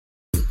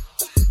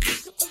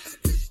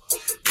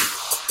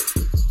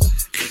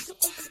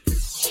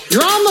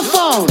You're on the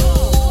phone.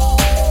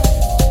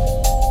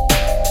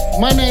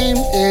 My name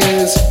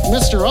is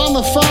Mr. On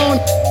the Phone.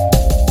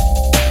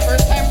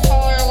 First time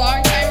caller,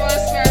 long time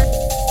listener.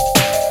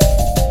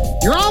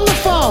 You're on the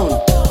phone.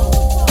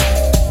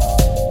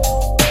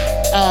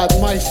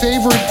 My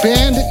favorite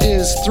band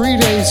is 3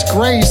 Days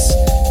Grace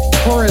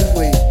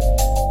currently.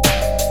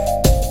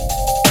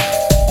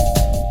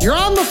 You're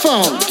on the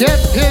phone. Get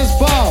his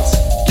balls.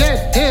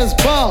 Get his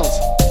balls.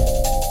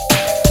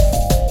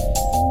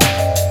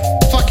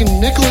 Fucking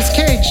Nicolas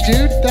Cage,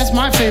 dude. That's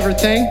my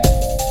favorite thing.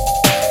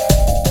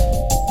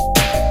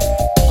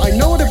 I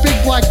know what a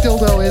big black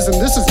dildo is, and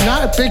this is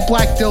not a big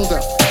black dildo.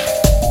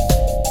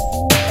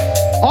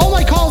 All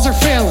my calls are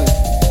failing.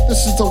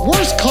 This is the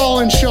worst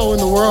call-in show in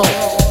the world.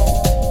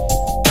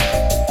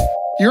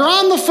 You're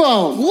on the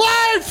phone.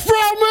 Live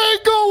from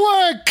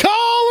Inglewood,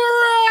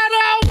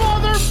 Colorado,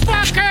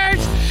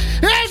 motherfuckers!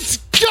 It's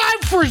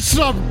time for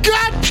some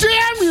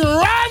goddamn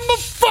You're on the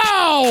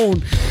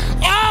Phone!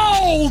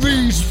 Oh,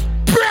 these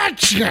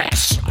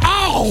bitches!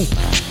 Oh!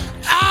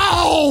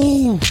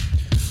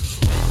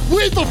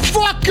 Wake the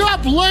fuck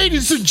up,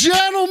 ladies and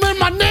gentlemen!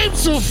 My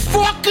name's the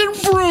fucking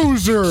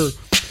Bruiser!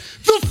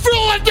 The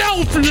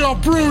Philadelphia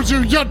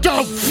Bruiser, you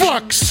dumb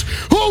fucks!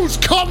 Who's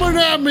coming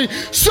at me?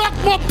 Suck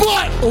my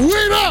butt!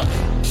 Wait up!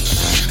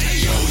 Hey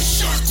yo,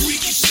 Shark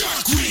Week is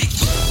Shark Week.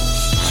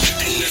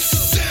 And that's the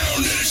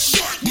sound that a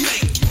shark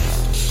make.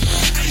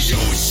 Hey yo,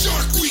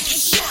 Shark Week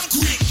is Shark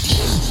Week.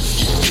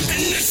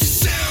 And that's the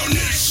sound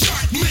that a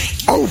shark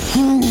make.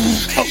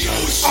 Hey yo,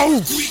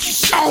 Shark Week is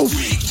Shark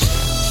Week.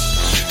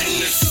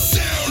 And that's the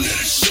sound that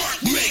a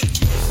shark make.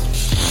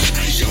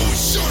 Hey yo,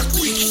 Shark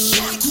Week is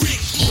Shark Week.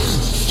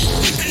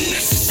 And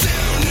that's the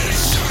sound that a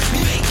shark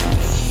make.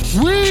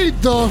 Read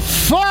the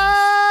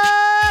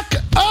fuck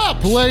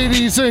up,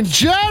 ladies and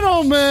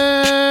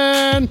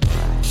gentlemen!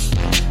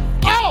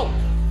 Ow!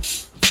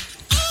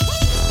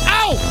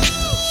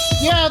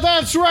 Yeah,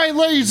 that's right,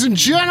 ladies and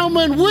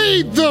gentlemen.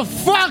 Weed the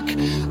fuck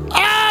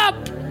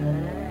up!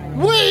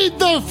 Weed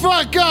the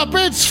fuck up!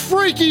 It's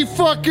Freaky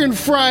fucking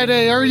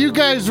Friday. Are you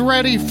guys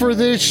ready for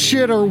this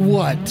shit or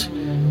what?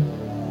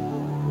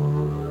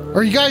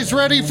 Are you guys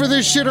ready for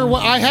this shit or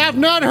what? I have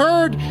not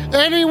heard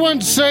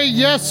anyone say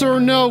yes or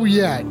no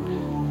yet.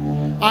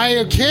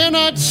 I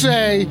cannot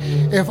say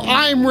if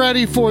I'm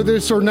ready for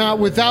this or not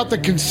without the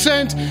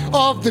consent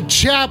of the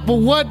chat, but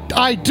what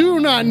I do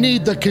not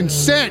need the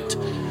consent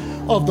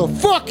of the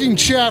fucking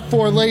chat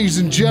for, ladies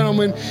and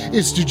gentlemen,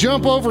 is to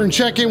jump over and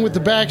check in with the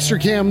Baxter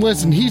Cam.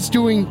 Listen, he's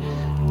doing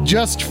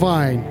just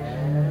fine.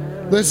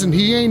 Listen,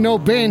 he ain't no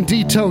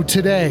bandito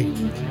today.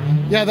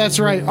 Yeah, that's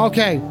right.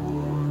 Okay,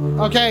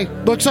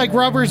 looks like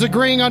Rubber's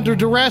agreeing under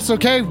duress,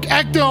 okay?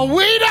 Ecto,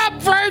 weed up,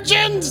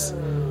 virgins!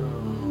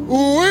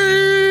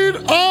 Weed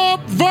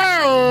up,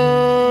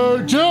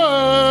 virgins!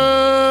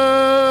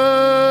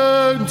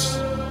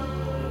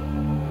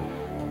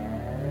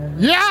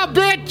 Yeah,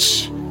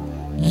 bitch!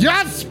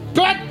 Yes,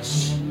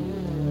 bitch!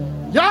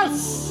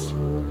 Yes!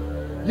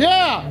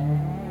 Yeah!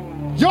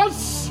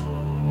 Yes!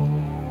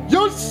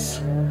 Yes!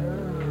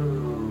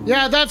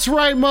 Yeah, that's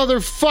right,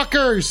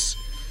 motherfuckers!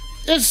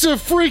 It's the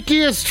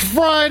freakiest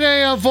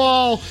Friday of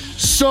all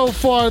so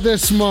far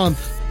this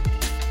month.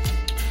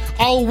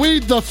 I'll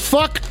weed the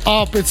fuck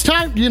up. It's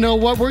time. You know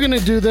what? We're going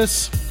to do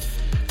this.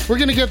 We're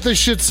going to get this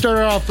shit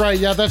started off right.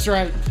 Yeah, that's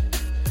right.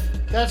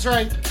 That's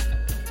right.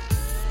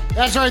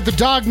 That's right. The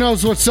dog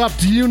knows what's up.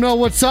 Do you know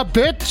what's up,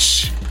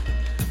 bitch?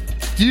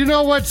 Do you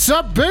know what's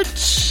up,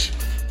 bitch?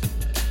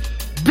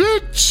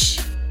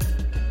 Bitch!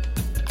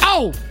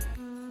 Ow!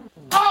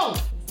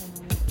 Ow!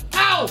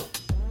 Ow!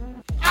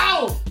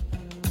 Ow!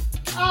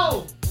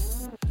 Oh!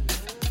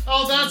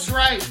 Oh, that's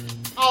right.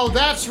 Oh,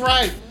 that's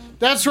right.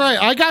 That's right.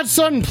 I got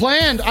something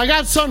planned,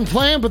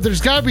 but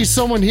there's got to be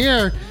someone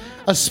here,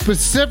 a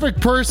specific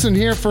person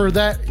here for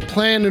that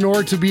plan in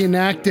order to be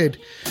enacted,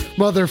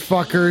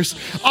 motherfuckers.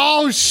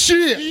 Oh,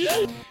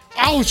 shit.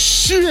 Oh,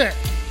 shit.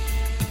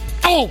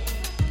 Oh.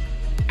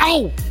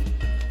 Ow.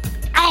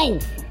 Ow.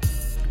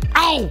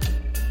 Ow.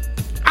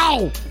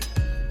 Ow.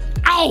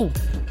 Ow.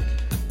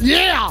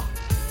 Yeah.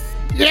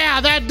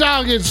 Yeah, that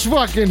dog is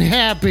fucking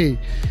happy.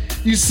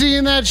 You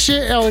seeing that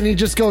shit? Oh, and he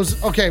just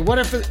goes, okay, what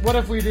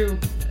if we do?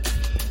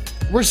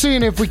 We're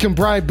seeing if we can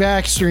bribe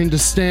Baxter into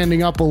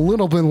standing up a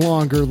little bit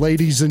longer,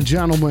 ladies and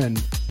gentlemen.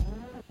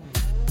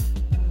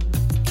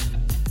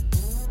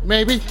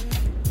 Maybe.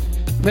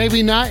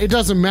 Maybe not. It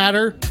doesn't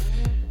matter.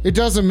 It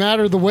doesn't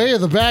matter. The way of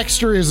the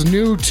Baxter is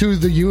new to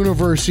the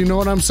universe. You know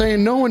what I'm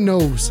saying? No one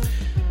knows.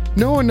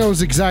 No one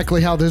knows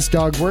exactly how this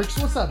dog works.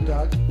 What's up,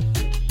 dog?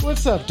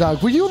 What's up,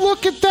 dog? Will you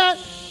look at that?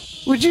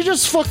 Would you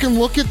just fucking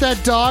look at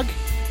that dog?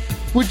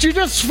 Would you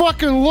just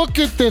fucking look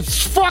at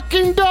this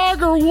fucking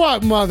dog or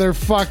what,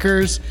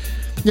 motherfuckers?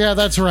 Yeah,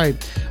 that's right.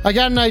 I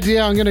got an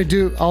idea. I'll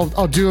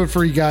do it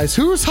for you guys.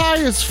 Who's high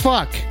as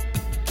fuck?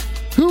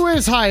 Who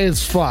is high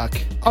as fuck?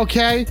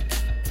 Okay?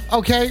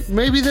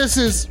 Maybe this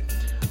is...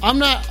 I'm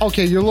not...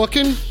 Okay, you're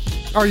looking?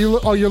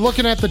 You're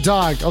looking at the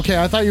dog. Okay,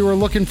 I thought you were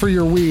looking for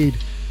your weed.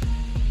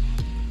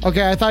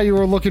 Okay, I thought you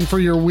were looking for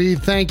your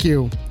weed. Thank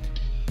you.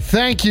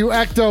 Thank you,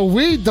 Ecto.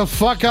 Weed the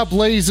fuck up,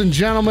 ladies and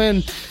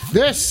gentlemen.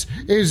 This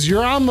is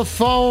You're on the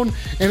Phone,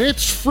 and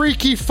it's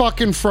Freaky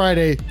fucking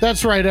Friday.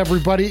 That's right,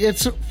 everybody.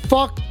 It's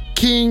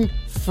fucking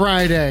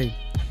Friday.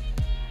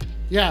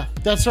 Yeah,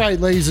 that's right,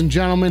 ladies and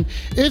gentlemen.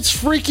 It's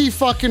Freaky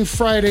fucking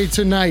Friday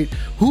tonight.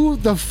 Who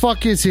the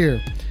fuck is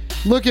here?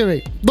 Look at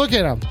me. Look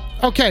at him.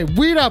 Okay,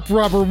 weed up,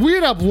 rubber.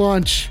 Weed up,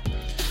 lunch.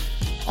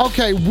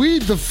 Okay,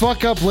 weed the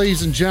fuck up,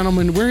 ladies and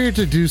gentlemen. We're here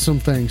to do some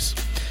things.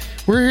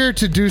 We're here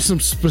to do some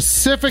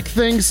specific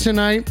things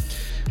tonight.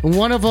 And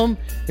one of them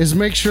is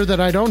make sure that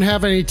I don't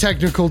have any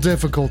technical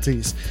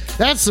difficulties.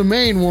 That's the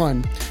main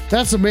one.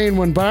 That's the main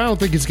one, but I don't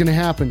think it's going to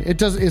happen.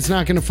 It's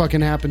not going to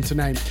fucking happen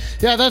tonight.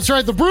 Yeah, that's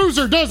right. The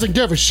Bruiser doesn't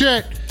give a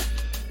shit.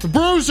 The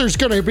Bruiser's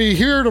going to be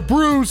here to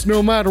bruise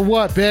no matter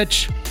what,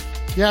 bitch.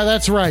 Yeah,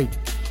 that's right.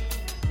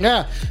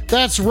 Yeah,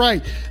 that's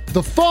right.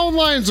 The phone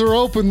lines are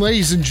open,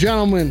 ladies and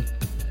gentlemen.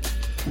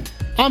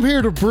 I'm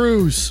here to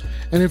bruise.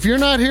 And if you're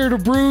not here to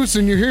bruise,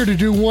 then you're here to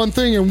do one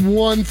thing and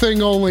one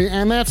thing only,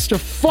 and that's to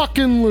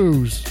fucking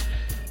lose.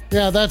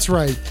 Yeah, that's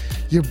right.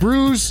 You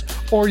bruise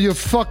or you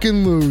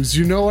fucking lose.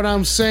 You know what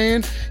I'm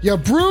saying? You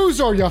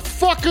bruise or you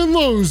fucking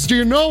lose. Do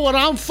you know what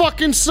I'm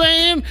fucking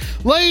saying?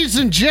 Ladies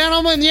and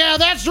gentlemen, yeah,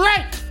 that's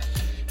right.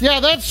 Yeah,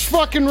 that's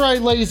fucking right,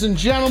 ladies and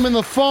gentlemen.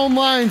 The phone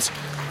lines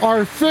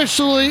are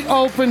officially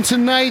open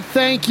tonight.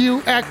 Thank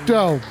you,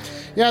 Ecto.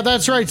 Yeah,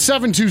 that's right.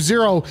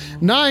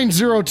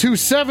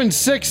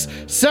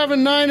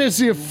 720-902-7679 is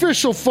the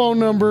official phone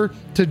number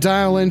to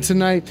dial in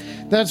tonight.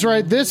 That's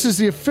right. This is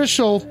the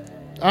official,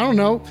 I don't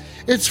know.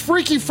 It's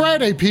Freaky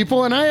Friday,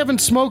 people, and I haven't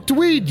smoked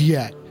weed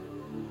yet.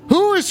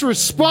 Who is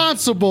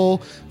responsible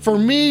for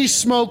me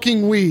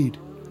smoking weed?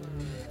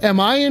 Am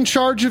I in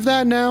charge of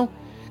that now?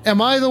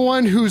 Am I the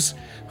one who's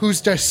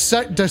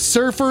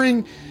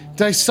deciphering?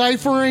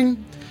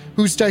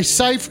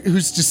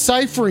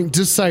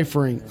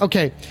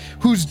 Okay,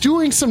 who's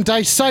doing some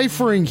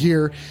deciphering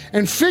here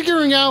and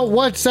figuring out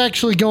what's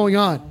actually going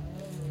on?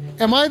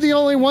 Am I the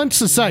only one?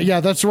 Society. Yeah,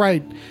 that's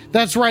right.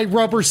 That's right,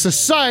 rubber.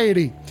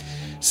 Society.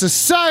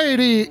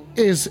 Society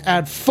is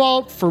at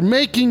fault for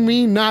making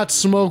me not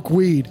smoke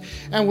weed.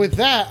 And with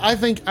that, I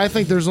think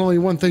there's only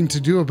one thing to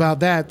do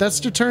about that. That's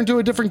to turn to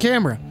a different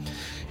camera.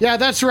 Yeah,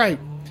 that's right.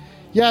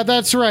 Yeah,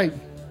 that's right.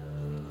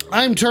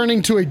 I'm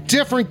turning to a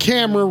different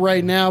camera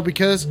right now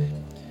because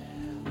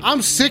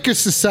I'm sick of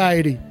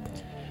society.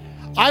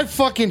 I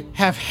fucking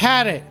have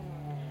had it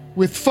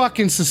with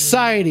fucking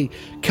society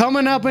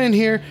coming up in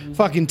here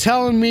fucking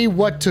telling me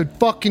what to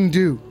fucking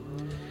do.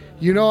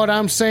 You know what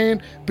I'm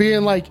saying?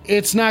 Being like,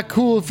 it's not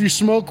cool if you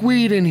smoke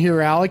weed in here,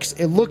 Alex.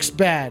 It looks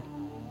bad.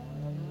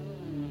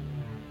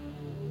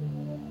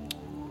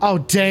 Oh,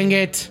 dang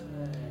it.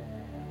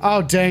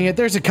 Oh, dang it.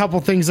 There's a couple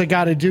things I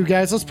gotta do,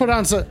 guys. Let's put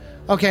on some...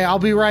 Okay, I'll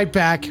be right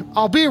back.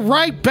 I'll be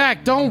right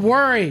back. Don't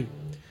worry.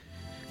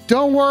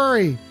 Don't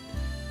worry.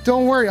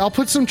 Don't worry. I'll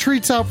put some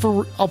treats out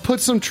for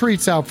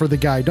the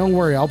guy. Don't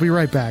worry. I'll be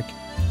right back.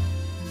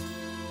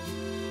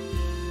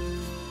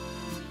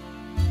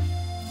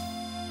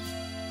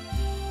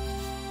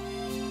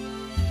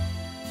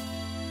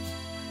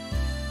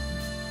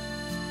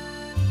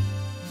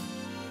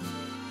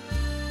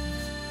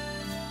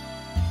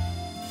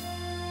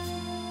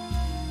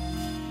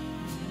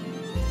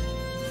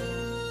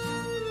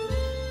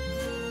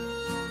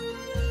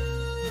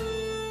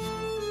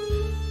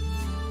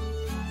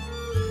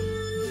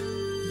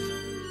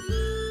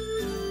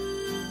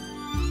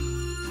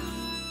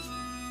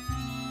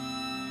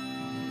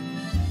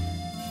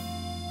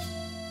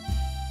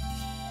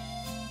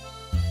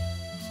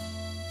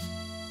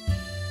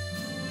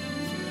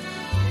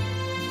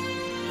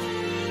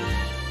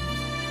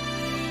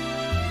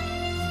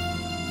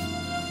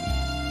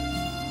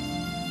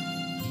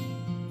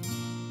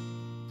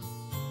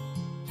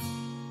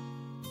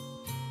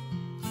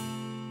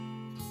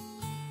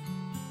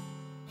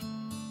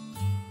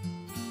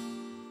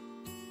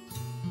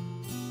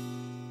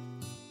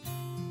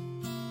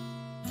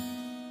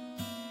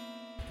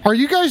 Are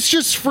you guys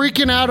just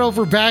freaking out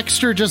over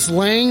Baxter just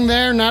laying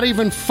there, not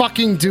even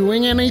fucking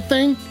doing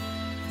anything?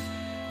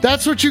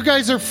 That's what you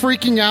guys are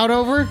freaking out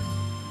over?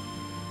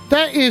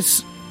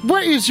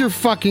 What is your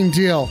fucking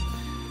deal?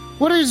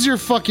 What is your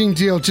fucking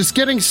deal? Just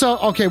getting so,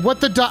 okay,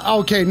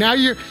 okay, now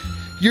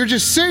you're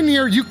just sitting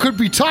here, you could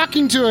be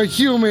talking to a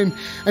human,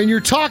 and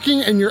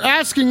you're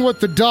asking what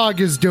the dog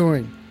is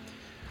doing.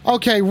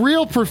 Okay,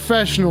 real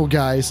professional,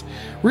 guys.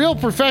 Real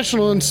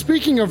professional, and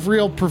speaking of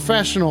real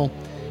professional...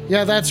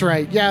 Yeah, that's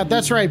right. Yeah,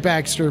 that's right,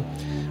 Baxter.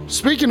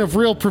 Speaking of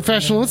real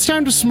professional, it's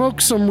time to smoke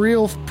some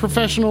real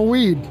professional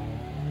weed.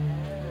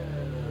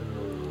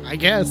 I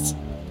guess.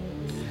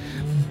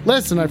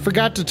 Listen, I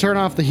forgot to turn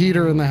off the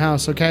heater in the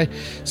house, okay?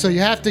 So you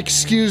have to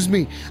excuse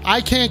me.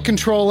 I can't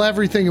control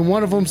everything, and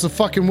one of them's the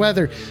fucking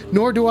weather,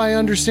 nor do I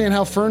understand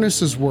how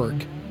furnaces work.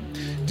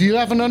 Do you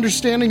have an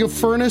understanding of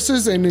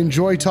furnaces and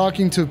enjoy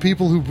talking to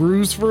people who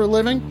bruise for a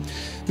living?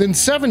 Then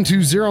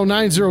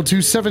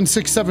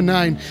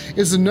 720-902-7679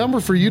 is the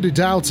number for you to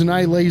dial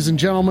tonight, ladies and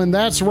gentlemen.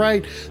 That's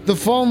right. The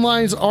phone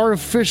lines are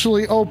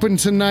officially open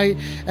tonight,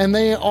 and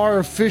they are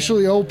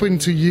officially open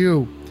to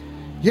you.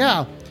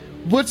 Yeah,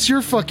 what's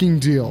your fucking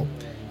deal?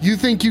 You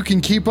think you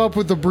can keep up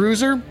with the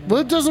bruiser?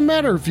 Well, it doesn't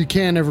matter if you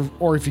can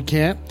or if you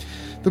can't.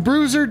 The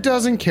bruiser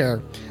doesn't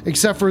care,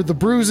 except for the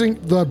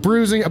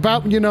bruising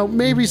about,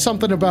 maybe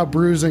something about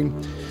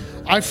bruising.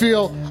 I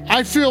feel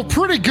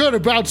pretty good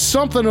about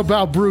something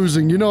about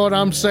bruising. You know what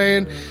I'm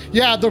saying?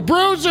 Yeah, the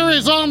bruiser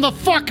is on the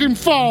fucking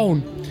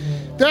phone.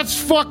 That's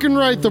fucking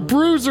right. The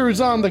bruiser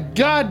is on the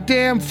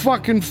goddamn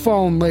fucking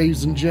phone,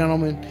 ladies and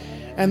gentlemen.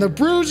 And the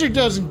bruiser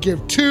doesn't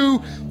give two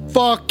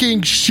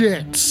fucking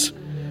shits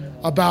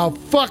about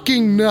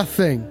fucking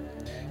nothing.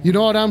 You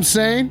know what I'm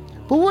saying?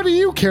 But what do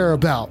you care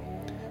about?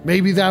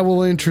 Maybe that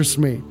will interest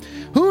me.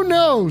 Who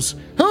knows?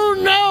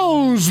 Who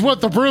knows what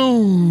the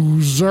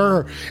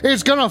bruiser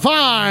is gonna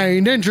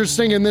find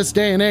interesting in this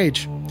day and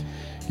age?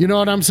 You know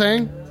what I'm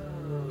saying?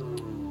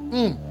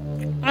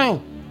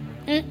 Ow.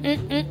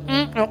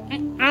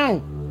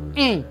 Ow.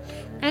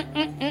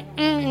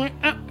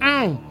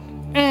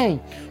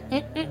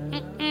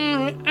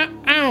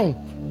 Ow.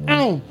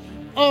 Ow.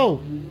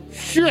 Oh,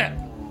 shit.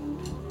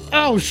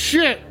 Oh,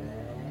 shit.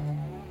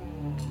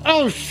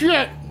 Oh,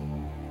 shit.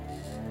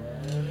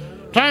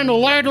 Time to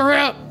light her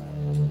up.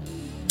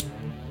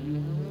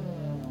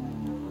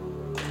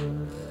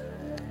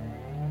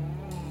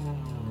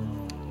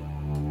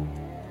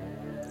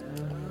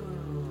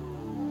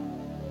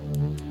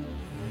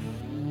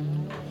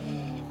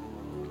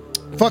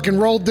 Fucking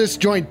rolled this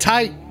joint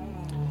tight.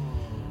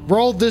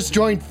 Rolled this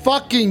joint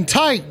fucking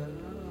tight.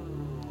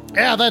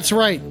 Yeah, that's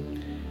right.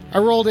 I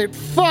rolled it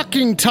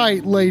fucking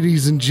tight,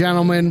 ladies and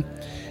gentlemen.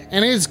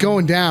 And it's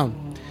going down.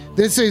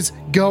 This is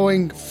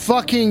going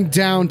fucking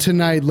down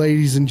tonight,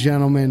 ladies and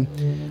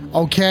gentlemen.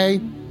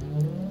 Okay?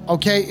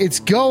 Okay, it's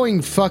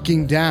going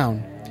fucking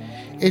down.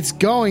 It's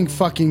going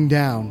fucking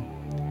down.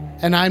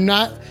 And I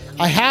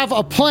have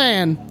a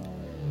plan,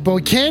 but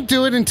we can't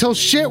do it until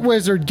Shit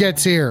Wizard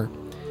gets here.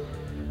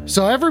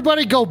 So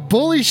everybody go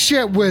bully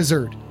Shit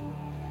Wizard.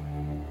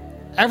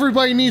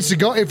 Everybody needs to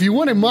go. If you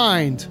wouldn't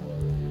mind,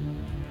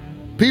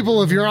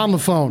 people, if you're on the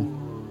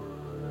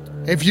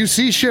phone, if you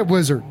see Shit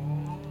Wizard,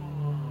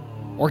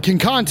 or can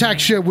contact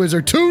Shit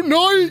Wizard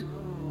tonight.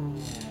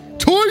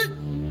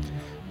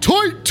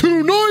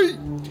 Tonight.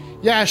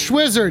 Yeah,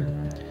 Schwizzard.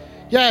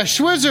 Yeah,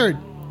 Schwizzard.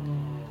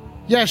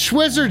 Yeah,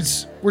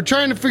 Schwizzard's. We're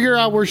trying to figure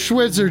out where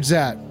Schwizzard's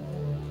at.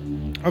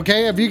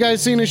 Okay, have you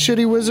guys seen a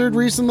shitty wizard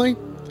recently?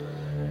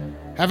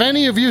 Have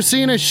any of you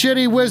seen a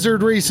shitty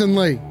wizard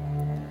recently?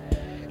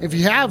 If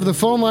you have, the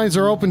phone lines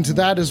are open to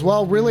that as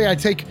well. Really, I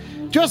take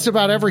just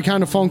about every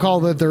kind of phone call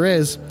that there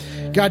is.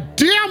 God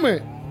damn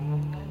it!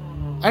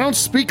 I don't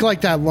speak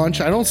like that, Lunch.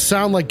 I don't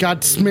sound like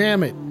God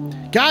spam it.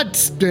 God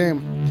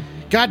damn.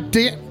 God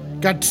damn.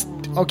 God.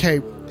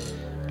 Okay.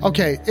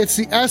 Okay. It's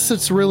the S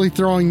that's really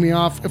throwing me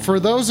off. For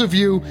those of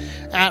you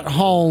at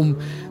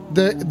home,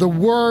 the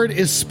word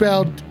is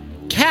spelled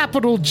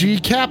capital G,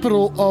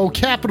 capital O,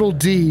 capital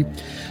D,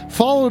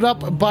 followed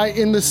up by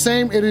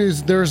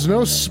there's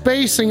no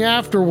spacing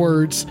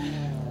afterwards.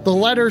 The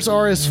letters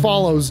are as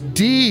follows: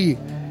 D,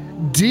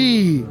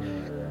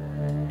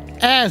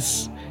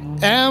 S,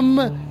 M,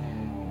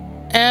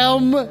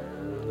 M-I-T.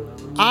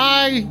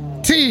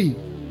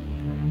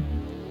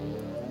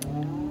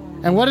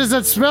 And what does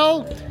that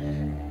spell?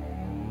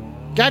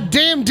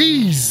 Goddamn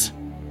D's.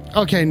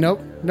 Okay,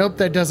 nope,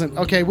 that doesn't.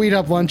 Okay, weed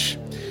up, Lunch.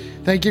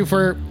 Thank you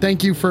for,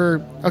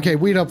 okay,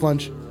 weed up,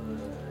 Lunch.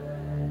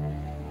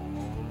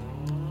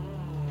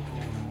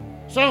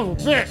 Son of a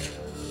bitch.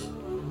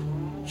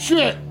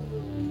 Shit.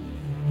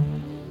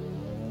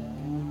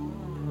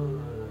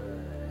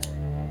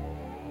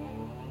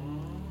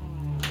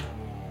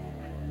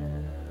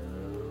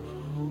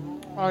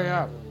 Oh,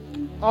 yeah.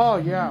 Oh,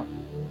 yeah.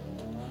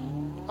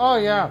 Oh,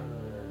 yeah.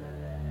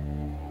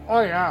 Oh,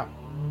 yeah.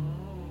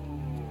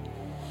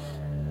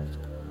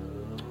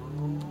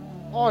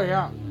 Oh,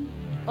 yeah.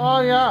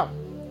 Oh, yeah.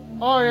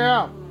 Oh,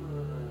 yeah.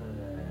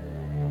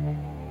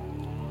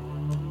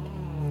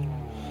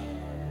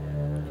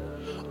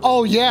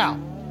 Oh, yeah.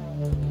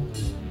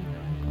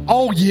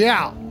 Oh,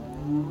 yeah.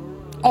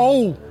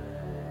 Oh.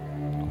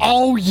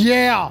 Oh,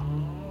 yeah.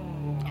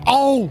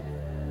 Oh.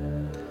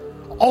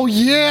 Oh,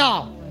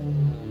 yeah.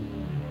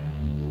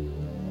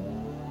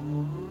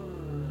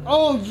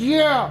 Oh,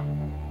 yeah.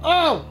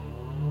 Oh.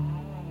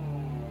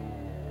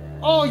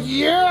 Oh,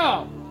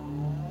 yeah.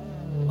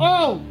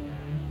 Oh.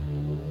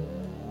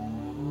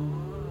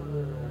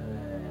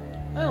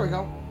 There we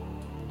go.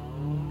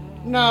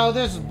 No,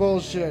 this is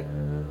bullshit.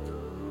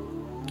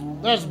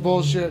 That's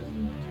bullshit.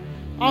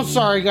 I'm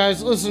sorry,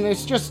 guys. Listen,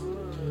 it's just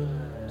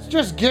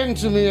getting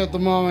to me at the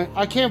moment.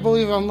 I can't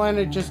believe I'm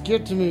letting it just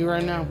get to me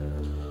right now.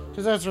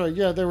 Because that's right.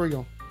 Yeah, there we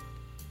go.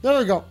 There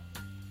we go.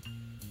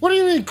 What do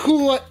you mean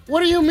Kool-Aid?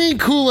 What do you mean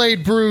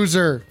Kool-Aid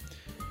Bruiser?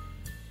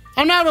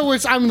 I'm not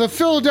always, I'm the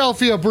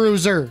Philadelphia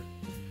Bruiser.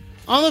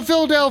 I'm the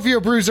Philadelphia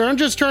Bruiser. I'm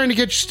just trying to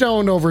get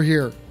stoned over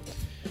here.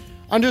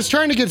 I'm just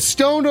trying to get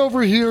stoned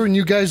over here and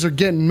you guys are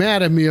getting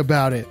mad at me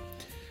about it.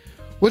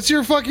 What's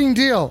your fucking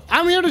deal?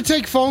 I'm here to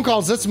take phone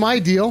calls. That's my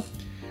deal.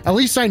 At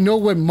least I know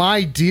what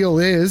my deal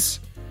is.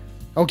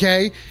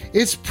 Okay?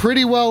 It's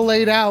pretty well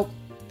laid out.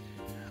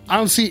 I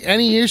don't see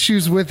any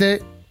issues with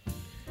it.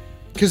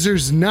 Because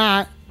there's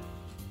not.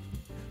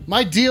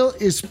 My deal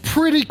is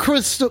pretty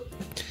crystal.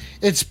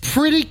 It's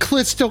pretty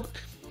crystal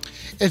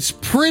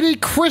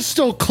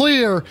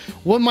clear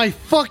what my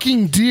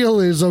fucking deal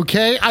is,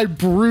 okay? I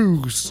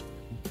bruise.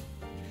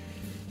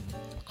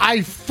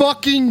 I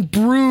fucking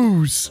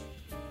bruise.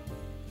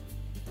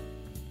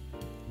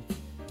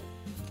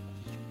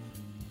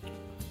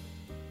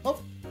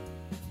 Oh.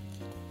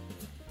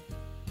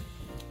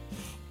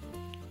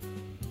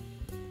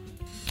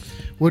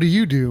 What do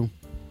you do?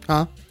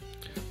 Huh?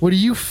 What do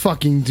you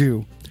fucking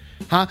do?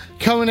 Huh?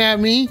 Coming at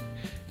me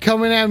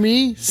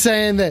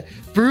saying that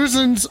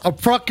bruising's a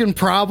fucking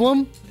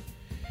problem?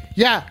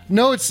 Yeah,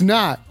 no, it's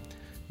not.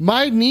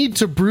 My need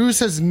to bruise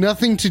has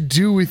nothing to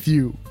do with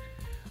you.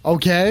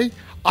 Okay?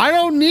 I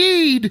don't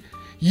need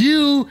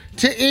you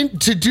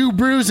to do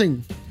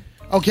bruising.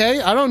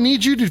 Okay? I don't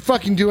need you to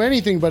fucking do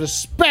anything, but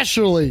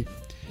especially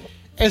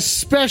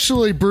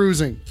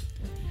bruising.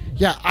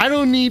 Yeah, I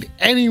don't need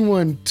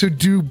anyone to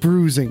do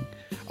bruising.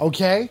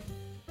 Okay?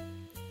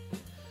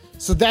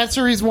 So that's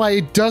the reason why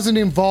it doesn't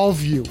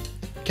involve you.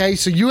 Okay,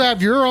 so you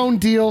have your own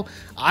deal.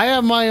 I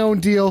have my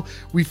own deal.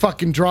 We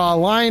fucking draw a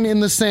line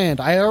in the sand.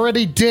 I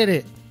already did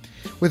it.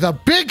 With a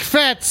big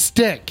fat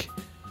stick.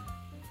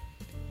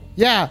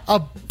 Yeah,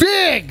 a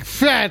big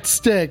fat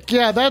stick.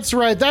 Yeah, that's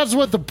right. That's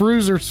what the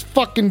Bruiser's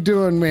fucking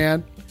doing,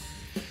 man.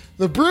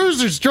 The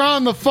Bruiser's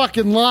drawing the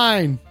fucking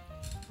line.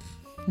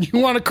 You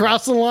want to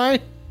cross the line?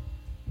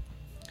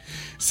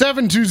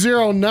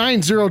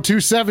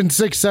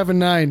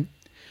 720-902-7679.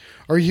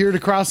 Are you here to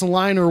cross the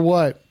line or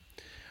what?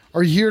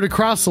 Are you here to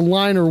cross the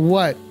line or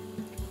what?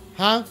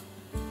 Huh?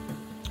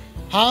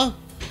 Huh?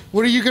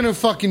 What are you gonna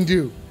fucking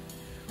do?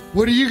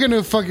 What are you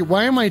gonna fucking...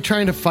 Why am I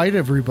trying to fight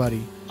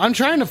everybody? I'm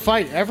trying to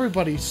fight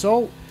everybody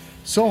so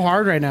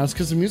hard right now. It's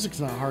because the music's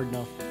not hard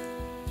enough.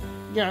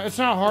 Yeah, it's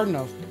not hard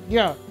enough.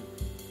 Yeah.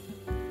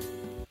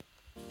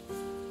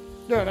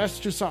 Yeah, that's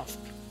too soft.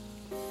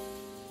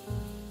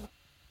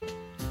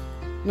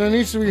 No, it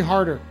needs to be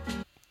harder.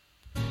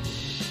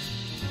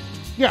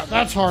 Yeah,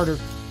 that's harder.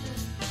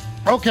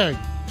 Okay.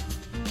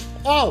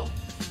 Oh,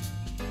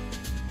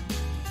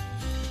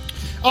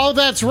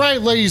 that's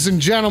right, ladies and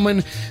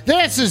gentlemen.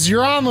 This is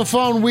your On the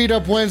Phone Weed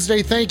Up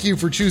Wednesday. Thank you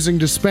for choosing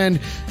to spend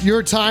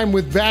your time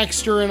with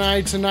Baxter and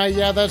I tonight.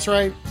 Yeah, that's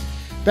right.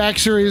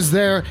 Baxter is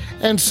there.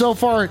 And so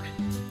far,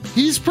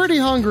 he's pretty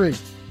hungry.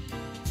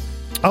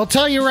 I'll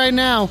tell you right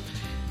now,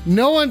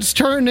 no one's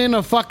turned in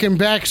a fucking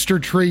Baxter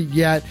treat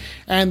yet.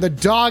 And the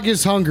dog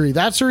is hungry.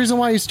 That's the reason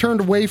why he's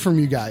turned away from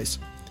you guys.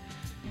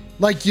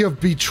 Like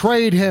you've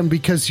betrayed him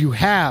because you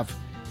have.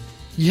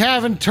 You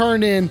haven't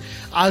turned in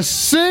a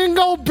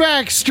single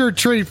Baxter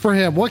treat for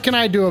him. What can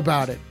I do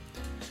about it?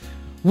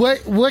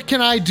 What can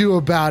I do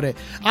about it?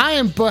 I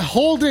am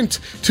beholden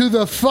to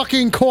the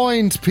fucking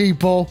coins,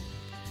 people.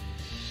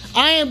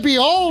 I am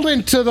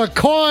beholden to the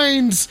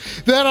coins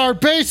that are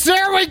based.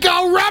 There we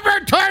go.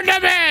 Rubber turned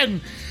them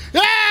in.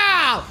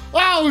 Yeah.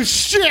 Oh,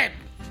 shit.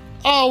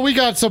 Oh, we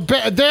got some.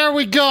 There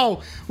we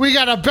go. We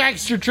got a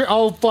Baxter treat.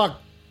 Oh, fuck.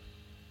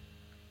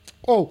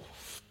 Oh.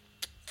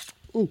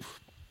 Ooh.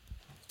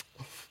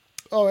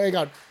 Oh, hang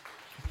on.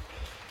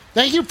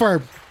 Thank you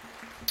for.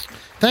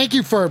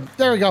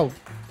 There we go.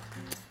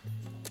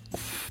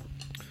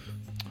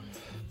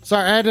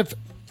 Sorry, I had to.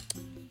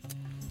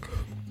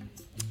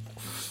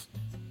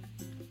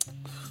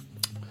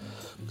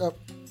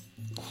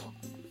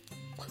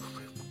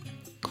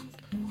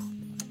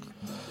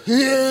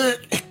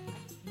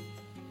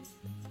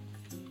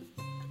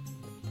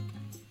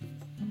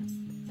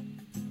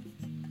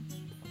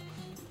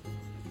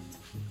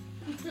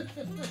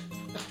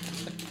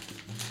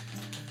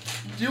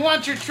 Do you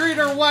want your treat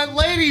or what?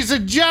 Ladies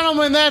and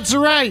gentlemen, that's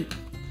right.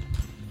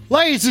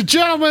 Ladies and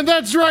gentlemen,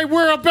 that's right.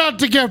 We're about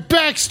to give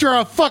Baxter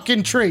a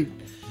fucking treat.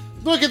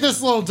 Look at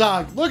this little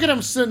dog. Look at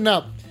him sitting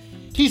up.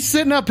 He's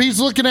sitting up.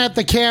 He's looking at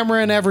the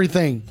camera and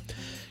everything.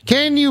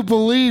 Can you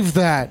believe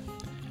that?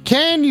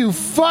 Can you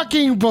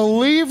fucking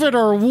believe it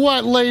or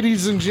what,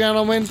 ladies and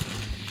gentlemen?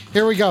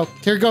 Here we go.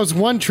 Here goes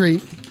one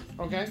treat.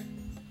 Okay.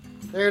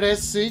 There it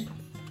is. See?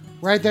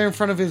 Right there in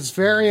front of his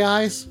very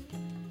eyes.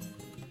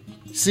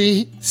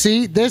 See,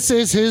 this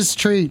is his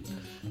treat,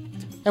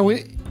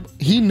 and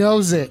he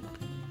knows it.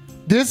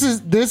 This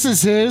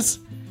is his,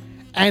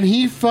 and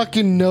he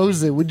fucking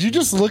knows it. Would you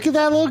just look at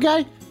that little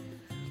guy?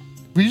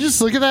 Would you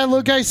just look at that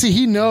little guy? See,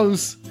 he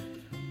knows.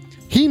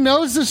 He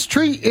knows this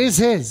treat is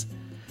his,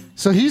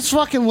 so he's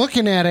fucking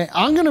looking at it.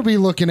 I'm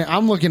looking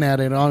at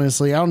it,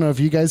 honestly. I don't know if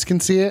you guys can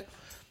see it.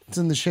 It's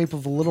in the shape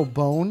of a little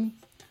bone.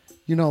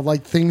 You know,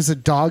 like things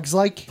that dogs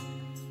like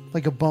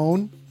a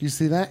bone. Do you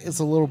see that? It's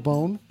a little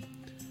bone.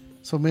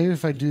 So maybe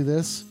if I do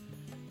this,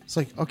 It's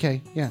like,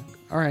 okay, yeah,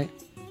 all right.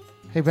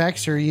 Hey,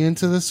 Baxter, are you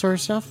into this sort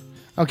of stuff?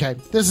 Okay,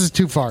 this is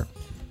too far.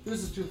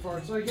 This is too far.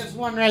 So he gets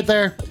one right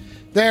there.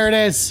 There it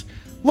is.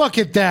 Look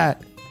at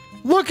that.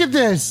 Look at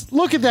this.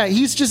 Look at that.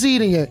 He's just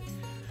eating it.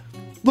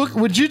 Look,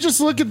 would you just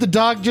look at the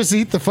dog just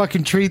eat the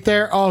fucking treat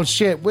there? Oh,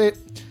 shit. Wait.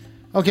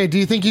 Okay, do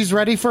you think he's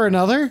ready for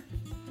another?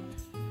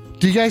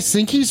 Do you guys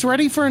think he's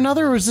ready for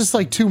another, or is this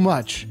like too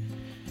much?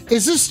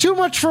 Is this too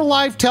much for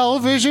live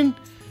television?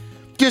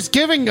 Just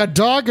giving a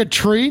dog a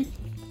treat?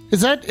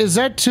 Is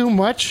that too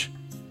much?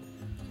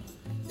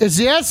 Is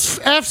the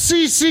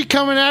FCC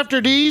coming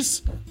after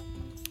these?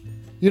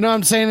 You know what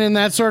I'm saying, in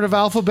that sort of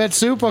alphabet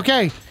soup?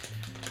 Okay,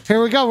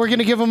 here we go. We're going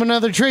to give him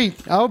another treat.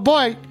 Oh,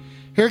 boy.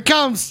 Here it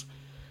comes.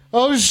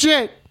 Oh,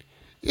 shit.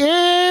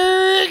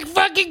 Here it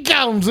fucking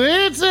comes.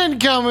 It's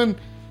incoming.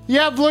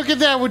 Yep, look at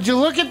that. Would you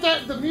look at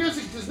that? The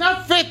music does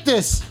not fit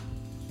this.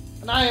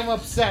 And I am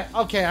upset.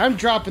 Okay, I'm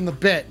dropping the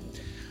bit.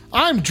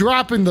 I'm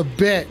dropping the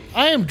bit.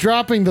 I am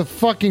dropping the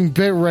fucking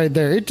bit right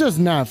there. It does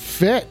not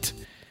fit.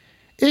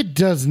 It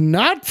does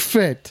not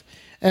fit.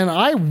 And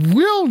I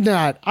will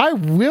not.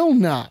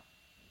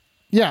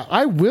 Yeah,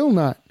 I will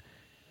not.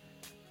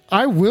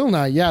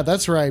 Yeah,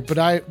 that's right.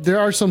 But there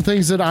are some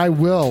things that I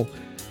will,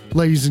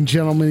 ladies and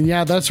gentlemen.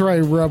 Yeah, that's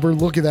right, Rubber.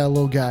 Look at that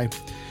little guy.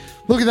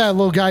 Look at that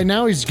little guy.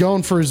 Now he's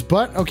going for his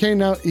butt. Okay,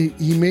 now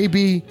he may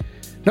be...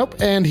 Nope,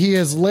 and he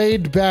has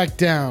laid back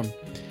down.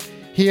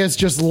 He has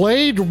just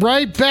laid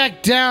right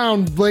back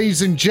down,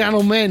 ladies and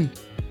gentlemen.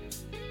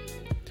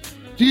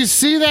 Do you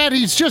see that?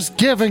 He's just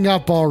giving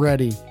up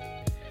already.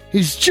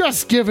 He's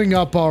just giving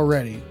up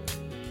already.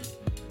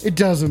 It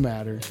doesn't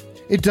matter.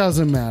 It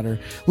doesn't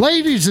matter.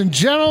 Ladies and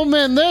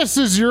gentlemen, this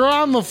is You're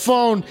on the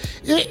Phone.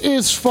 It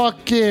is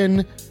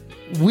fucking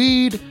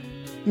weed.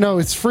 No,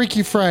 it's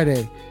Freaky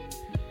Friday.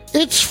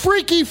 It's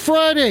Freaky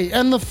Friday,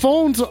 and the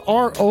phones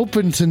are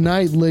open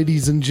tonight,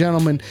 ladies and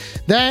gentlemen.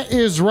 That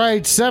is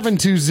right,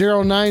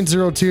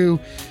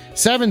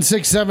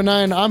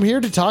 720-902-7679. I'm here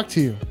to talk to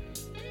you.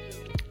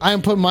 I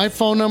am putting my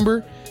phone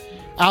number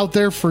out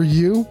there for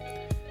you.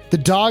 The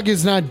dog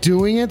is not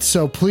doing it,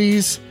 so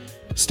please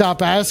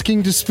stop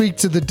asking to speak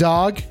to the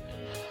dog.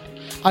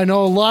 I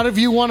know a lot of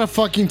you want to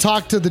fucking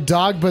talk to the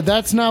dog, but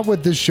that's not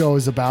what this show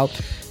is about.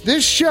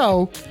 This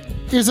show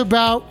is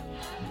about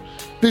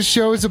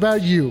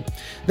you.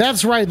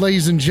 That's right,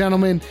 ladies and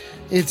gentlemen.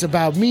 It's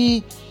about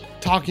me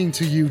talking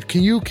to you.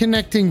 Can you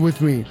connecting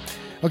with me?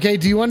 Okay,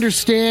 do you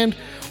understand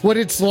what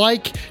it's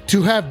like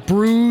to have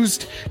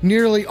bruised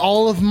nearly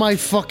all of my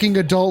fucking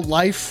adult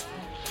life?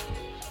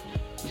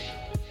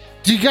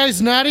 Do you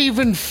guys not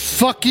even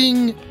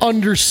fucking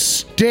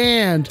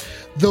understand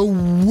the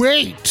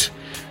weight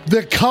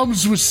that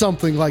comes with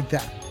something like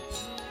that?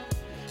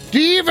 Do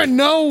you even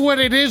know what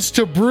it is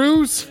to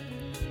bruise?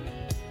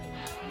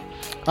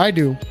 I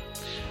do.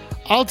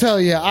 I'll tell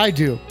you, I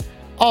do.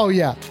 Oh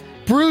yeah,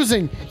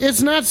 bruising.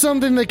 It's not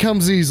something that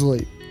comes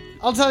easily.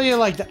 I'll tell you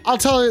like that. I'll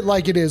tell it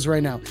like it is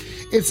right now.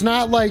 It's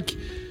not like,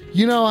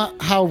 you know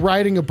how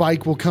riding a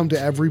bike will come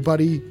to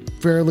everybody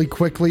fairly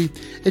quickly.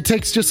 It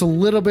takes just a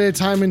little bit of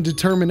time and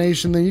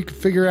determination, then you can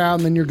figure it out,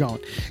 and then you're going.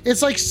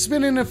 It's like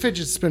spinning a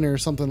fidget spinner or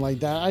something like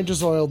that. I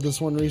just oiled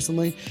this one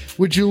recently.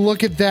 Would you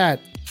look at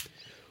that?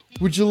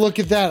 Would you look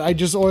at that? I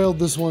just oiled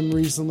this one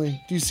recently.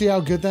 Do you see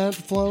how good that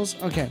flows?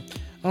 Okay.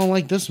 I don't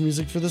like this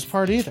music for this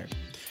part either.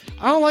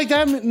 I don't like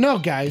that. No,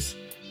 guys.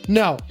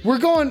 No. We're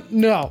going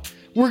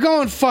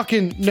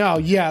fucking... No,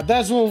 yeah,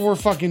 that's what we're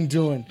fucking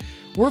doing.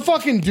 We're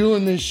fucking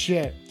doing this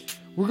shit.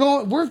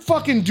 We're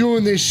fucking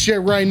doing this shit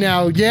right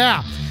now.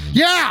 Yeah.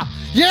 Yeah.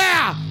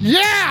 Yeah.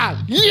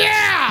 Yeah.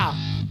 Yeah.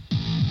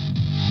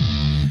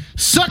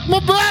 Suck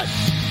my butt.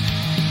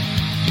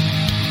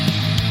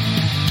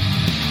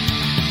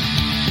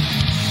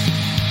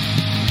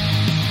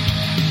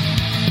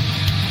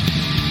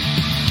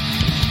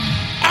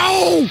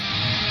 Ow!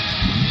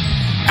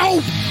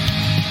 Ow!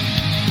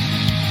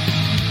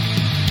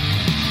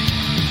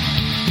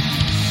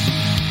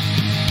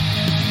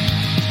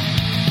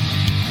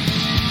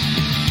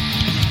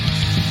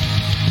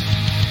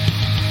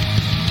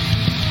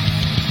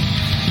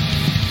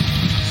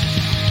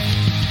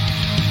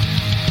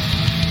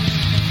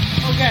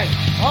 Okay.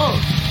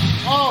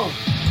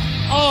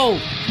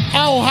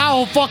 Oh,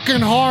 how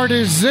fucking hard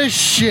is this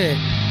shit?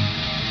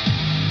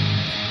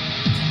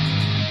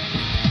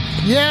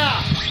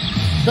 Yeah.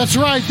 That's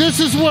right, this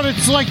is what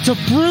it's like to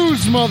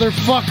bruise,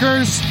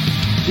 motherfuckers!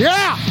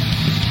 Yeah!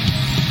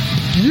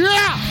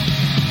 Yeah!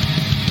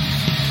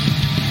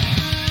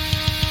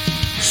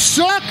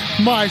 Suck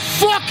my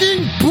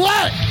fucking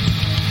butt!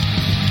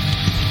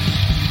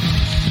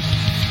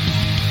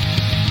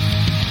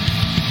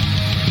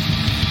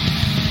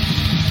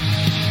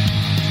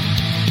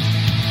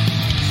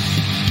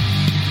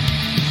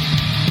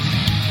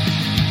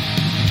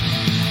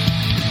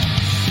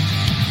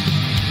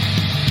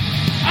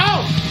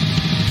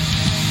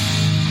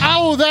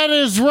 Oh, that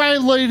is right,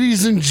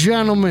 ladies and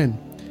gentlemen.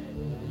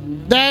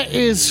 That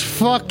is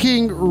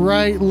fucking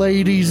right,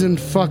 ladies and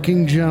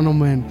fucking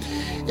gentlemen.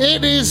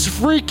 It is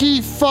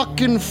Freaky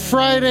fucking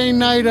Friday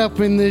night up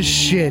in this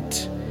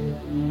shit.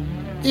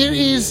 It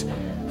is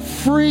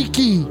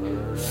Freaky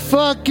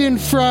fucking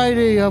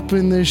Friday up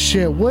in this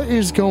shit. What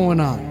is going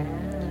on?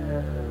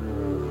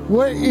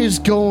 What is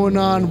going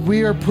on?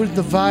 We are putting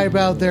the vibe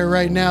out there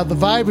right now. The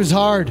vibe is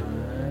hard.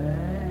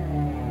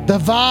 The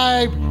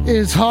vibe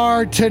is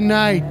hard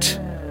tonight,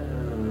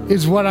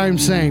 is what I'm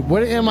saying.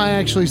 What am I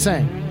actually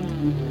saying?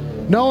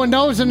 No one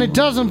knows, and it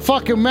doesn't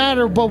fucking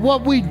matter, but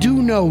what we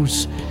do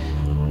knows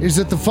is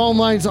that the phone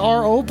lines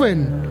are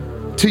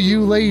open to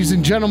you, ladies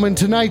and gentlemen.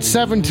 Tonight,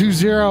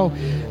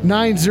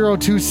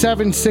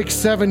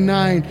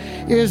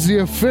 720-902-7679 is the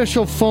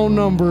official phone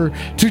number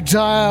to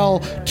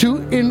dial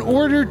in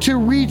order to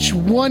reach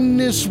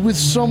oneness with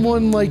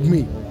someone like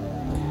me.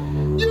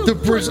 The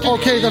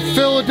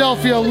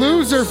Philadelphia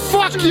loser.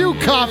 Fuck you,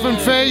 coffin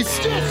face.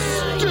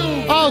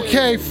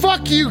 Okay,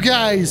 fuck you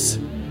guys.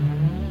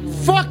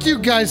 Fuck you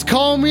guys.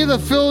 Call me the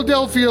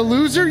Philadelphia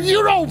loser?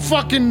 You don't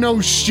fucking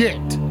know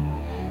shit.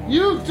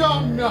 You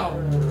don't know.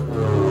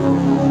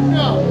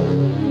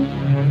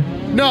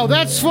 No,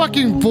 that's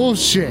fucking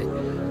bullshit.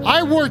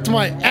 I worked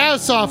my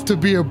ass off to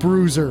be a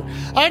bruiser.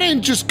 I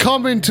didn't just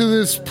come into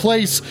this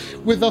place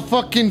with a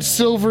fucking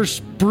silver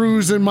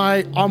bruise on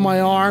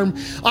my arm.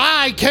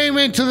 I came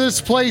into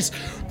this place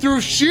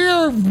through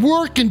sheer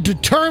work and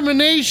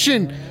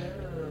determination.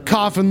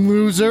 Coffin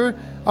loser.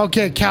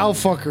 Okay, cow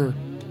fucker.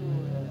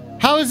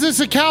 How is this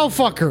a cow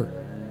fucker?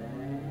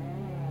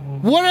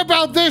 What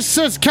about this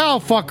says cow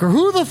fucker?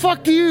 Who the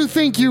fuck do you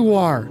think you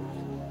are?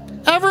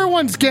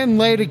 Everyone's getting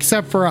laid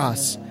except for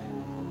us.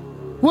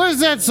 What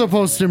is that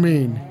supposed to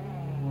mean?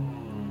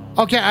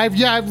 Okay,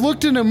 I've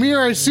looked in a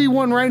mirror. I see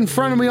one right in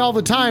front of me all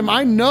the time.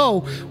 I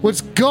know what's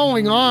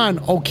going on,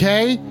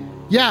 okay?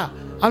 Yeah,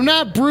 I'm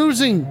not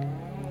bruising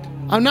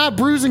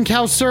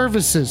cow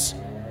services.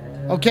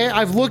 Okay,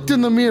 I've looked in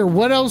the mirror.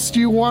 What else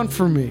do you want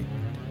from me?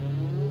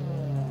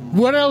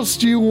 What else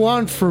do you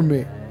want from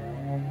me?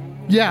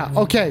 Yeah,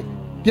 okay.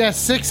 Yeah,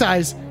 6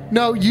 eyes.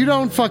 No, you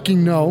don't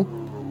fucking know.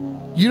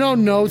 You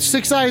don't know.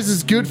 6 eyes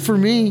is good for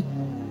me.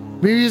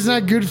 Maybe it's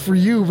not good for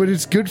you, but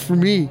it's good for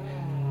me.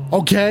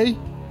 Okay?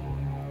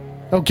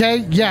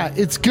 Okay? Yeah,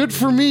 it's good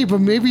for me, but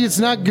maybe it's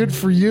not good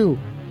for you.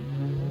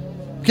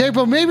 Okay,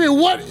 but maybe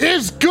what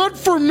is good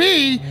for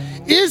me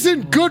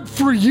isn't good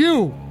for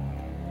you.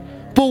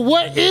 But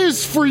what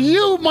is for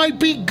you might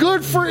be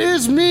good for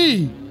is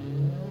me.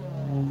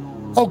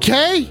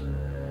 Okay?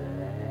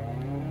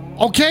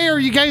 Okay, are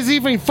you guys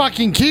even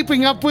fucking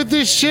keeping up with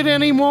this shit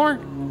anymore?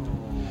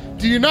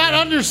 Do you not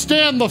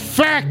understand the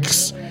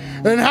facts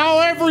and how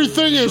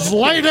everything is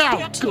laid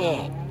out?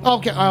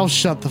 Okay, I'll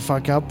shut the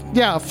fuck up.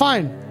 Yeah,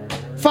 fine.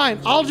 Fine,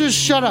 I'll just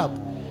shut up.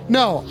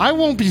 No, I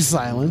won't be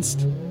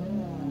silenced.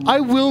 I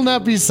will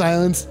not be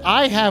silenced.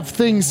 I have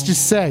things to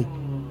say.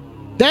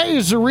 That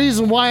is the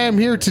reason why I'm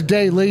here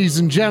today, ladies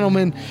and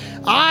gentlemen.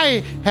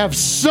 I have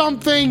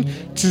something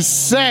to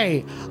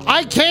say.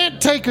 I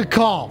can't take a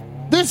call.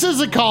 This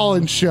is a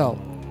call-in show.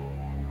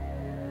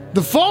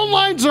 The phone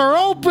lines are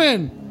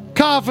open,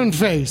 coffin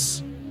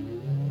face.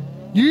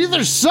 You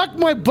either suck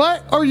my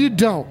butt or you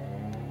don't.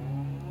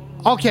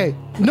 Okay,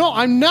 no,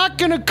 I'm not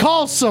gonna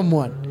call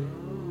someone.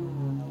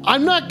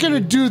 I'm not gonna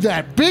do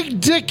that.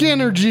 Big dick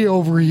energy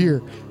over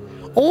here.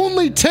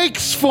 Only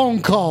takes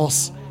phone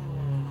calls.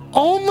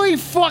 Only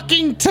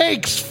fucking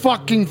takes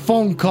fucking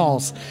phone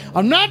calls.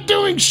 I'm not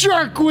doing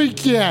Shark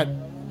Week yet.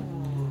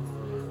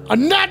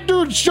 I'm not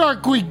doing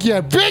Shark Week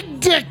yet.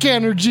 Big dick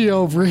energy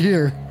over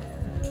here.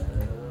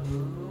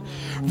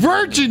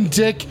 Virgin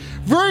big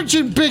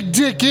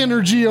dick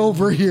energy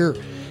over here.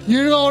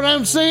 You know what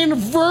I'm saying?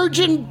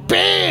 Virgin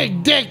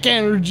big dick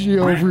energy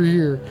over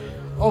here.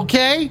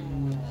 Okay?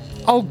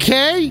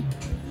 Okay?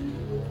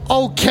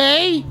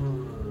 Okay?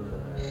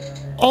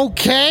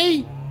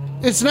 Okay?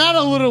 It's not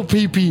a little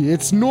pee-pee.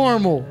 It's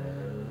normal.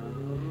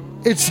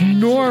 It's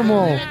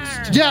normal.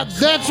 Yeah,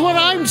 that's what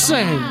I'm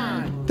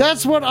saying.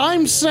 That's what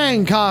I'm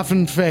saying,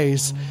 coffin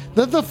face.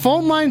 That the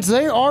phone lines,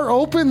 they are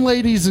open,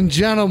 ladies and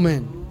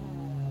gentlemen.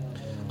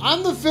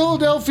 I'm the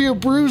Philadelphia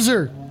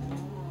Bruiser.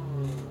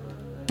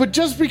 But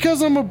just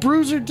because I'm a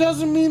bruiser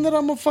doesn't mean that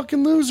I'm a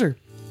fucking loser.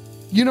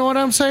 You know what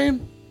I'm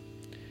saying?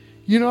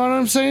 You know what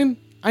I'm saying?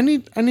 I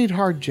need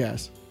hard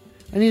jazz.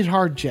 I need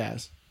hard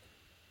jazz.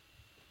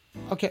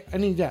 Okay, I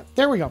need that.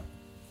 There we go.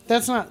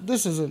 This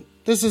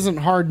isn't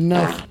hard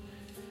enough.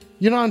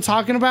 You know what I'm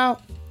talking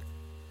about?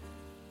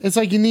 It's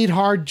like you need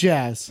hard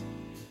jazz.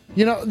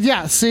 You know,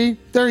 yeah, see?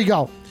 There you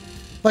go.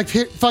 Like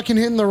fucking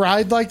hitting the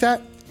ride like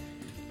that.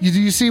 Do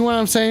you see what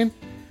I'm saying?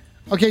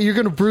 Okay, you're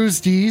gonna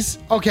bruise D's?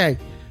 Okay,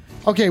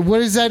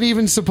 what is that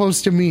even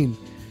supposed to mean?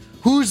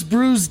 Who's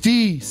Bruce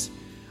D's?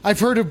 I've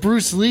heard of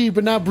Bruce Lee,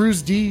 but not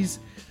Bruce D's.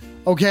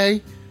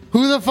 Okay?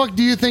 Who the fuck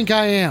do you think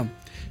I am?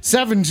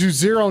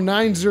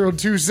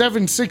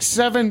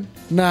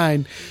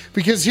 720-902-7679.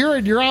 Because here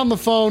at You're on the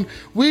Phone,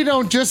 we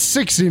don't just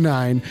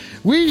 69.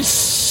 We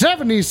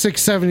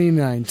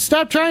 7679.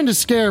 Stop trying to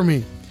scare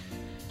me.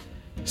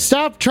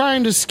 Stop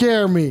trying to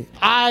scare me.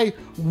 I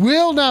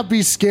will not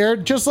be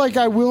scared, just like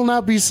I will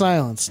not be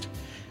silenced.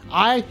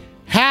 I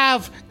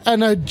have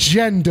an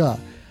agenda.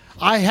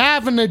 I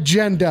have an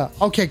agenda.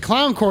 Okay,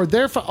 Clown Core,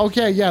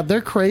 okay, yeah,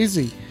 they're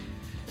crazy.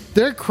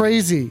 They're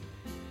crazy.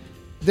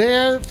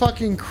 They're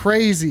fucking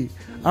crazy.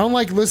 I don't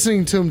like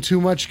listening to them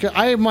too much.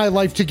 I have my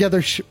life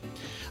together.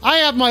 I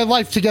have my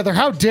life together.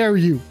 How dare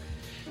you?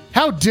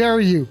 How dare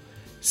you?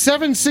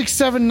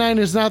 7679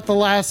 is not the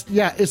last.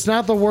 Yeah, it's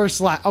not the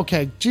worst.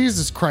 Okay,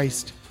 Jesus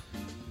Christ.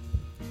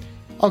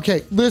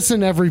 Okay,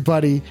 listen,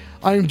 everybody.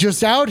 I'm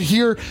just out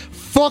here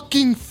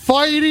fucking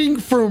fighting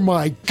for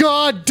my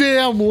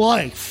goddamn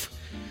life.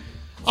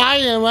 I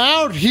am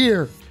out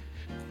here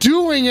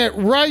doing it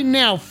right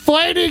now,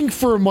 fighting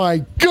for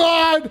my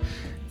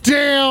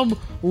goddamn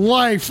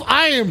life.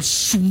 I am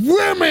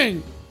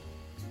swimming.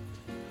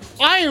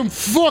 I am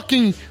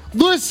fucking.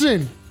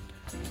 Listen.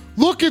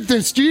 Look at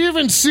this. Do you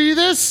even see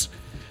this?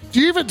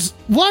 Do you even.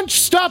 Lunch,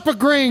 stop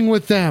agreeing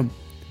with them.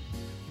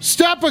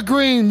 Stop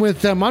agreeing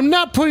with them. I'm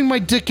not putting my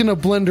dick in a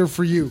blender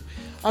for you.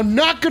 I'm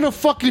not gonna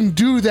fucking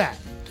do that.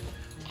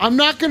 I'm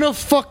not gonna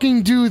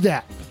fucking do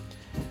that.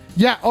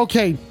 Yeah,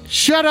 okay.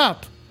 Shut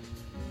up.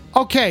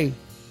 Okay.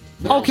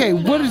 Okay,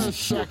 what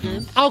is...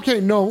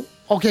 Okay, no.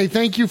 Okay,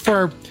 thank you,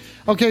 Ferb.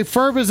 Okay,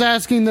 Ferb is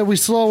asking that we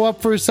slow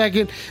up for a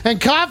second. And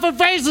Coffin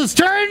Face is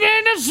turned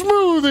into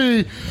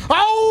Smoothie.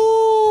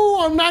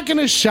 Oh, I'm not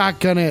gonna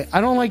shotgun it. I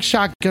don't like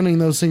shotgunning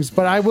those things,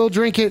 but I will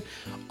drink it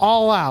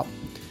all out.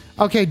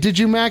 Okay, did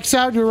you max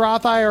out your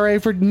Roth IRA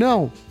for...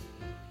 No.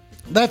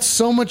 That's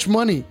so much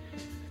money.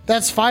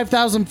 That's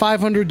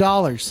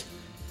 $5,500.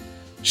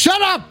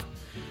 Shut up!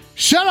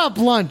 Shut up,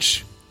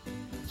 Lunch.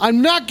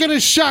 I'm not gonna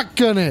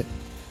shotgun it.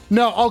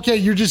 No, okay,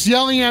 you're just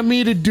yelling at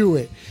me to do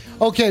it.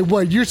 Okay,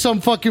 what, you're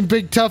some fucking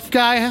big tough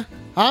guy?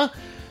 Huh?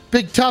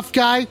 Big tough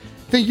guy?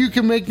 Think you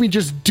can make me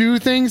just do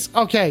things?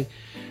 Okay.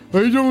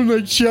 I don't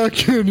like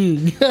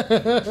shotgunning.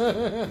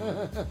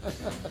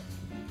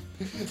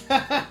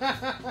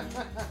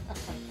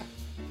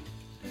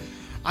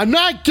 I'm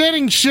not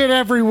getting shit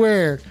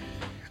everywhere.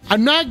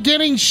 I'm not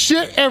getting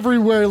shit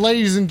everywhere,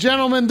 ladies and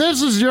gentlemen.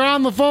 This is your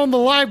On the Phone, the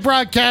live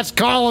broadcast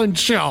call-in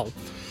show,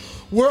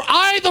 where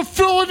I, the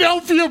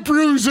Philadelphia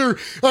Bruiser,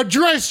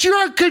 address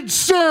your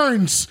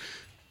concerns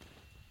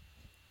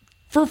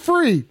for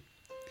free.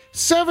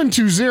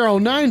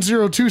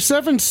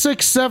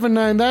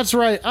 720-902-7679. That's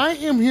right. I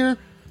am here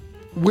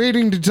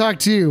waiting to talk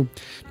to you.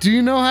 Do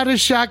you know how to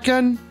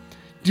shotgun?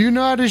 Do you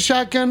know how to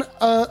shotgun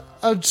a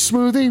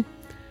smoothie?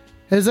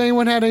 Has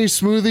anyone had any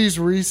smoothies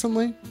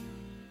recently?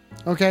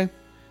 Okay.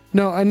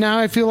 No, and now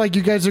I feel like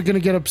you guys are going to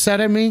get upset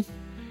at me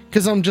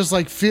because I'm just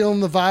like feeling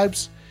the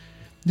vibes.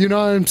 You know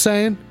what I'm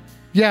saying?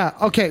 Yeah,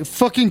 okay.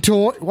 Fucking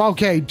toy.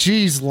 Okay,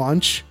 geez,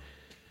 Lunch.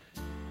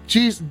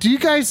 Jeez, do you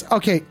guys...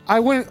 Okay,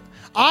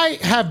 I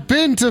have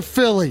been to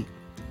Philly.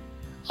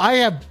 I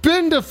have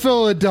been to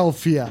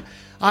Philadelphia.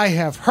 I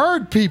have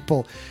heard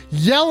people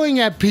yelling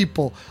at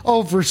people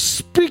over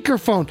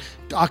speakerphone.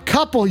 A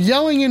couple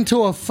yelling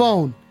into a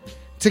phone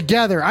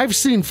together. I've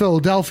seen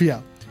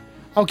Philadelphia.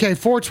 Okay,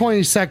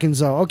 420 seconds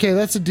though. Okay,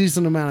 that's a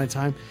decent amount of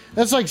time.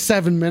 That's like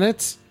 7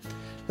 minutes.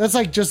 That's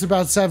like just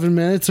about 7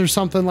 minutes or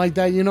something like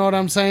that. You know what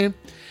I'm saying?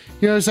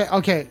 You know what I'm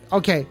saying?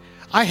 Okay.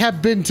 I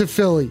have been to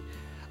Philly.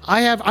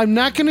 I'm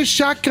not going to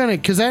shotgun it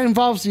because that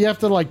involves you have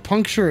to like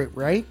puncture it,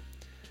 right?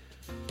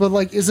 But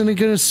like, isn't it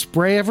going to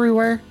spray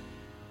everywhere?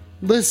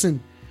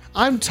 Listen,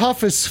 I'm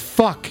tough as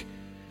fuck.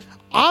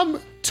 I'm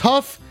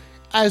tough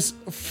as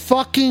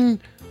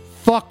fucking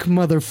fuck,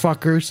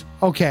 motherfuckers.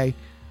 Okay.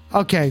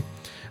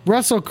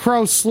 Russell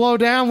Crowe, slow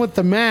down with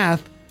the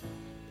math.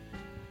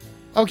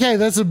 Okay,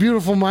 that's a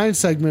beautiful mind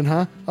segment,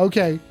 huh?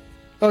 Okay.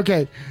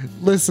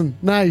 Listen,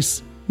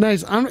 nice.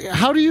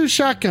 How do you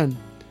shotgun?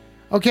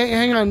 Okay,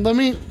 hang on.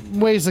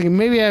 Wait a second.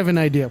 Maybe I have an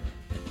idea.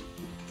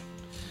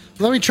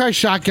 Let me try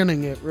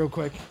shotgunning it real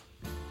quick.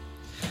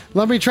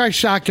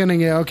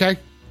 Okay?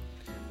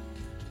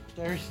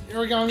 Here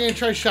we go. I'm going to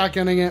try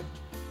shotgunning it.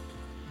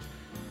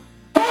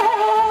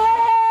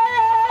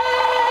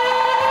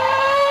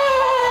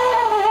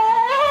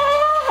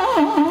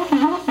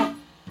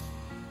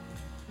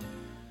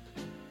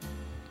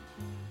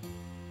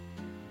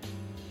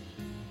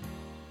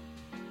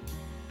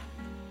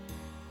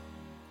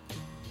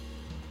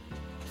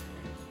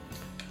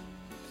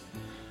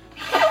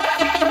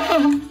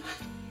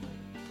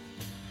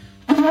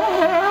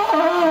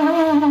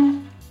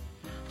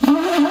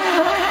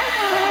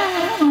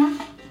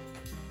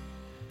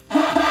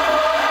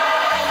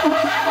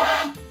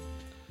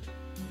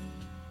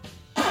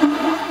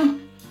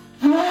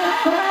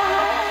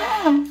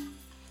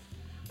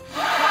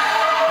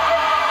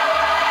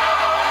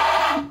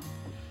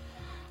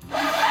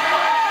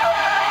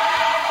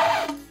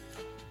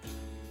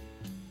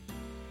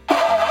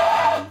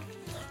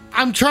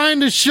 I'm trying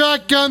to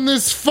shotgun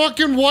this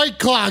fucking White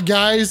Claw,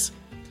 guys.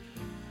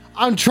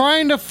 I'm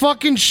trying to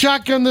fucking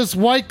shotgun this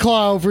White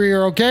Claw over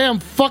here, okay? I'm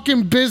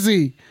fucking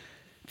busy.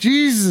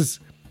 Jesus.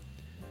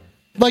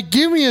 Like,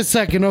 give me a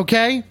second,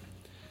 okay?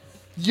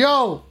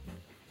 Yo.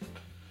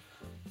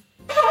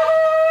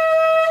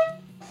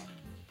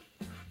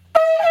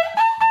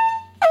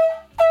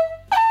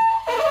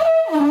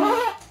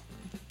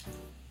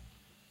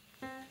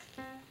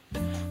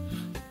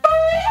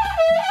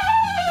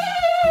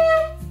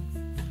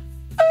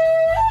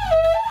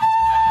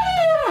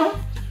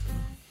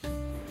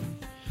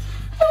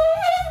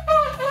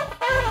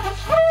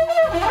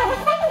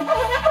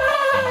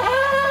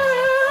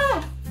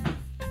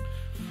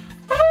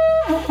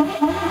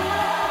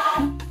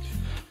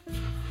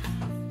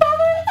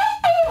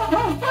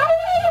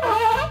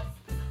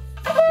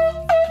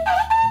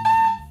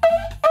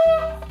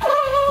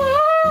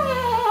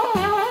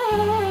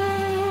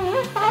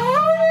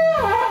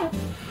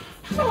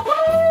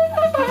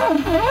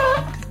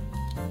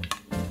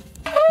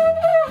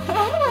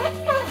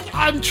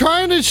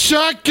 trying to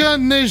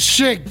shotgun this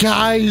shit,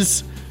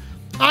 guys.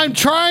 I'm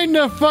trying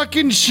to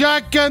fucking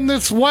shotgun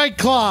this White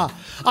Claw.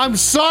 I'm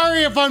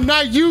sorry if I'm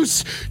not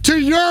used to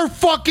your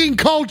fucking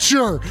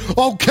culture,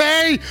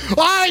 okay?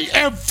 I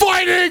am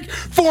fighting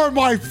for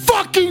my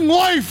fucking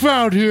life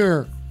out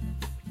here.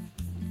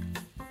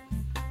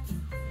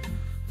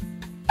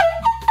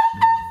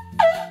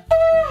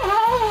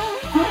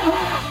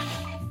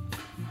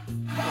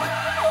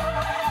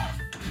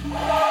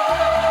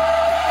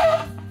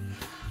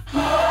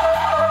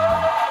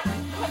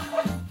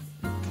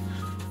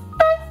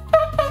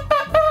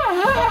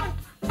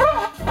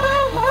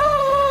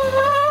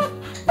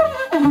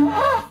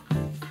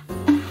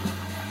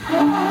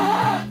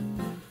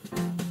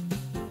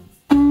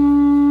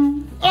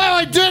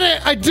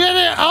 I did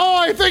it! Oh,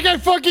 I think I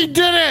fucking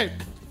did it!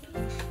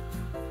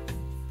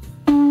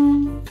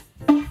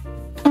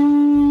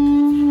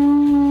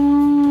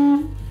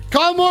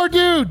 Call more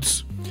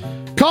dudes!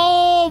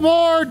 Call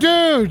more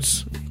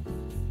dudes!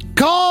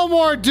 Call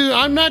more dudes!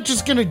 I'm not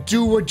just gonna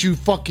do what you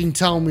fucking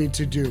tell me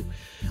to do.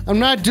 I'm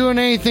not doing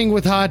anything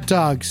with hot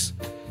dogs.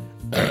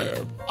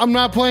 I'm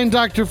not playing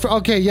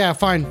Okay, yeah,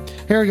 fine.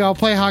 Here we go. I'll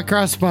play hot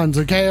cross buns,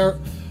 okay?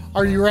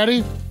 Are you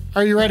ready?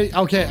 Are you ready?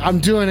 Okay, I'm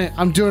doing it.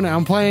 I'm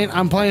playing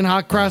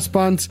hot cross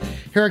buns.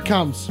 Here it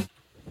comes.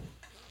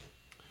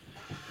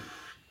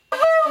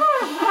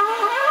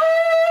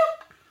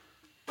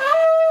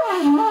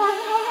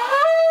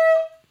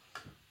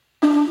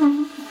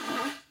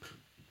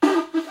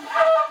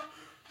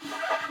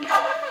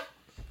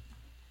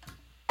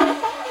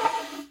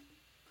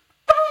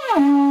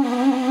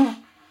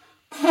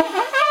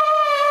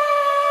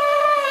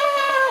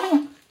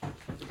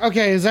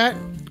 Okay,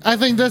 I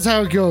think that's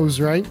how it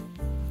goes, right?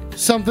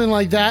 Something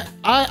like that.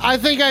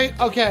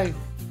 Okay.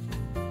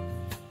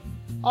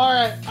 All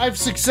right, I've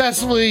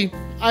successfully.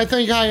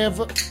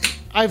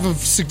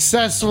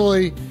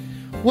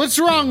 What's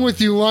wrong with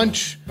you,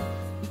 Lunch?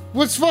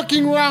 What's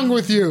fucking wrong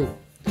with you?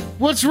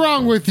 What's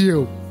wrong with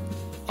you?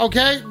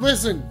 Okay,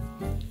 listen,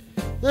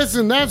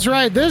 that's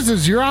right. This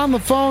is You're on the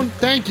Phone.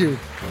 Thank you.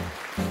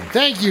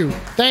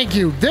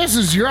 This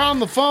is You're on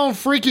the Phone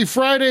Freaky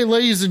Friday,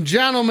 ladies and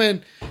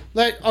gentlemen.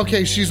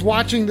 Okay, she's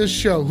watching this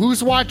show.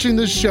 Who's watching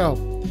this show?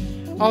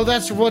 Oh,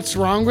 that's what's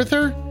wrong with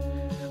her?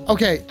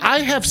 Okay, I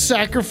have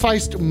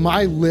sacrificed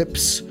my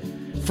lips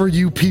for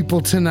you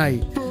people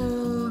tonight.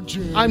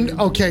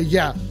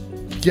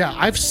 Yeah,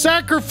 I've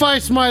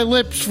sacrificed my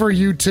lips for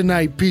you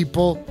tonight,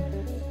 people.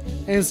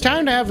 And it's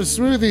time to have a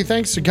smoothie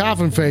thanks to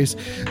Coffin Face.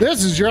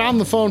 This is You're on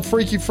the Phone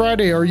Freaky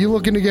Friday. Are you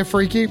looking to get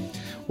freaky?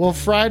 Well,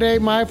 Friday,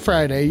 my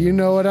Friday. You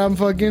know what I'm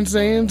fucking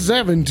saying?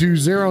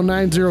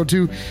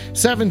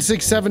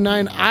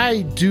 720-902-7679.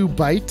 I do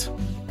bite.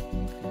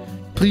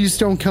 Please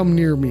don't come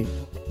near me.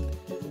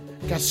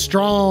 Got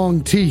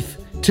strong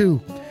teeth,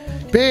 too.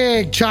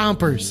 Big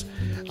chompers.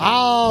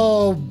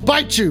 I'll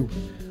bite you.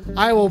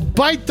 I will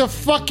bite the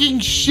fucking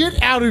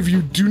shit out of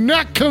you. Do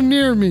not come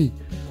near me.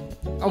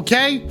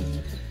 Okay?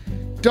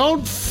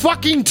 Don't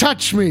fucking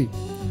touch me.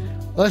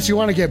 Unless you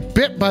want to get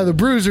bit by the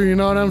bruiser, you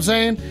know what I'm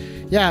saying?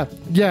 Yeah,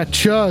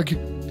 chug.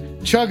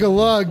 Chug a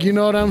lug, you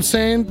know what I'm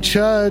saying?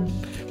 Chud.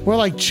 More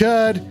like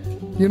chud.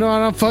 You know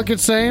what I'm fucking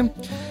saying?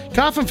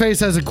 Coffin Face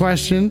has a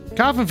question.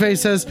 Coffin Face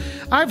says,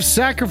 I've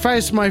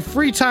sacrificed my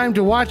free time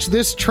to watch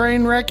this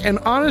train wreck, and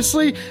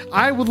honestly,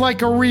 I would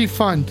like a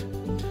refund.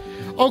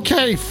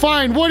 Okay,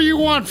 fine. What do you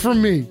want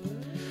from me?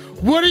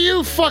 What do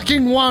you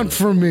fucking want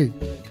from me?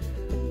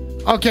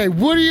 Okay,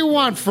 what do you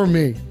want from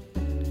me?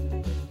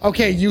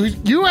 Okay,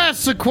 you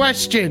asked the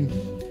question.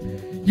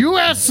 You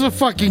asked the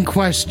fucking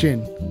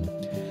question.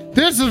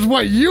 This is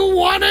what you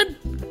wanted?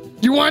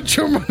 You want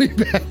your money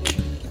back?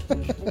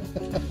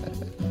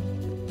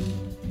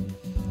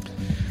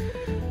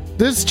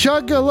 This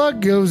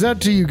chug-a-lug goes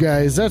out to you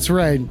guys. That's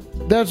right.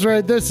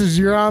 This is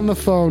You're on the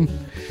Phone.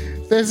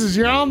 This is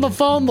You're on the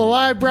Phone, the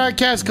live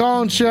broadcast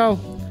call-in show.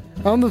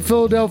 I'm the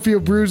Philadelphia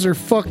Bruiser.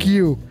 Fuck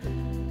you.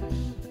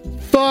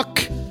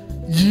 Fuck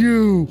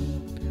you.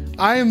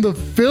 I am the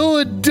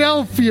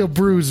Philadelphia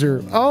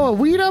Bruiser. Oh,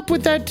 weed up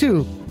with that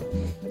too.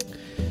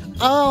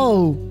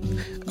 Oh,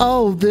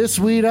 this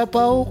weed up.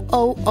 Oh,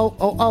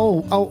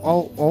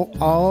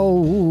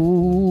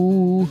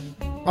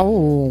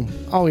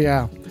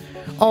 yeah.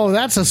 Oh,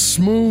 that's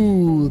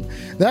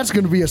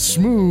going to be a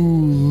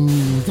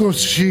smooth. Oh,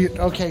 shit.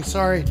 Okay,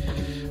 sorry.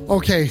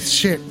 Okay,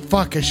 shit.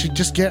 Fuck, I should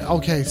just get...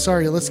 Okay,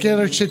 sorry. Let's get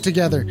our shit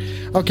together.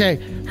 Okay,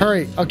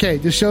 hurry. Okay,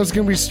 the show's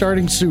going to be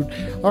starting soon.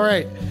 All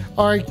right,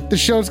 the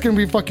show's going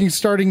to be fucking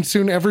starting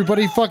soon.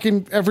 Everybody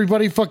fucking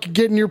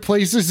get in your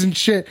places and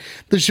shit.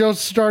 The show's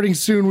starting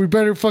soon. We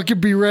better fucking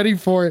be ready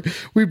for it.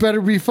 We better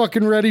be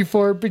fucking ready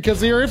for it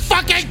because here it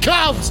fucking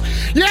comes.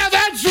 Yeah,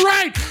 that's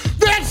right.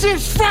 This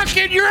is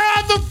fucking You're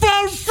on the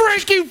Phone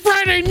Freaky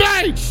Friday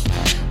night.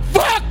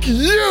 Fuck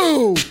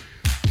you.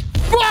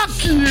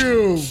 Fuck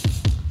you.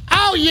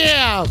 Oh,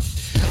 yeah.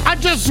 I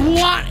just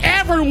want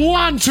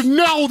everyone to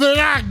know that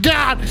I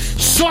got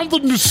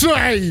something to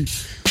say.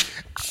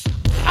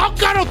 I'm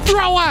gonna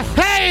throw a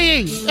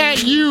hey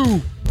at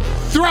you.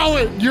 throw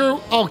it. You're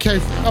okay.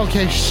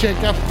 Okay, shit.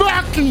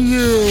 Fuck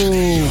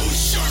you.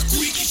 Shark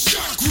Week is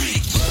Shark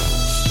Week.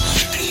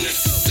 And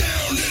that's the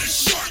sound that a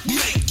shark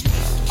make.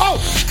 Oh.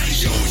 Hey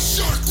yo, it's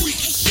Shark Week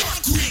is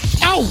Shark Week.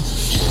 Ow. And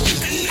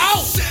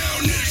that's the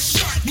sound that a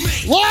shark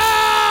make.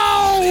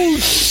 Whoa,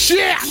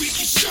 shit.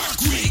 Week is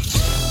Shark Week.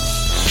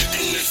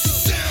 And that's the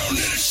sound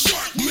that a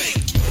shark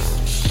make.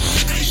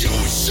 Hey yo,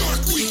 it's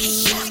Shark Week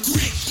is Shark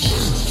Week.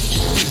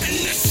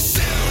 And that's the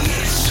sound that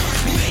a shark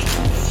make.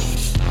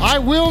 I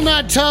will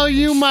not tell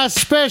you my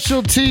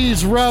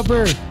specialties,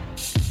 Rubber.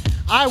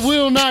 I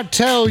will not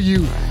tell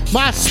you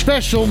my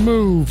special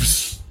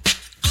moves.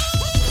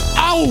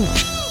 Oh!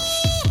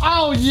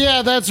 Oh,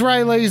 yeah, that's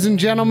right, ladies and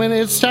gentlemen.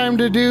 It's time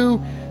to do.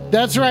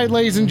 That's right,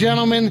 ladies and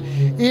gentlemen.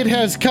 It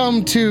has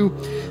come to.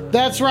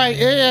 That's right,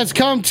 it has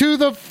come to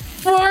the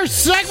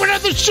first segment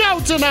of the show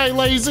tonight,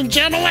 ladies and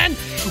gentlemen.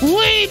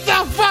 Lead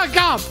the fuck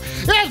up!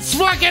 It's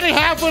fucking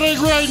happening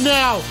right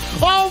now!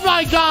 Oh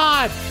my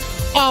god!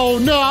 Oh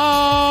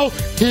no!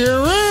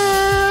 Here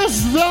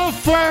is the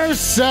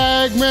first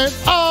segment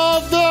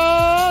of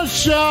the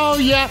show,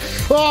 yeah!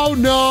 Oh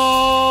no!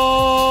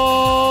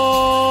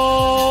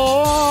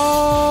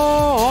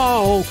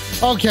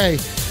 Okay,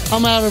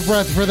 I'm out of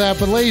breath for that,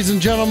 but ladies and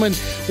gentlemen,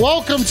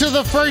 welcome to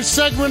the first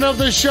segment of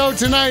the show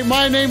tonight.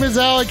 My name is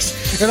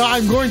Alex, and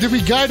I'm going to be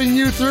guiding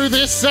you through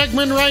this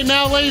segment right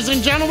now, ladies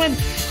and gentlemen.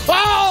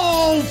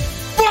 Oh,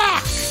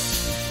 fuck!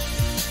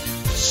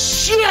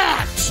 Shit!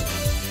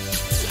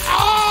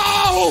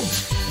 Oh!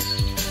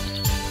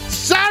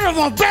 Son of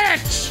a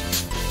bitch!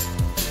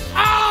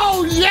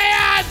 Oh,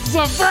 yeah! It's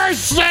the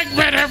first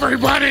segment,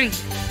 everybody!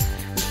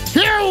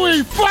 Here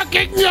we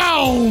fucking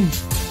go!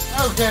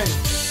 Okay.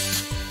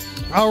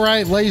 All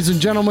right, ladies and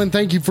gentlemen,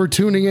 thank you for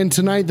tuning in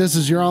tonight. This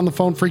is your On the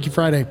Phone Freaky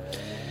Friday.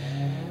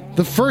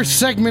 The first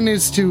segment,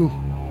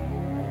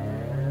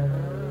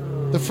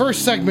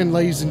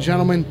 ladies and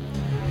gentlemen,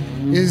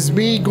 is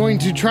me going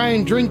to try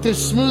and drink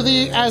this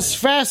smoothie as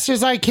fast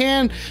as I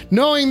can,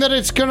 knowing that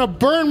it's going to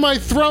burn my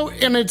throat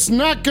and it's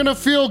not going to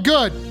feel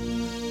good.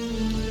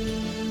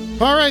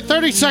 All right,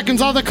 30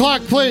 seconds on the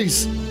clock,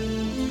 please.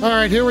 All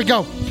right, here we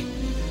go.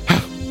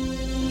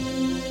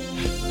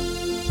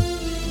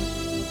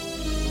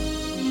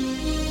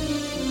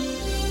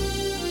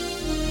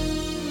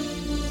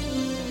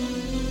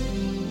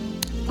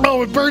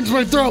 Oh, it burns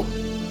my throat.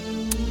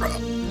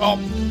 Oh.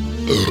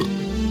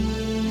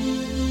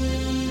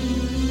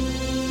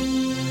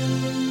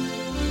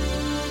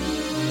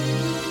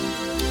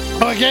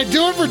 I can't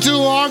do it for too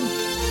long.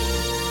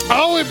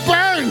 Oh, it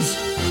burns.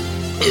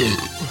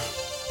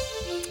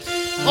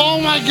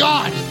 Oh my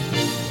god.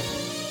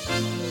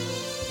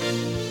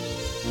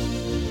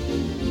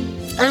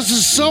 This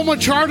is so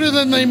much harder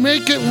than they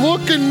make it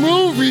look in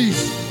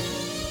movies.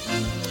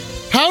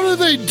 How do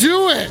they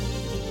do it?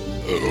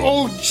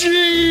 Oh,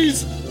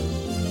 jeez.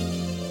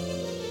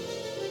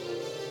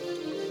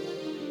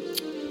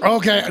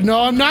 Okay,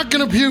 no, I'm not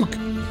gonna puke.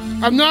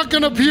 I'm not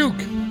gonna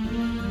puke.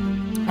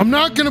 I'm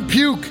not gonna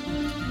puke.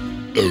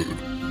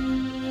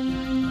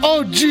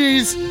 Oh,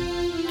 jeez.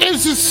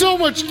 This is so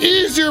much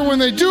easier when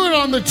they do it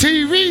on the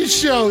TV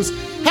shows.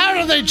 How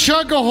do they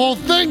chug a whole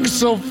thing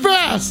so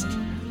fast?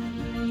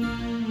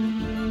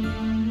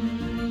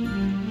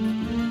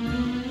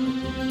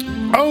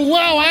 Oh,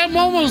 wow, I'm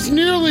almost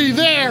nearly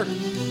there.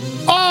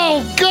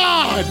 Oh,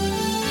 God.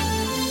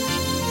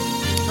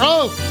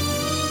 Oh.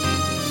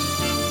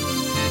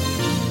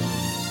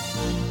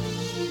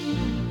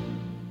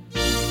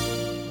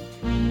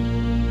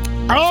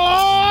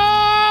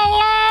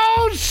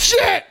 Oh,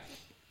 shit!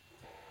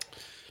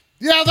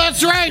 Yeah,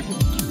 that's right.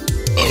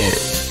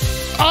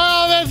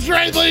 Oh, that's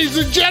right, ladies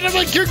and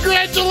gentlemen.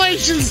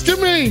 Congratulations to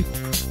me.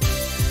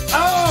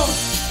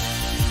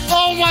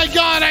 Oh my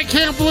God, I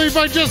can't believe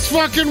I just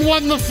fucking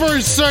won the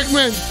first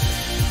segment.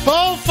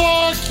 Oh,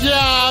 fuck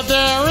yeah,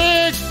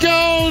 there it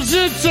goes.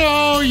 It's,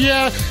 oh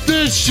yeah,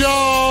 this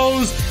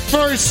show's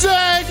first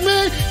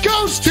segment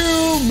goes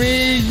to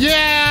me,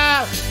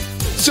 yeah.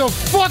 So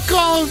fuck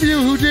all of you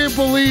who didn't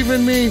believe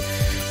in me.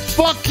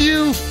 Fuck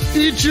you,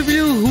 each of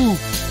you who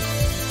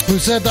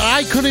said that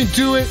I couldn't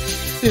do it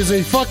is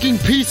a fucking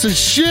piece of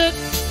shit.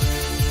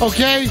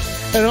 Okay?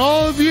 And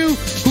all of you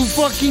who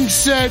fucking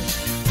said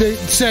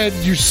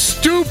you're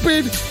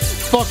stupid.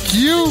 Fuck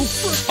you.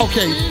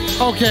 Okay,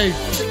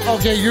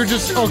 you're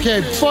just,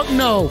 okay, fuck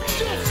no.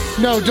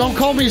 No, don't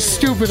call me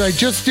stupid. I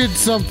just did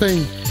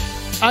something.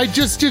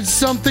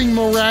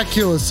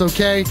 Miraculous,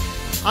 okay?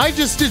 I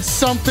just did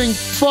something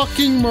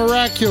fucking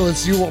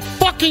miraculous. You will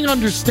fucking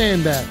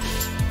understand that.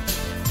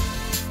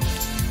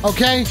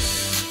 Okay?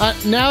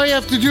 Now we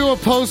have to do a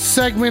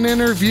post-segment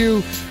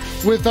interview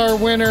with our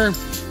winner.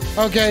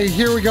 Okay,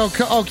 here we go.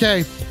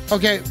 Okay.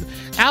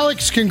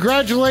 Alex,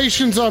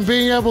 congratulations on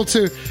being able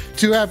to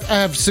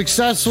have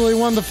successfully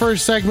won the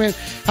first segment.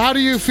 How do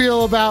you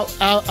feel about,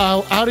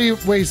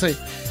 wait a second.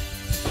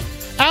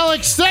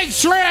 Alex,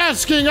 thanks for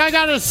asking. I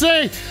gotta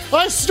say,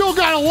 I still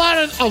got a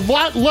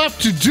lot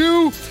left to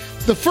do,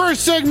 The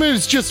first segment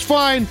is just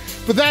fine,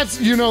 but that's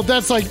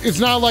like, it's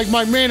not like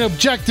my main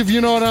objective, you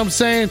know what I'm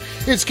saying?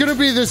 It's gonna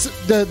be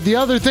the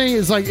other thing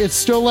is like, it's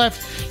still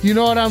left, you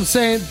know what I'm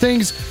saying?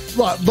 Things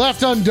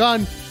left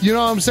undone, you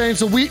know what I'm saying?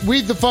 So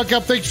weed the fuck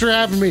up. Thanks for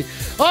having me.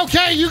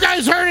 Okay, you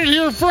guys heard it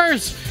here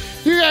first.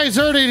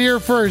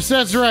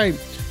 That's right.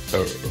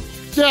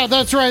 Yeah,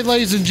 that's right,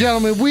 ladies and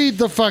gentlemen. Weed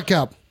the fuck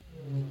up.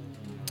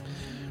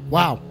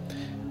 Wow.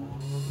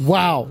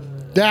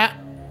 That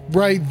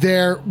right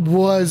there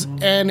was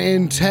an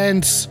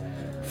intense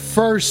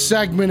first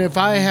segment if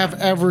I have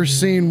ever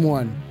seen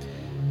one.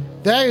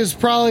 That is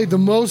probably the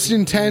most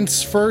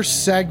intense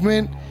first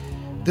segment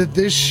that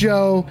this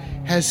show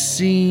has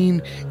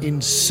seen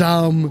in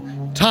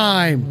some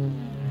time.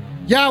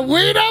 Yeah,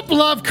 weed up,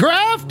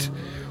 Lovecraft!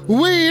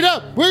 Weed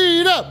up!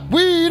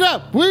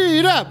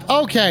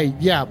 Okay,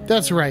 yeah,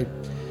 that's right.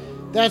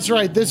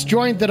 This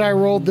joint that I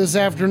rolled this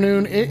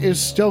afternoon, it is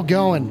still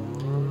going.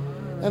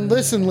 And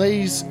listen,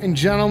 ladies and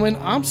gentlemen,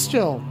 I'm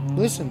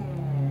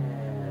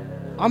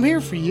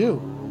here for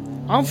you.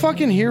 I'm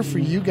fucking here for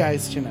you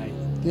guys tonight.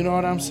 You know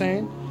what I'm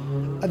saying?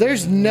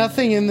 There's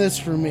nothing in this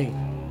for me.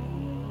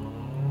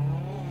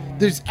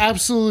 There's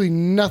absolutely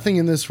nothing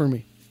in this for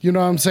me. You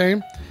know what I'm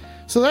saying?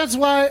 So that's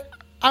why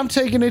I'm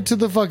taking it to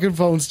the fucking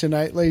phones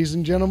tonight, ladies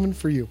and gentlemen,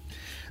 for you.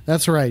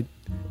 That's right.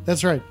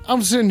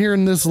 I'm sitting here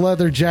in this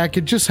leather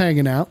jacket, just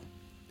hanging out,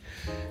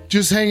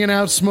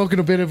 smoking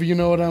a bit of, you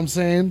know what I'm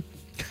saying?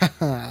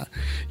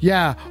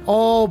 Yeah,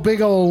 all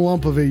big old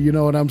lump of it, you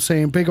know what I'm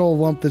saying? Big old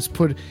lump that's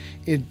put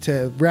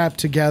into wrapped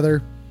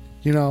together,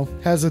 you know,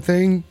 has a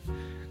thing.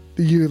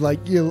 You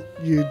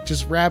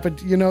just wrap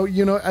it, you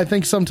know, I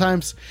think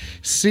sometimes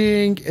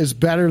seeing is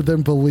better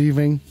than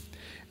believing.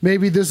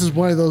 Maybe this is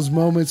one of those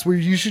moments where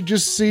you should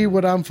just see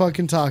what I'm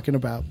fucking talking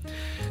about.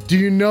 Do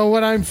you know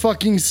what I'm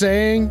fucking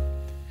saying?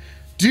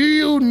 Do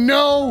you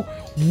know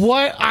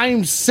what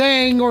I'm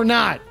saying or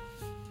not?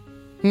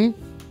 Do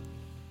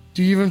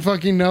you even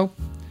fucking know?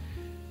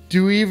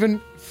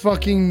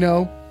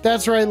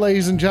 That's right,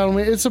 ladies and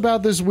gentlemen. It's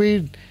about this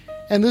weed.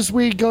 And this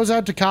weed goes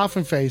out to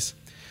Coffin Face.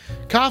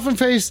 Coffin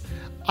Face,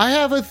 I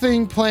have a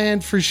thing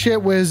planned for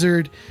Shit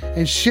Wizard.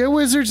 And Shit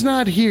Wizard's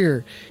not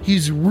here.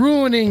 He's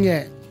ruining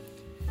it.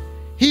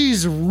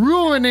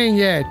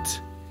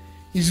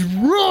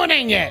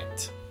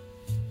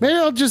 Maybe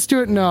I'll just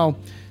do it. No,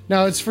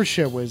 it's for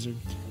Shit Wizard.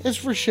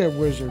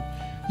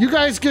 You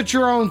guys get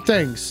your own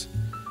things.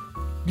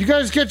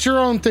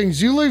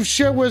 You leave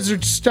Shit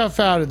Wizard stuff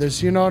out of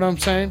this. You know what I'm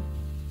saying?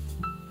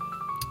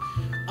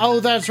 Oh,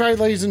 that's right,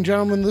 ladies and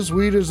gentlemen. This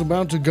weed is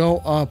about to go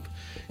up.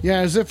 Yeah,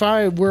 as if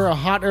I were a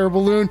hot air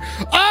balloon.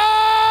 Oh!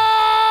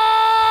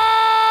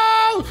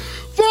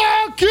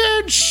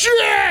 Fucking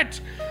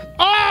shit!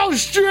 Oh,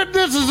 shit,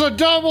 this is a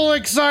double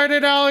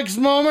excited Alex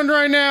moment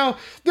right now.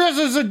 This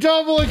is a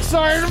double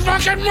excited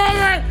fucking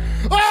moment.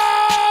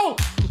 Oh!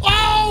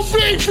 Oh,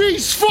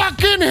 Beefy's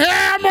fucking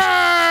hammered!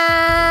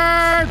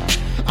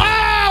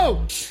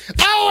 Oh!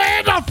 Oh,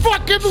 and a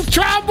fucking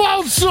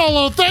trombone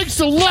solo thanks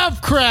to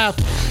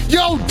Lovecraft.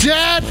 Yo,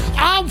 Dad,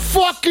 I'm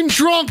fucking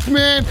drunk,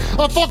 man.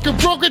 I fucking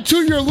broke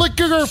into your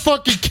liquor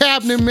fucking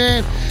cabinet,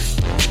 man.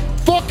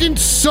 Fucking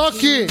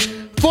suck it.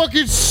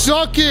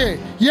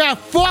 Yeah,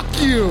 fuck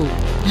you.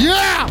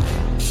 Yeah.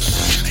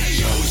 Hey,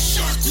 yo,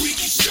 Shark Week.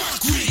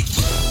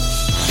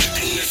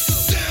 And that's the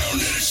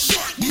sound of the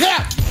shark, man.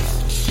 Yeah.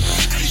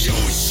 Hey, yo,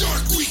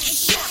 Shark Week.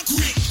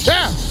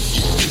 Yeah. And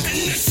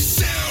that's the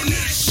sound of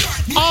the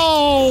shark, man.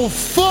 Oh,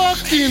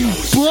 fucking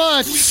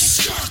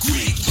butts. Shark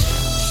Week.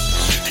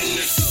 And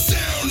that's the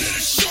sound of the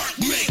shark,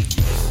 man.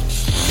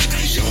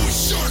 Hey, yo,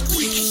 Shark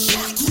Week.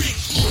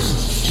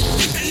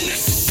 And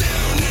that's the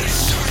sound of the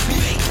shark,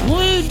 man.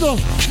 Lead the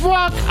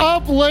fuck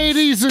up,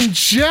 ladies and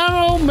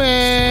gentlemen.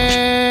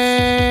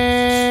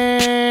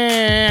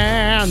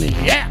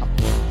 Yeah.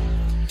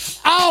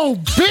 Oh,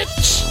 bitch.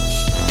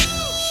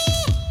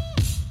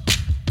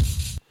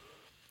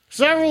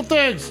 Several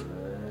things,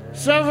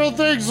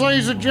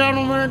 ladies and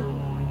gentlemen.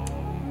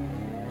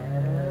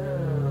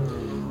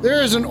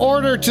 There is an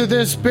order to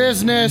this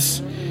business,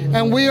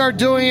 and we are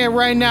doing it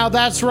right now.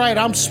 That's right,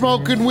 I'm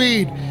smoking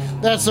weed.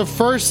 That's the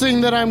first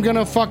thing that I'm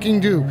gonna fucking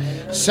do.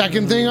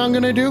 Second thing I'm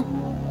gonna do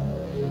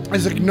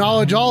is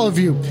acknowledge all of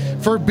you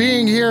for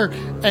being here,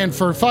 and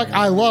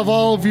I love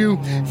all of you.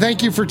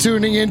 Thank you for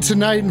tuning in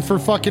tonight and for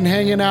fucking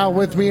hanging out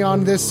with me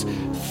on this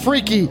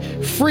freaky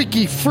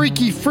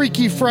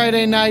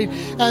Friday night.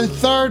 And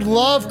third,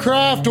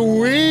 Lovecraft,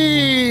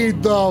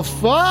 weed the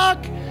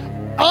fuck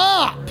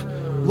up.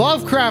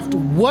 Lovecraft,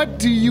 what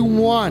do you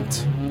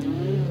want?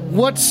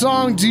 What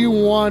song do you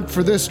want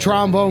for this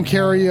trombone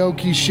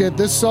karaoke shit?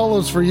 This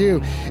solo's for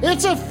you.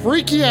 It's a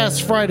freaky ass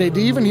Friday. Do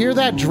you even hear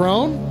that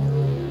drone?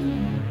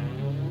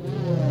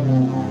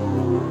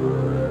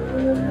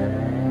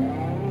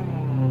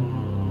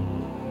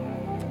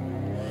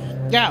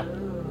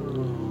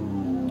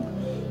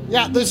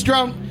 Yeah, this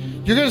drone.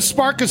 You're gonna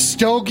spark a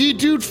stogie,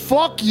 dude?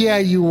 Fuck yeah,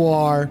 you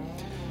are.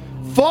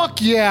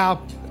 Fuck yeah.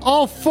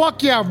 Oh,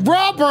 fuck yeah.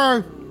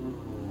 Rubber!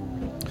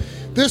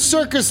 This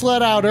circus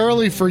let out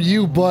early for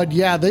you, bud.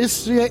 Yeah,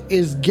 this shit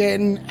is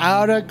getting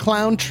out of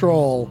clown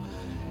troll.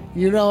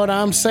 You know what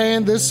I'm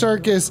saying? This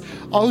circus,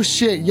 oh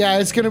shit, yeah,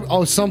 it's gonna,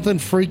 oh, something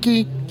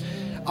freaky?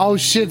 Oh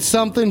shit,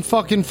 something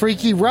fucking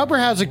freaky. Rubber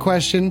has a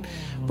question.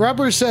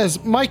 Rubber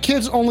says, my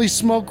kids only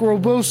smoke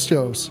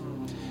Robustos.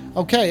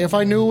 Okay, if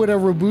I knew what a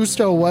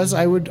Robusto was,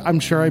 I'm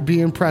sure I'd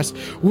be impressed.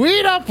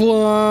 Weed up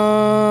lunch!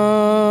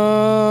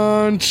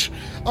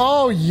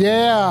 Oh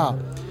yeah!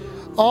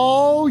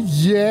 Oh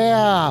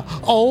yeah!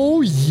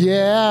 Oh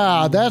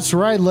yeah! That's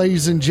right,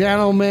 ladies and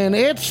gentlemen.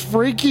 It's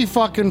Freaky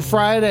fucking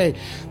Friday.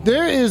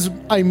 There is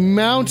a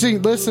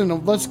mounting.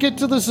 Listen, let's get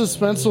to the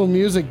suspenseful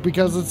music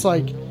because it's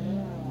like,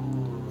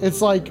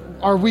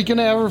 are we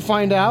gonna ever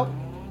find out?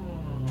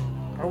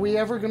 Are we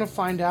ever gonna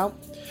find out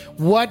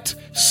what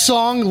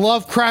song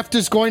Lovecraft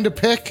is going to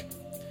pick?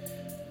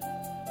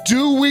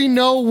 Do we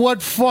know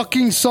what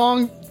fucking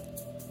song?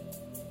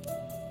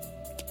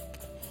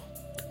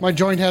 My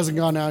joint hasn't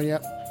gone out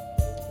yet.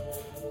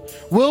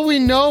 Will we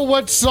know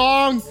what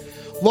song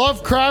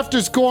Lovecraft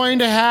is going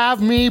to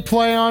have me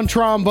play on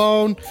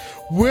trombone?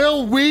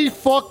 Will we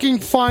fucking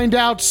find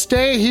out?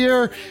 Stay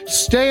here.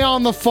 Stay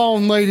on the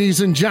phone, ladies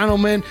and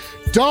gentlemen.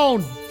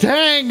 Don't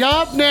hang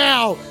up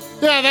now.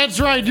 Yeah, that's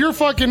right. You're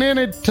fucking in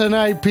it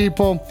tonight,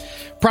 people.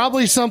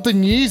 Probably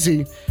something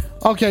Yeezy.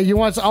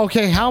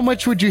 Okay, how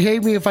much would you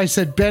hate me if I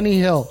said Benny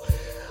Hill?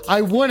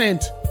 I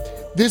wouldn't.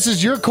 This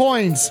is your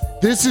coins.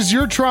 This is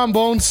your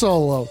trombone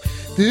solo.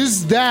 This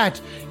is that.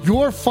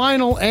 Your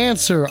final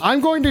answer. I'm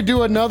going to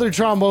do another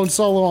trombone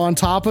solo on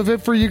top of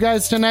it for you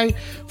guys tonight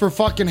for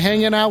fucking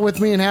hanging out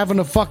with me and having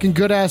a fucking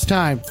good ass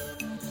time.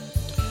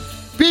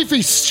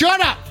 Beefy,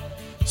 shut up!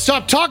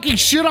 Stop talking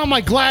shit on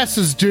my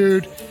glasses,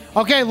 dude.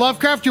 Okay,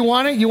 Lovecraft, you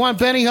want it? You want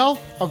Benny Hill?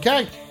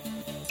 Okay.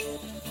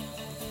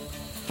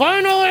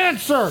 Final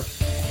answer.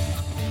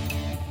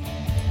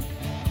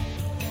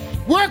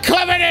 We're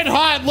coming in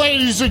hot,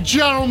 ladies and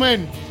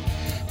gentlemen.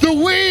 The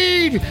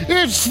weed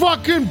is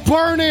fucking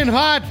burning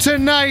hot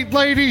tonight,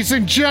 ladies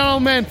and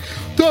gentlemen.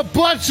 The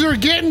butts are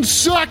getting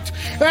sucked,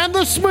 and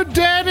the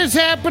smadad is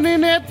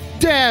happening at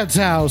Dad's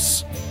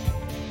house.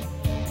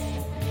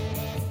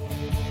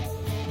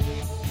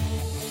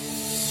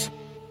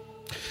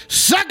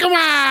 Suck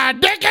my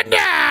dick and die!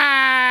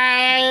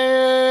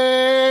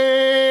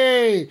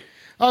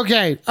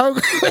 Okay.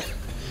 Okay.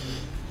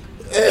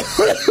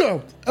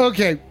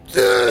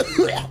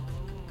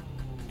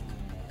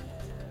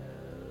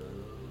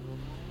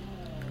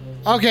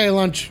 Okay,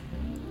 lunch.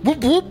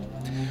 Whoop, whoop.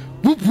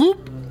 Whoop,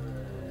 whoop.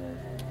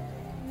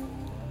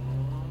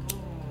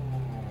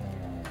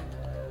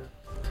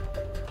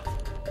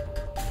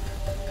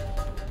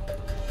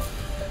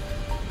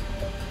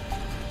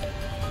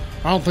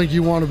 I don't think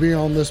you want to be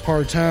on this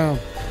part of town.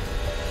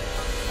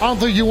 I don't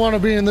think you want to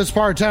be in this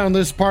part of town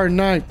this part of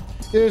night.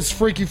 It's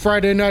Freaky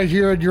Friday night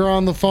here at You're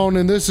on the Phone,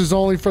 and this is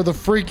only for the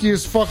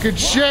freakiest fucking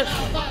shit.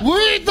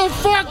 Lead the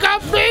fuck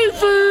up,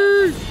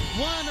 Beefy!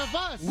 One of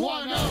us.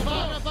 One of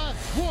us.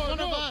 One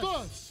of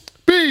us.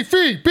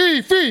 Beefy,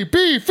 Beefy,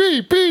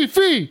 Beefy,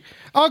 Beefy.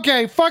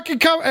 Okay, fucking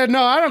come.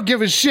 No, I don't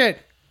give a shit.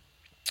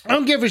 I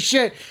don't give a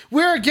shit.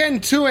 We're getting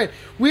to it.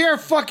 We are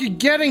fucking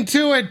getting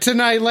to it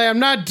tonight, Lay. I'm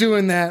not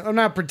doing that. I'm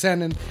not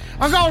pretending.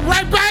 I'm going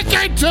right back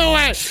into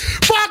it.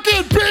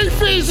 Fucking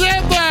Beefy's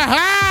in the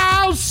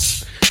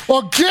house.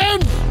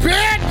 Again,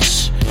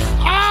 bitch.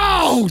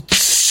 Oh,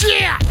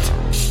 shit.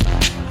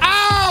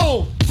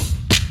 Oh.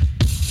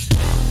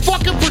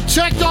 Fucking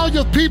protect all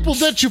your people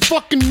that you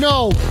fucking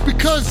know.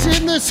 Because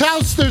in this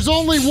house, there's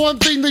only one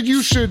thing that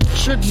you should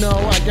know,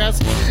 I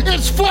guess.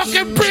 It's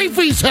fucking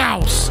Beefy's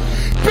house.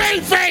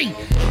 Beefy!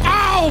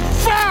 Oh,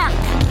 fuck!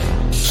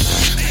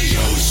 Hey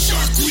yo,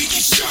 Shark Week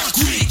is Shark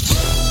Week.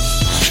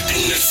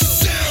 And that's the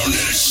sound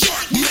that a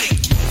shark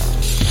make.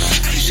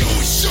 Hey yo,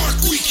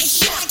 Shark Week is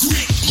Shark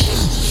Week.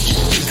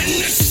 And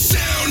that's the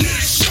sound that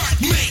a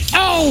shark make.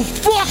 Oh,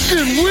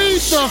 fucking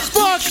lead the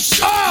fuck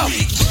up!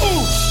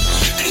 Ooh.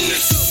 And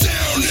that's the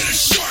sound that a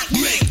shark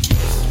make.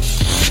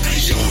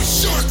 Hey yo,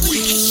 Shark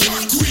Week is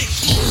Shark Week.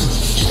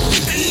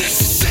 And that's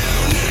the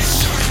sound that a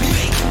shark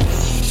make.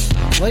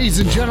 Ladies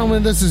and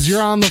gentlemen, this is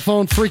You're on the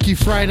Phone Freaky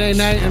Friday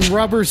night, and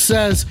Rubber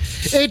says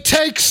it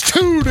takes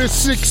 2 to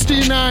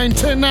 69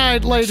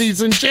 tonight,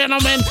 ladies and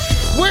gentlemen.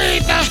 Wait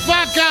the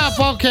fuck up.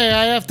 Okay,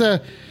 I have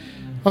to.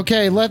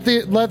 Okay, let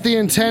the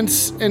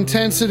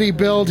intensity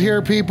build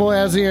here, people,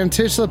 as the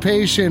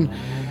anticipation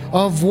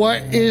of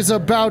what is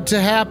about to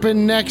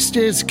happen next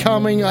is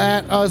coming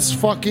at us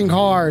fucking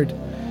hard.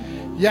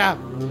 Yeah,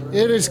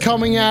 it is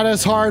coming at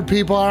us hard,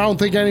 people. I don't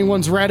think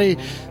anyone's ready.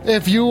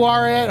 If you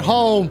are at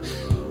home,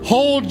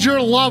 hold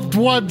your loved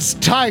ones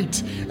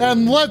tight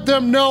and let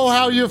them know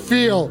how you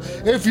feel.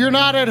 If you're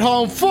not at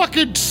home,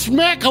 fucking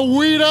smack a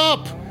weed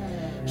up.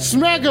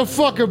 Smack a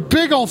fucking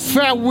big old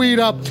fat weed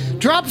up.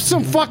 Drop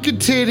some fucking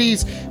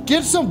titties.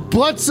 Get some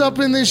butts up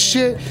in this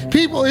shit.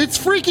 People, it's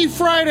Freaky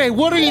Friday.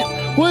 What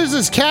is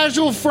this,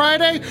 Casual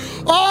Friday?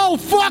 Oh,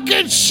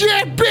 fucking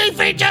shit.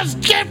 Beefy just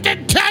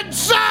gifted 10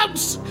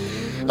 subs.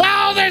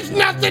 Oh, there's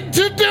nothing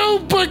to do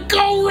but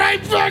go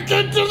right back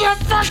into the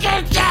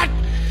fucking shit.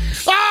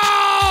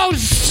 Oh,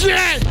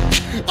 shit.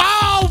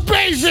 Oh,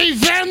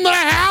 Basie's in the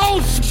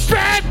house,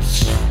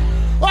 bitch.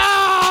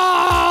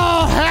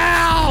 Oh,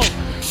 hell.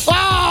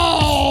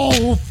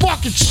 Oh,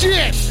 fucking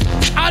shit.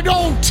 I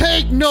don't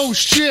take no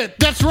shit.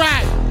 That's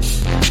right.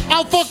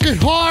 I'm fucking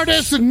hard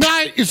as the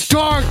night is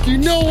dark. You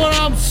know what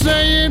I'm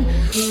saying?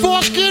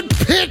 Fucking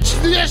pitch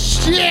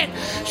this shit.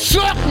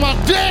 Suck my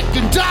dick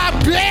and die,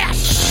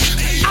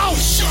 bitch. Ow.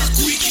 Shark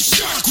Week is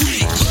Shark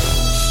Week.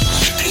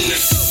 And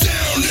that's the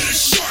sound that a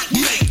shark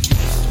make.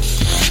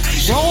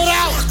 Roll it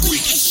out. Shark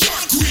Week is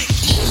Shark Week.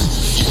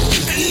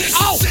 And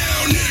that's Ow. the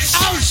sound that a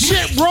shark Oh,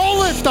 shit.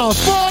 Roll it the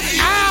fuck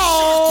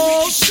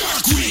out.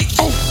 Shark Week.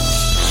 Oh.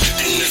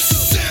 And that's the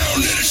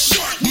sound that a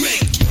shark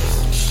make.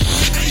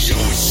 Hey yo,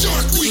 it's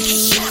Shark Week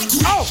is Shark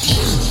Week. Oh.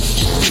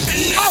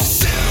 And that's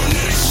the sound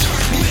that a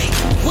shark make.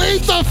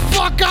 Wait the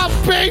fuck up,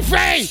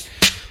 Beefy!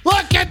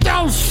 Look at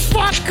those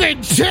fucking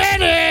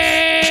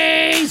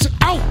titties!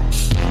 Ow!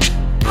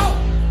 Ow!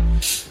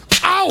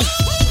 Ow!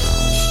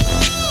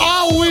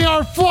 Oh, we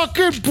are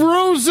fucking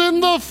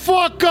bruising the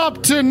fuck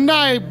up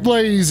tonight,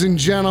 ladies and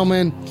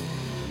gentlemen.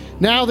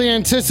 Now the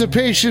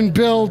anticipation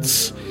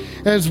builds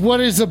as what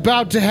is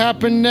about to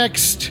happen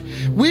next.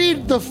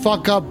 Weed the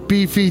fuck up,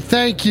 Beefy.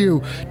 Thank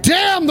you.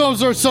 Damn,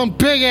 those are some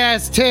big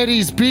ass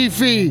titties,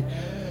 Beefy.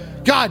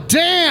 God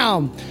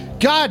damn.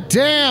 God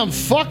damn.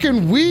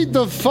 Fucking weed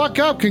the fuck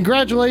up.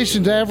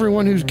 Congratulations to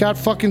everyone who's got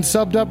fucking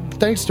subbed up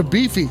thanks to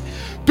Beefy.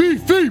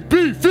 Beefy,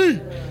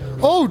 Beefy.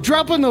 Oh,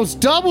 dropping those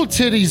double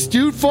titties,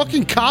 dude.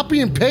 Fucking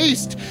copy and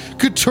paste.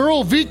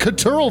 Ctrl V,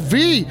 Ctrl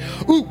V.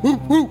 Ooh,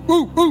 ooh, ooh,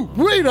 ooh, ooh.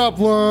 Wait up,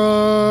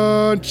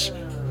 lunch.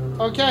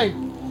 Okay,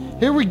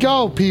 here we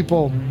go,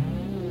 people.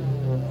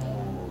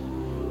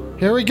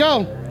 Here we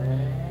go.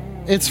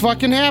 It's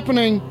fucking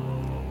happening.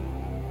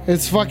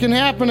 It's fucking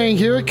happening.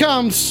 Here it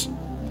comes.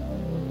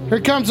 Here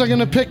it comes. I'm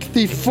gonna pick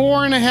the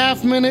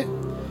 4.5 minute.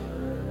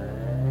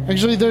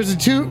 Actually, there's a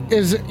two.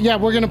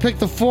 We're gonna pick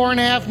the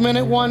 4.5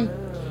 minute one.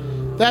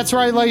 That's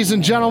right, ladies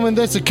and gentlemen.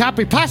 This is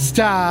copy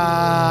pasta.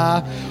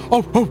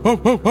 Oh, oh,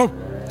 oh, oh, oh.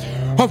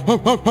 Oh,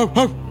 oh, oh, oh,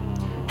 oh.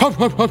 Oh,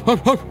 oh, oh,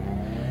 oh, oh.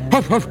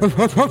 Oh, oh, oh,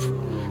 oh,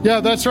 oh. Yeah,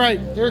 that's right.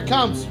 Here it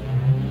comes.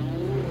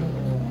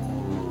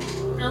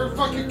 Here it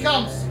fucking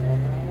comes.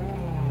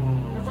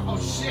 Oh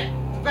shit!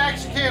 The back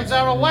cam's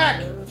out of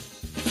whack.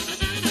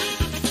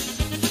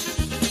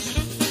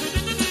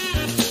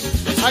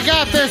 I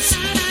got this.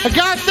 I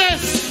got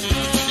this.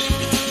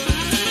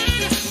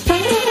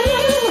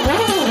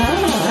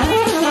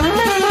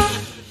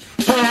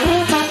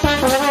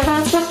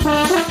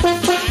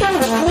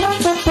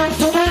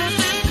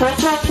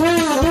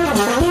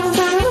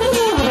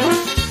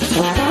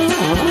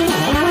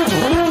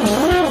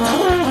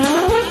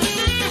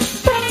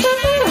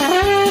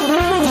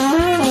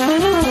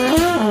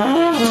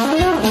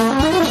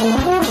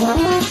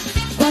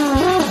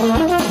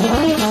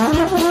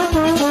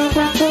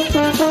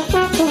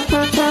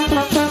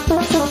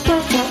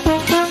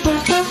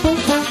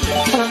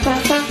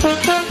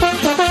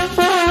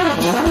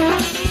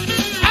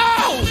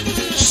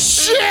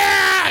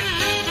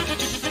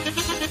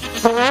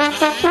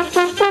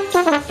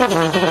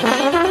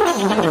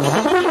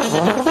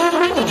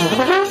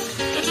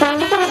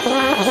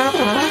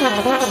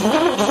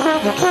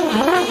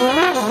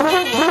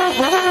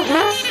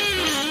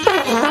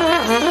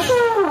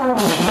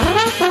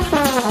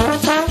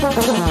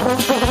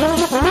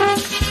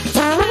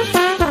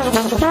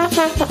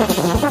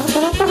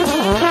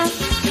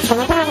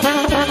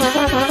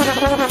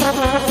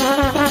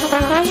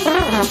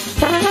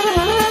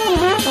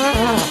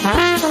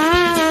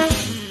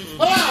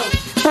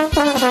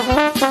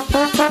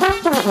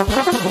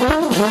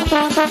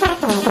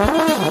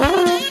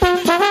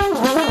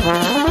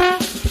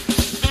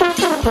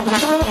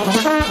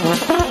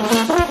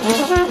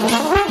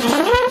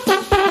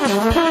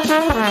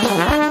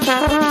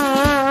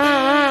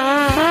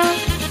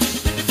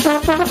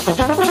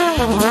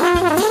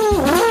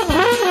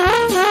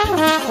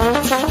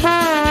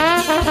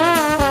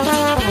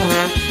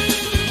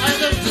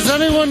 Does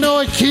anyone know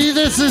what key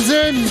this is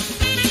in?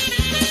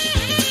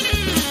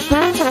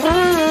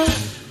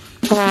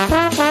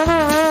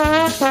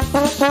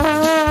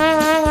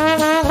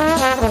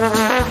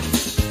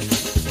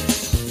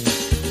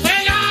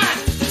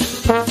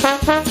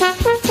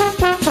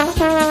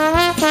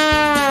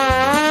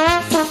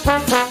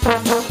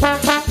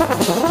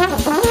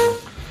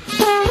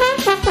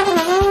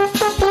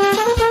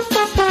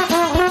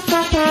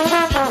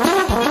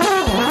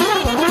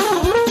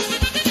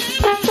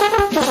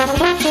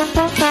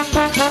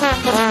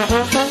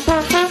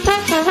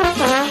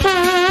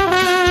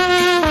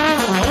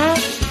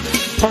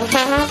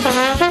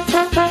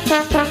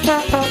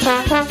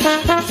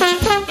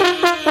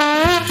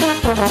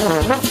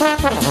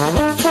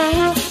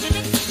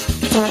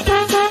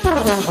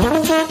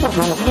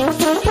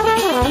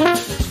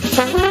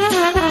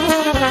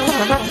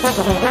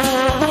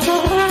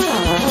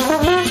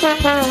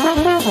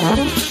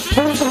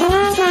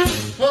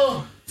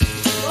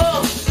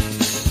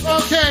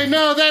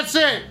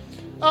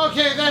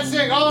 Okay, that's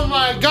it. Oh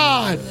my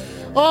God.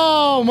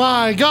 Oh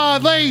my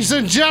God, ladies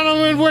and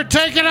gentlemen, we're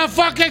taking a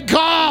fucking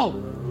call.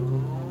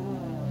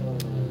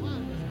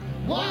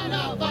 One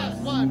of us.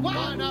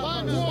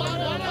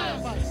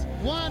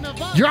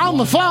 You're on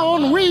the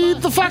phone.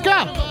 Read the fuck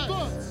up.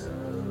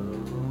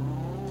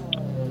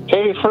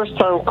 Hey, first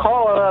time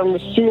caller. I'm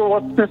just seeing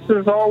what this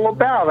is all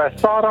about. I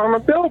saw it on a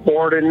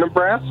billboard in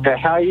Nebraska.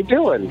 How you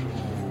doing?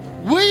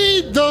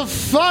 Weed the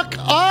fuck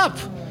up.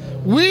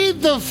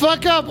 Weed the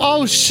fuck up.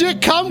 Oh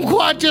shit,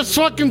 Kumquat just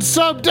fucking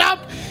subbed up.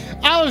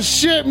 Oh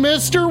shit,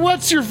 mister.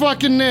 What's your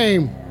fucking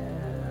name?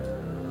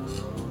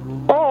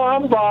 Oh,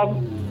 I'm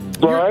Bob.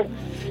 Right?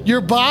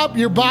 You're Bob?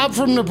 You're Bob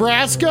from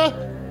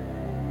Nebraska?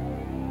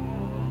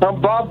 I'm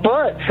Bob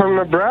Butt from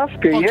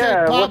Nebraska. Okay,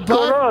 yeah, Bob what's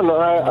going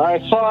Butt. on? I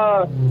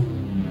saw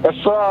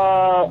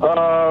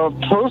a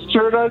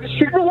poster and I just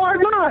figured, why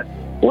not?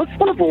 Let's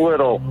flip a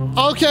little.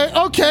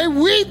 Okay.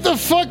 Weed the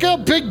fuck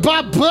up, Big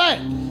Bob Butt.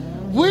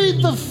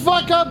 Weed the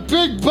fuck up,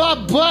 Big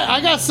Bob Butt. I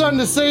got something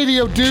to say to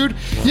you, dude.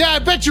 Yeah, I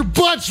bet your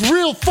butt's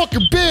real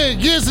fucking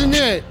big, isn't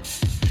it?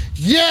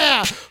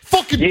 Yeah.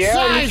 Fucking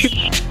size.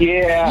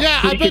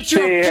 Yeah, I bet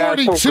you're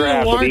 42,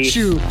 aren't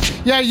you?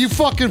 Yeah, you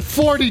fucking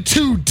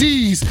 42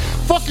 Ds.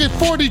 Fucking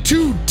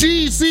 42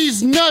 Ds,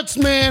 these nuts,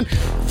 man.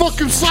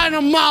 Fucking slide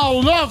them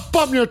all up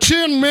your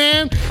chin,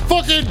 man.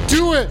 Fucking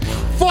do it.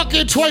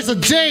 Fucking twice a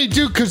day,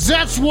 dude, because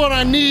that's what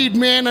I need,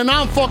 man. And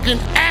I'm fucking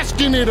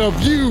asking it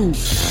of you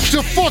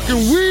to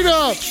fucking weed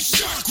up.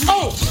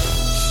 Oh!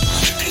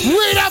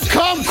 Weed up,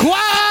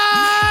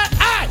 Kumquat!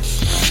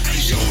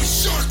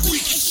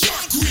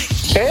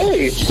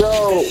 Hey,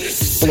 so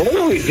what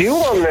do we do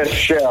on this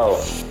show?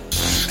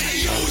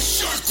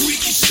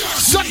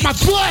 Suck my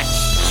butt!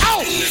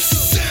 Ow!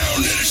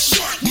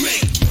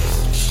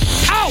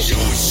 Ow!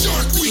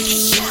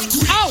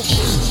 Ow!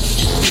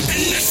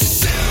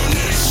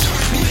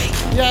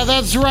 Yeah,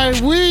 that's right.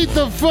 Weed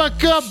the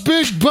fuck up,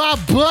 Big Bob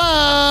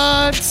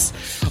Butts.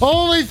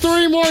 Only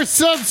 3 more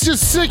subs to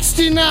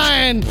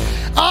 69.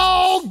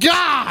 Oh,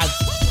 God.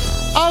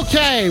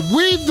 Okay,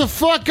 weed the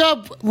fuck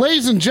up.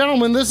 Ladies and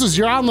gentlemen, this is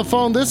You're on the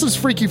Phone. This is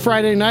Freaky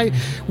Friday Night.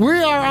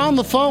 We are on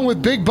the phone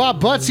with Big Bob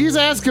Butts. He's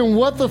asking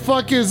what the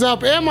fuck is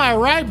up. Am I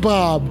right,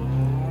 Bob?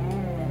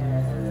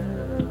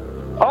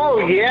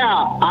 Oh,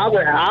 yeah. I'm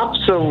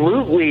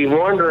absolutely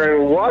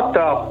wondering what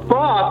the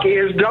fuck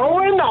is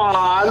going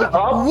on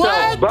up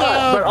What the butt.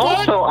 But fuck?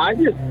 also, I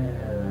just...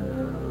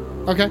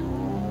 Okay.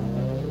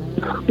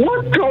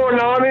 What's going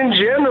on in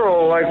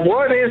general? Like,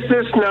 what is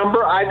this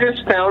number? I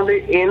just found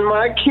it in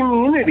my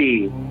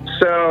community.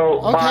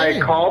 So Okay.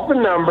 I called the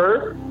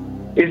number.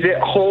 Is it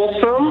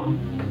wholesome?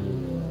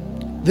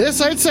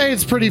 This, I'd say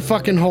it's pretty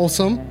fucking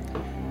wholesome.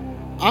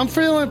 I'm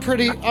feeling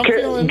pretty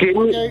wholesome.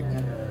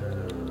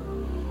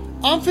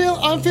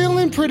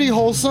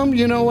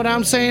 You know what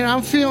I'm saying?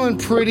 I'm feeling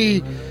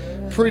pretty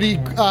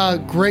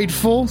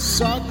grateful.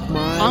 Suck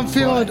my I'm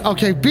feeling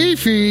okay,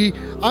 beefy.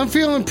 I'm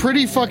feeling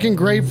pretty fucking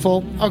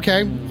grateful.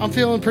 Okay, I'm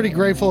feeling pretty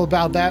grateful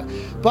about that.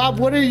 Bob,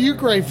 what are you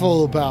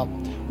grateful about?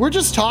 We're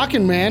just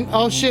talking, man.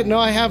 Oh shit,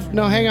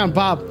 hang on,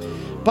 Bob.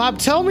 Bob,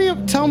 tell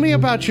me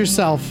about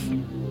yourself.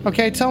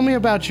 Okay, tell me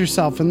about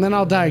yourself, and then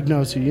I'll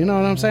diagnose you. You know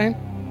what I'm saying?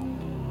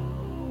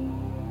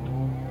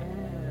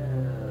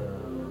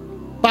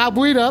 Bob,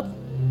 weed up.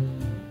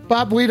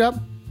 Bob, weed up.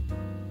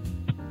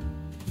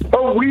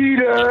 A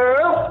weed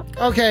up.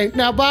 Okay,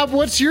 now Bob,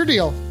 what's your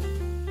deal?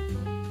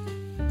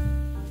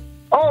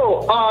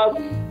 Oh,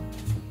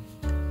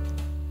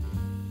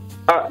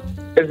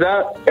 is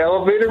that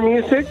elevator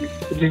music?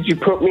 Did you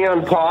put me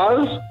on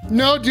pause?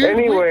 No, dude.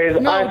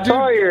 Anyways, I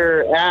saw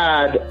your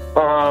ad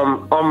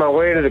on my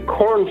way to the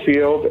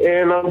cornfield,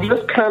 and I'm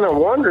just kind of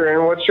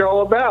wondering what you're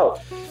all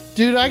about.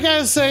 Dude, I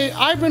gotta say,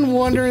 I've been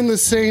wondering the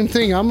same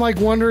thing. I'm like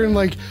wondering,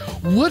 like,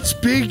 what's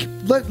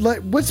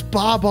what's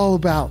Bob all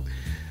about?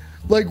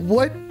 Like,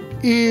 what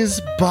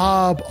is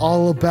Bob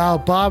all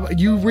about? Bob,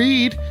 you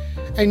read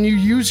and you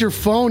use your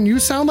phone. You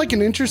sound like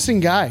an interesting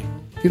guy.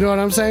 You know what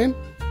I'm saying?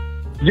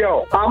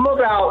 Yo, I'm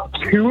about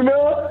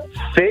tuna,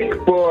 thick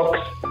books,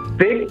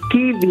 thick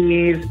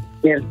TVs,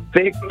 and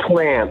thick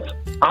plants.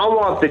 I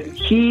want the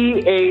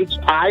THICC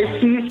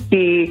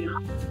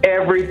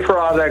every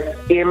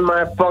product in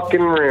my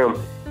fucking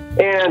room.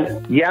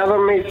 And yeah, that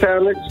may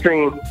sound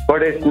extreme,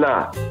 but it's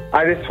not.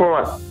 I just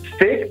want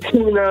thick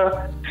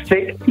tuna,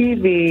 thick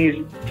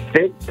TVs,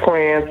 thick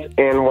plants,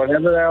 and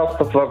whatever else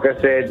the fuck I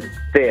said,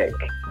 thick.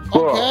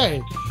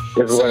 Okay.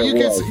 So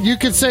you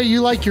could say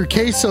you like your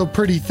queso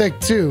pretty thick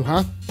too,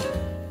 huh?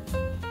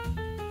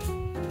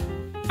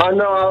 I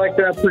know, I like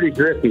that pretty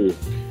drippy.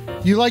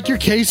 You like your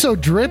queso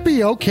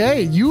drippy?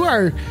 Okay. You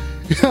are,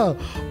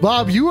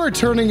 Bob, you are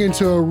turning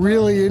into a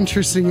really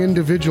interesting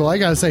individual. I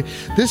gotta say,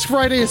 this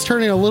Friday is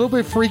turning a little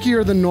bit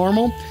freakier than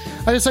normal.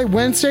 I just say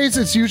Wednesdays,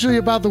 it's usually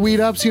about the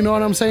weed ups, you know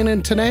what I'm saying?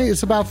 And today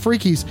it's about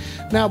freakies.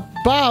 Now,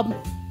 Bob,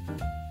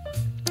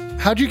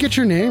 how'd you get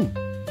your name?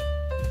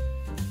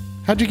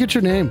 How'd you get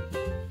your name?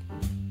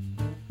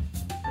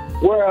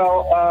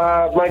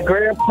 Well, my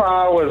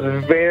grandpa was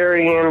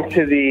very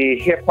into the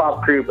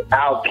hip-hop group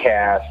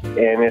Outkast,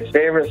 and his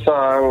favorite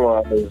song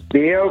was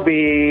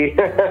B.O.B.,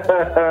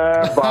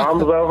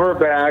 Bombs Over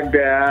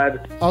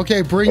Baghdad.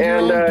 Okay, bring your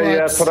own And butts.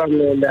 that's what I'm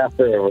named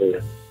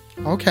after.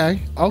 Okay.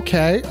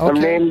 I'm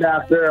named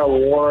after a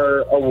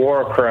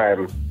war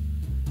crime.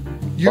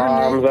 Your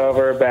Bombs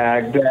Over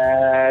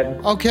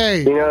Baghdad.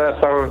 Okay. You know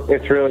that song?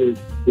 It's really,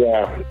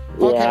 yeah.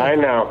 Okay. Yeah,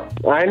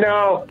 I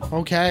know.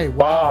 Okay.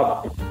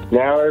 Wow. Bob,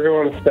 now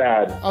everyone's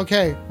sad.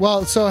 Okay.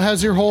 Well, so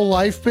has your whole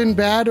life been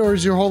bad, or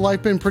has your whole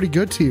life been pretty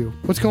good to you?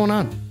 What's going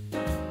on?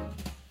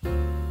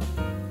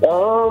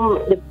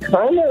 It's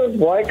kind of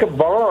like a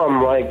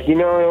bomb. Like, you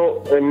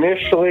know,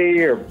 initially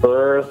you're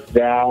birthed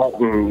out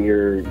and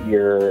you're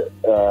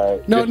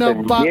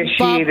Bob,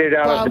 initiated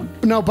out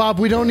of the... No, Bob,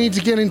 we don't need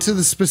to get into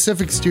the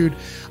specifics, dude.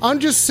 I'm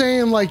just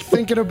saying, like,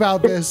 thinking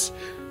about this.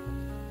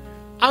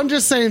 I'm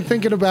just saying,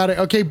 thinking about it.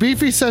 Okay,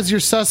 Beefy says you're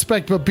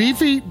suspect, but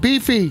Beefy,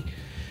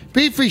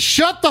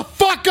 shut the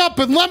fuck up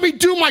and let me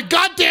do my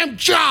goddamn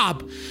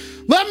job.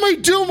 Let me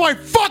do my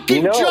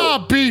fucking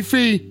job,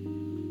 Beefy.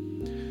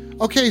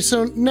 Okay,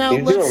 so now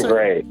He's doing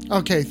great.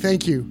 Okay,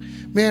 thank you.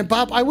 Man,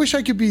 Bob, I wish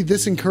I could be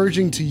this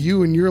encouraging to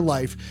you in your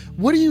life.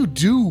 What do you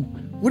do?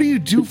 What do you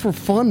do for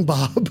fun,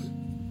 Bob?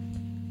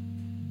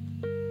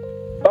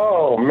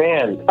 Oh,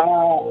 man.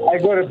 I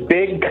go to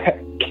big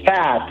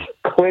cat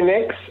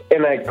clinics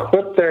and I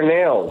clip their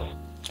nails.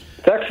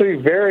 It's actually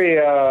very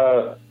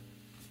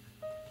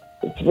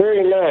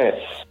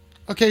nice.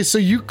 Okay, so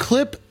you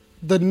clip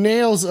the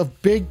nails of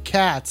big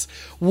cats.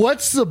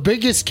 What's the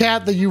biggest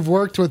cat that you've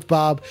worked with,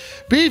 Bob?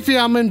 Beefy,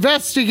 I'm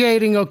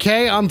investigating,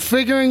 okay? I'm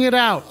figuring it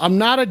out. I'm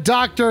not a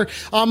doctor.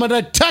 I'm a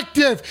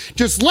detective.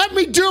 Just let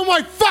me do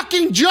my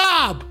fucking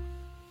job.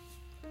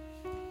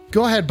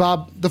 Go ahead,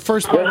 Bob. The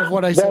first part of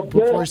what I said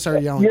before I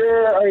started yelling.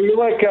 Are you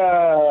like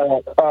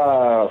a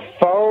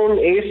phone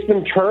Ace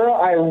Ventura?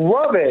 I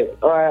love it.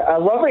 I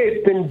love it.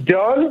 It's been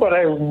done, but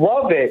I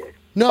love it.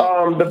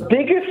 No. The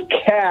biggest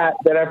cat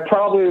that I've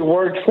probably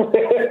worked with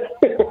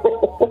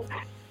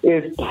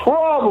is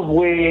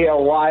probably a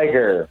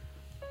liger.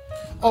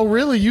 Oh,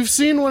 really? You've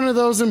seen one of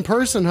those in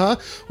person, huh?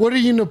 What are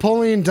you,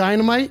 Napoleon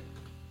Dynamite?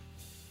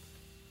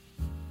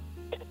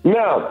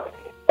 No.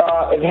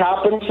 It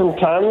happens from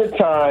time to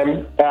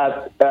time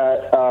at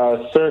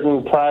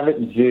certain private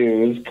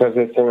zoos because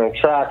it's an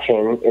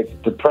attraction. It's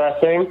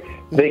depressing.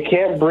 They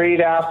can't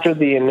breed after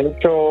the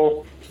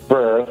initial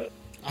birth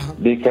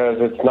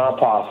because it's not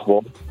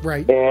possible.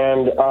 Right.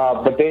 And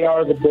but they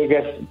are the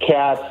biggest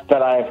cats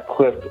that I've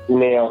clipped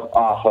nails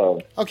off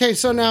of. Okay,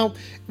 so now,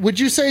 would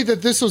you say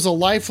that this was a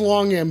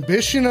lifelong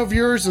ambition of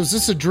yours? Was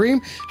this a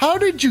dream? How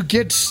did you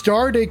get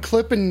started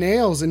clipping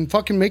nails and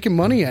fucking making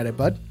money at it,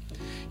 bud?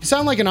 You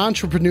sound like an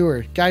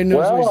entrepreneur. Guy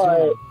knows what he's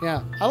doing.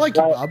 Yeah, I like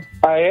you, Bob.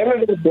 I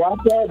ended up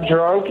blackout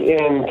drunk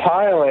in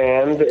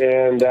Thailand,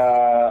 and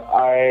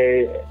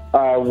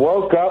I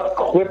woke up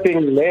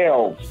clipping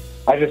nails.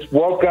 I just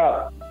woke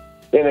up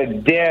in a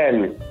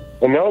den,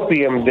 an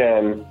opium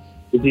den.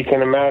 If you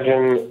can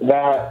imagine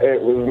that,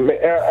 it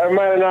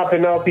might have not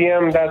been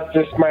opium. That's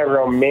just my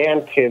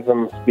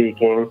romanticism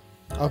speaking.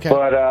 Okay.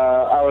 But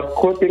I was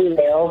clipping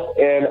nails,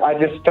 and I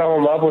just fell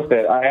in love with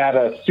it. I had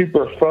a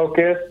super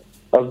focus.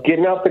 I was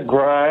getting out the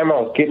grime.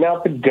 I was getting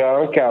out the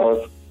gunk. I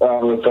was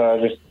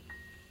just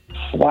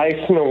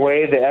slicing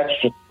away the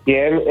extra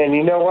skin. And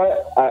you know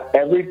what?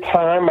 Every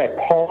time I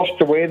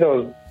polished away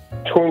those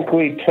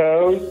twinkly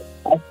toes,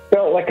 I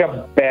felt like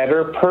a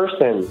better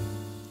person.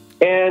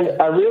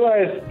 And I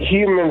realized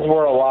humans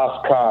were a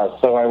lost cause,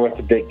 so I went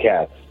to big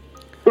cats.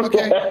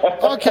 Okay.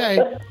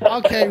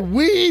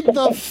 Weed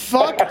the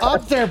fuck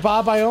up there,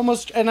 Bob.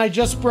 I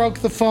just broke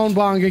the phone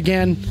bong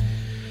again.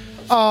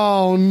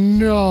 Oh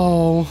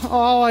no!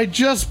 Oh, I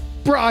just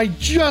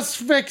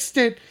fixed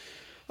it.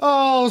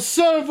 Oh,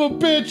 son of a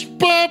bitch,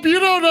 Bob! You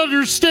don't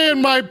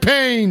understand my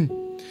pain.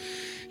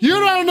 You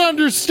don't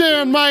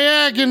understand my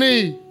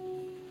agony.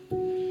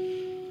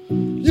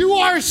 You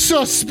are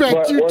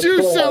suspect. You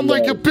do sound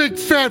like a big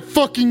fat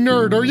fucking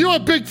nerd. Are you a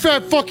big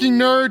fat fucking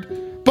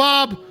nerd,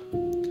 Bob?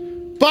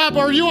 Bob,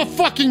 are you a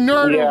fucking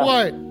nerd or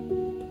what?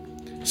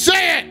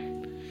 Say it!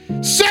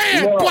 Say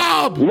it,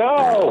 Bob!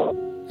 No!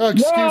 Oh,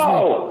 excuse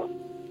me.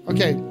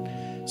 Okay,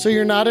 so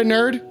you're not a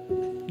nerd?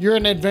 You're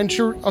an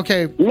adventurer?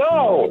 Okay.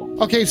 No!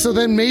 Okay, so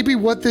then maybe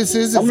what this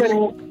is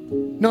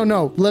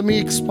No, let me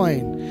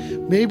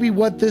explain. Maybe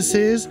what this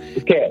is...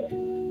 Okay.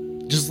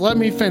 Just let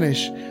me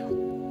finish.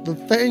 The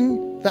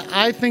thing that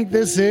I think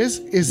this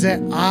is that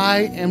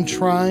I am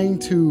trying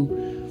to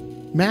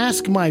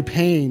mask my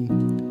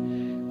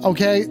pain.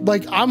 Okay?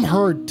 Like, I'm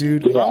hurt,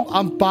 dude. Yeah.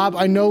 I'm Bob,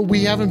 I know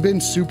we haven't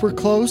been super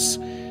close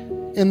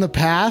in the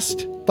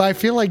past, but I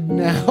feel like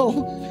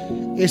now...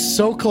 is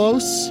so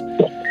close.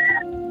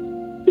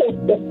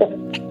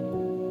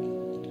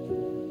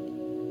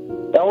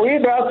 Are we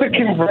about to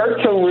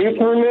convert to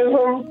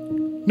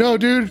Lutheranism? No,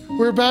 dude,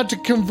 we're about to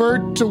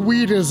convert to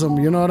weedism.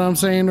 You know what I'm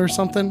saying, or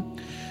something?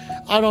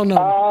 I don't know.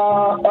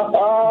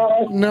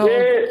 No,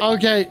 shit.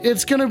 okay,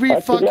 it's gonna be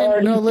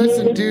fucking. No,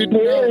 listen, dude.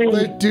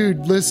 No,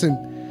 dude,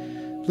 listen.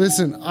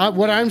 Listen,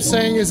 what I'm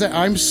saying is that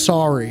I'm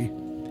sorry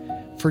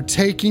for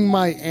taking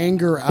my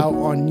anger out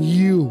on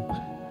you.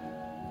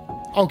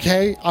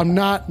 Okay? I'm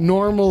not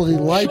normally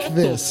like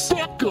this.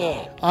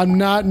 I'm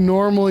not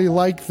normally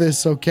like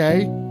this,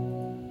 okay?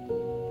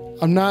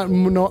 I'm not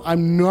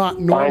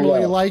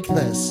normally like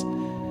this.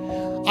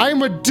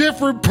 I'm a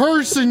different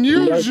person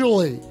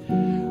usually.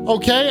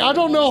 Okay? I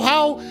don't know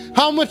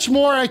how much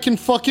more I can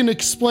fucking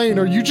explain.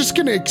 Are you just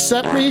gonna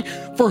accept me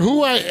for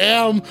who I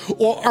am,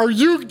 or are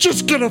you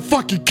just gonna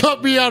fucking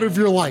cut me out of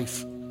your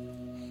life?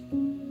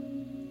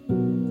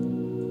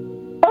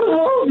 I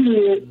love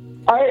you.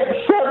 I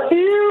accept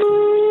you.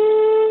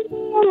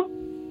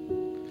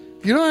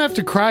 You don't have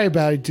to cry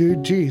about it, dude.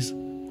 Jeez.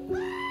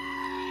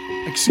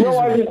 Excuse No,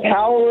 me. I'm just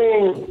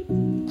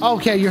howling.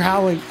 Okay, you're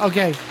howling.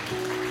 Okay.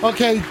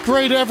 Okay,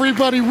 great,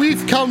 everybody.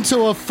 We've come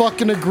to a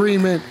fucking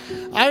agreement.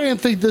 I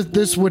didn't think that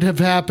this would have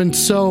happened,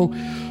 so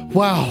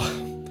wow.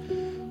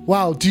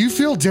 Wow, do you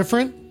feel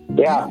different?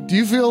 Yeah. Do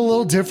you feel a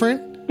little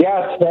different?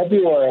 Yeah, it's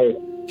February.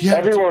 Yeah.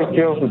 Everyone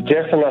feels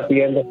different at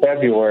the end of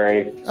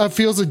February.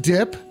 Feels a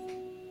dip?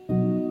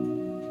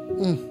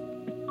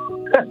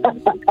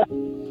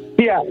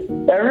 Yeah,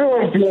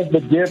 everyone feels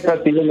the dip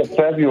at the end of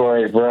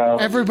February, bro.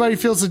 Everybody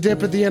feels a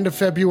dip at the end of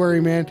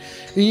February, man.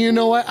 And you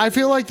know what? I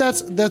feel like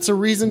that's a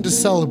reason to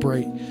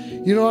celebrate.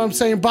 You know what I'm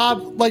saying,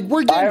 Bob? Like,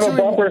 we're I getting have a to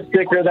bumper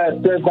sticker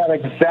that says that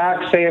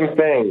exact same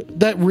thing.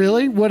 that.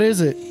 Really? What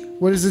is it?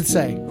 What does it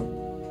say?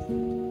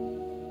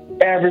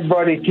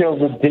 Everybody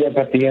feels a dip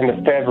at the end of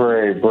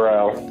February,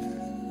 bro.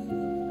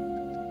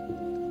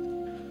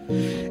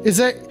 Is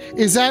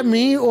that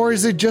me, or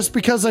is it just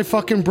because I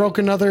fucking broke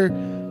another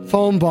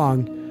phone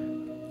bong?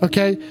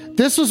 Okay,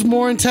 this was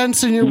more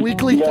intense than your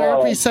weekly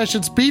therapy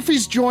sessions.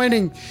 Beefy's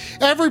joining.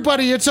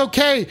 Everybody, it's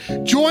okay.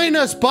 Join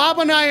us. Bob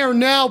and I are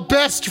now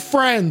best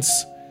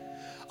friends.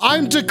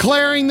 I'm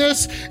declaring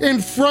this in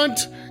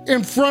front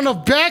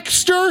of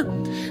Baxter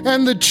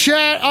and the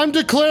chat. I'm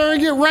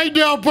declaring it right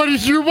now, buddy.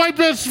 You're my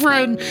best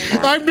friend.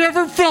 I've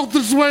never felt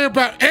this way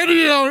about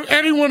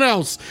anyone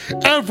else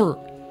ever.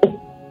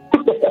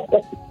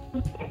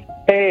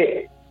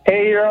 Hey,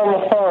 you're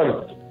on the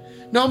phone.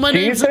 No, my Do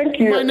you name's think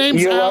you, my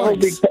name's you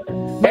Alex.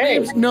 Hey,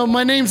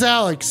 My name's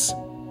Alex.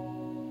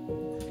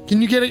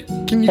 Can you get it?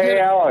 Can you hey, get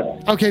it?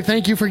 Alex. Okay,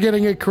 thank you for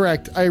getting it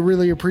correct. I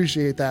really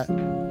appreciate that.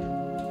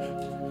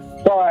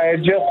 Sorry, I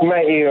just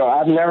met you.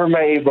 I've never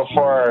met you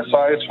before, so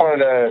I just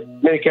wanted to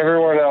make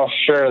everyone else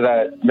sure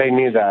that they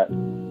knew that.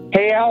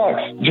 Hey, Alex,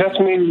 just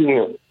meeting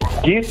you.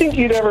 Do you think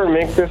you'd ever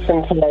make this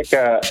into like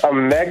a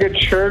mega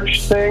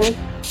church thing?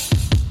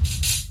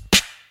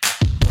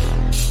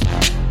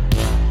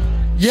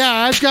 Yeah,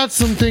 I've got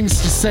some things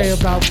to say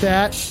about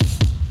that.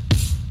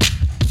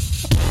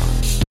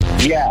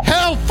 Yeah.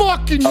 Hell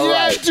fucking All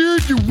yeah, right.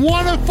 dude. You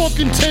wanna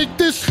fucking take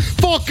this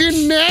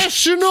fucking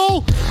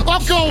national?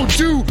 I'll go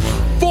do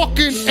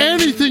fucking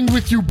anything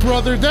with you,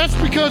 brother. That's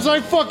because I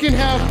fucking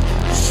have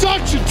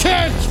such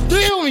intense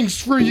feelings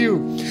for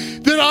you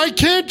that I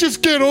can't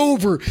just get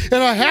over,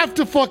 and I have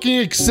to fucking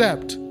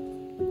accept.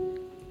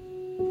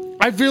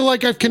 I feel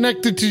like I've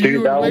connected to you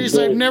in that was ways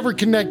I've good. never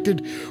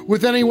connected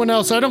with anyone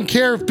else. I don't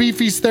care if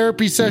Beefy's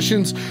therapy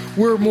sessions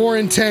were more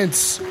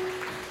intense.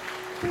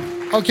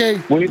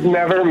 Okay, We've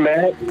never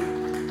met,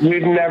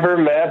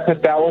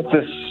 but that was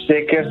the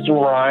sickest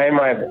rhyme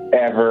I've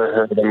ever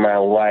heard in my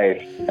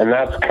life. And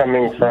that's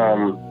coming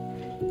from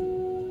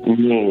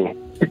me.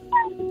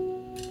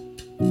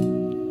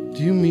 do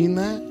you mean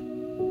that?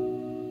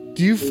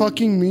 Do you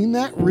fucking mean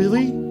that?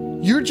 Really?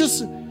 You're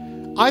just...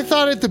 I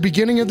thought at the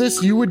beginning of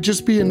this you would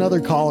just be another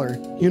caller.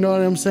 You know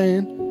what I'm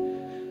saying?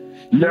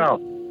 No.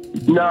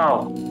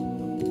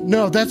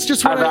 No, that's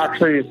just what I've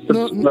actually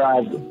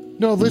subscribed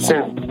No,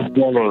 listen. since the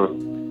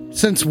beginning.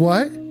 Since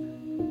what?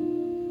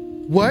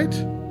 What?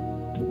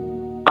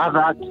 I've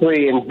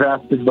actually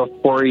invested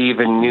before you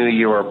even knew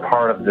you were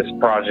part of this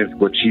project,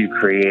 which you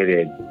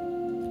created.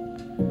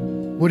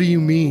 What do you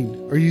mean?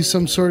 Are you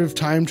some sort of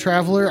time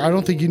traveler? I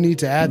don't think you need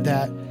to add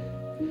that.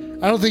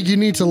 I don't think you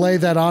need to lay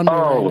that on me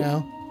Oh. right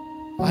now.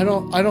 I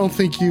don't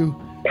think you...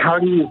 How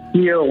do you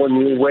feel when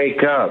you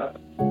wake up?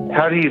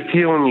 How do you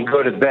feel when you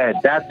go to bed?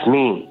 That's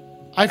me.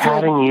 I feel...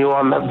 Patting you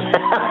on the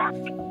back.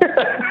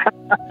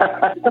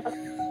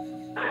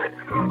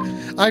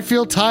 I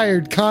feel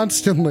tired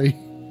constantly.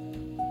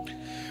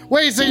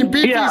 Wait a second,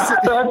 Beefy. Yeah,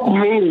 that's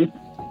me.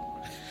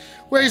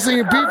 Wait a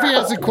second, Beefy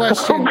has a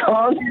question.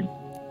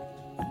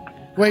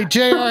 Wait, JR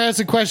has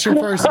a question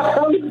first.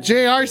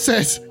 JR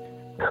says,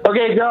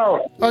 Okay,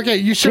 go. okay,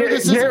 you sure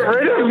this is... Get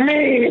rid of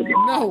me.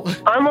 No,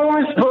 I'm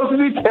only supposed to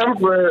be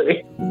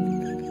temporary.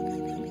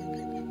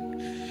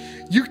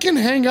 you can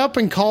hang up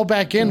and call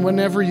back in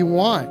whenever you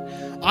want.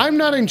 I'm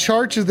not in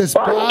charge of this,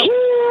 I Bob.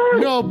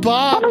 can't. No,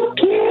 Bob. I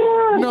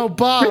can't. No,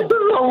 Bob. This is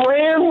a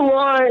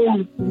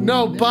landline.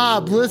 No,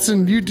 Bob,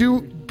 listen, you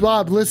do...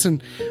 Bob,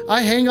 listen.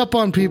 I hang up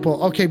on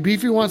people. Okay,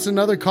 Beefy wants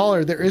another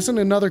caller. There isn't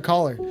another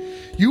caller.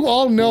 You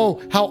all know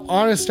how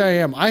honest I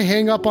am. I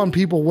hang up on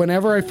people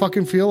whenever I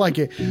fucking feel like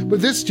it.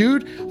 But this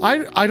dude,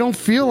 I don't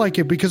feel like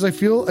it because I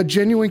feel a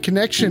genuine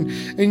connection.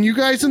 And you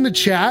guys in the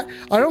chat,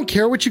 I don't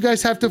care what you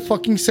guys have to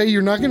fucking say.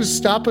 You're not going to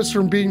stop us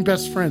from being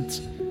best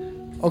friends.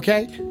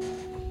 Okay?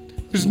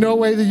 There's no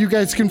way that you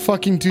guys can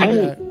fucking do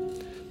that.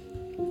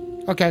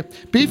 Okay.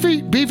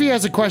 Beefy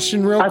has a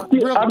question I'm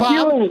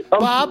feeling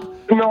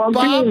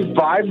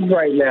vibes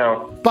right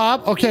now.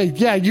 Bob, okay,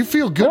 yeah, you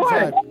feel good.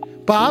 What?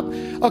 Bob,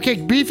 okay,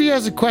 Beefy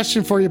has a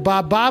question for you,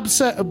 Bob.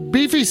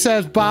 Beefy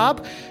says,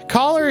 Bob,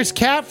 caller is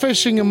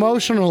catfishing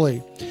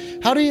emotionally.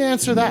 How do you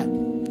answer that?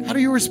 How do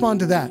you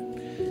respond to that?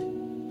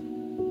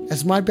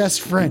 As my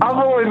best friend. I've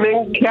only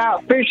been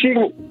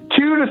catfishing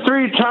 2 to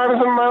 3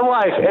 times in my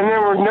life, and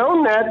there were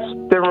no nets,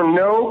 there were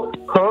no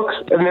hooks,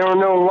 and there were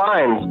no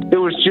lines. It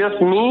was just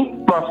me,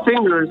 my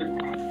fingers,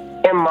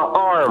 and my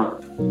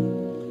arm.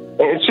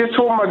 And it's just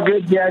what my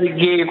good daddy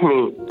gave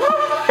me.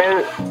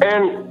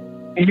 And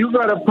you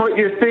gotta put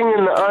your thing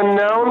in the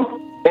unknown,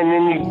 and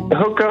then you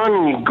hook on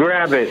and you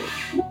grab it.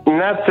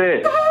 And that's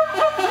it.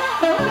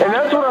 And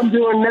that's what I'm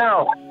doing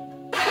now.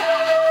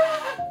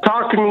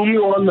 Talking to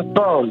you on the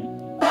phone.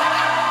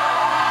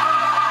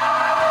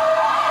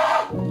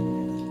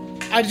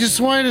 I just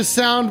wanted to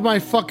sound my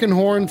fucking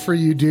horn for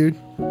you, dude.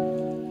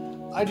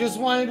 I just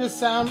wanted to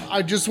sound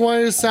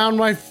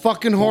my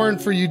fucking horn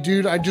for you,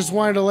 dude. I just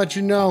wanted to let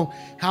you know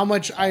how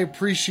much I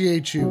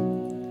appreciate you.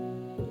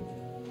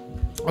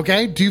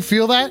 Okay? Do you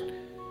feel that?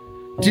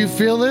 Do you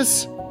feel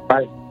this?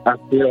 I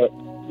feel it.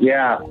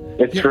 Yeah,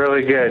 it's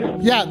really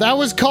good. Yeah, that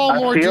was Call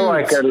More Dudes. I feel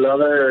like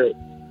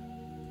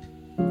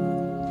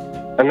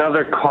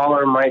another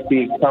caller might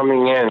be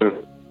coming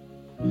in.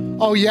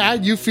 Oh yeah,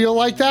 you feel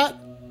like that?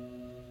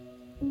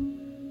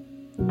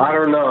 I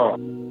don't know.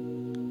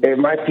 It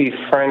might be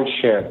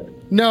friendship.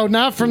 No,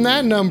 not from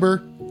that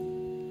number.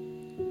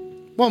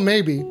 Well,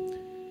 maybe.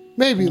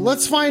 Maybe.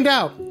 Let's find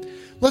out.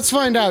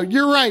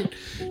 You're right.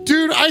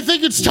 Dude, I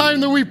think it's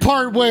time that we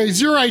part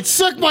ways. You're right.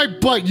 Suck my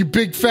butt, you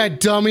big fat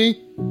dummy.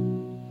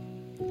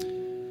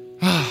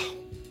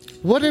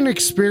 What an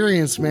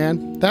experience,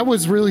 man. That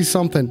was really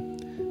something.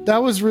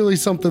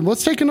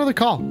 Let's take another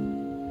call.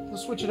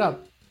 Let's switch it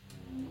up.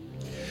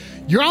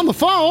 You're on the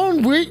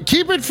phone.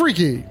 Keep it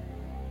freaky.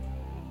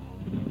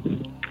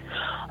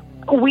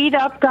 Weed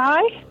Up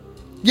Guy?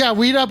 Yeah,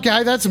 Weed Up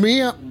Guy. That's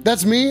me. I'm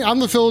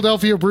the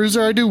Philadelphia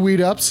Bruiser. I do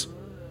weed ups.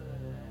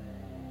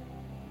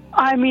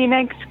 I mean,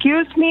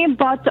 excuse me,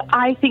 but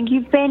I think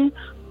you've been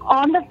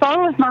on the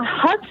phone with my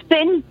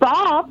husband,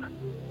 Bob,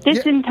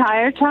 this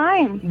entire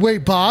time.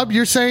 Wait, Bob,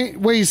 you're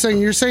saying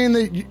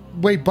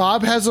that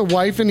Bob has a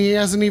wife and he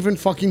hasn't even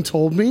fucking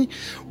told me?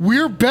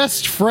 We're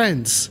best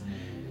friends.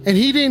 And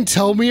he didn't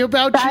tell me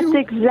about you?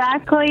 That's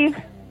exactly...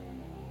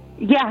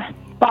 Yeah,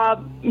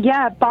 Bob.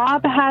 Yeah,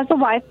 Bob has a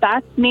wife.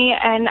 That's me.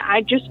 And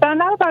I just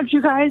found out about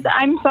you guys.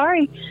 I'm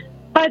sorry.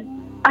 But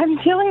I'm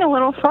feeling a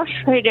little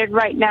frustrated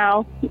right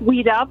now,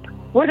 Weed Up.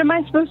 What am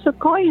I supposed to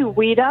call you,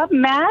 Weed Up,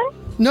 man?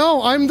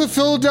 No, I'm the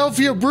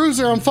Philadelphia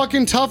Bruiser. I'm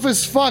fucking tough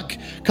as fuck.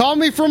 Call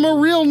me from a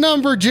real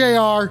number,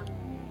 JR.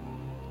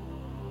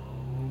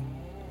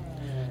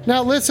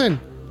 Now, listen.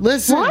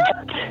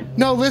 What?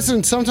 No,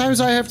 listen.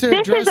 Sometimes I have to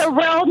address... This is a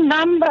real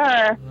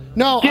number.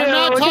 No, dude. I'm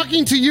not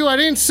talking to you. I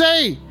didn't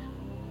say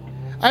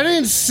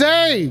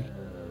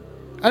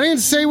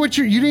what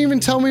you didn't even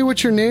tell me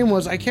what your name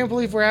was. I can't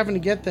believe we're having to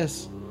get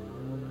this.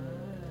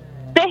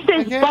 This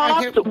is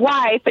Bob's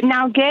wife.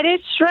 Now get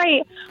it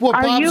straight.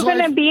 Are you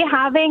going to be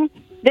having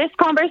this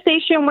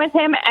conversation with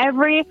him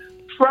every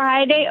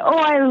Friday? Oh,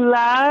 I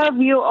love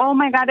you. Oh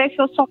my God, I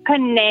feel so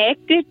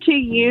connected to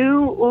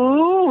you.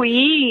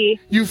 Ooh-wee.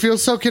 You feel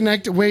so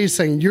connected? Wait a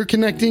second. You're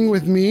connecting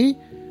with me?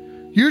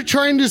 You're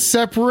trying to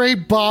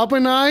separate Bob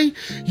and I?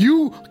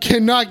 You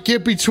cannot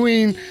get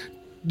between...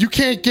 You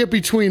can't get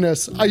between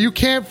us. You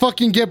can't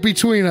fucking get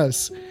between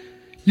us.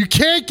 You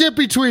can't get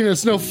between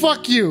us. No,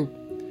 fuck you.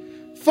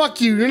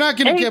 Fuck you. You're not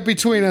going to get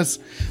between us.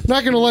 I'm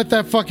not going to let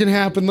that fucking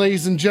happen,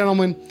 ladies and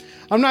gentlemen.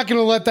 I'm not going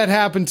to let that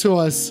happen to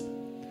us.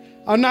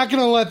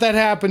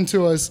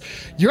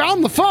 You're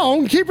on the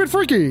phone. Keep it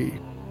freaky.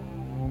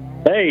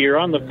 Hey, you're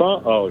on the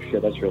phone. Oh,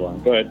 shit. That's your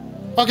line. Go ahead.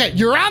 Okay,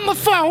 you're on the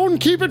phone.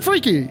 Keep it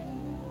freaky.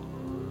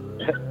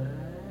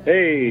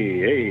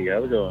 Hey,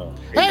 how's it going?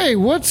 Hey,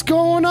 what's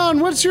going on?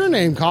 What's your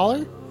name,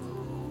 caller?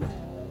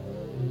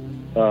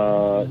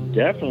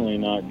 Definitely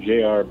not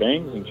JR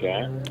Bangs in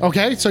chat.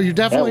 Okay, so you're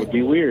definitely... That would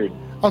be weird.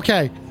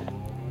 Okay.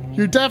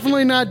 You're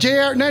definitely not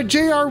JR... Now,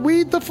 JR,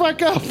 weed the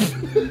fuck up.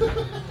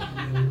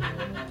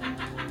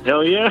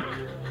 Hell yeah.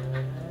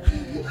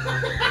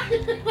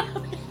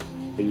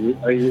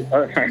 Are you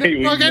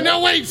okay, no,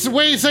 wait a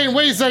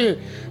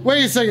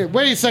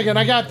second.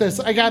 I got this.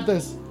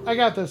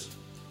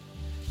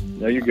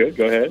 No, you're good.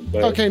 Go ahead.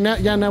 Okay,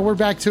 now we're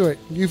back to it.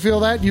 You feel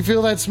that? You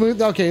feel that smooth?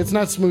 Okay, it's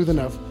not smooth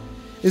enough.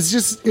 Is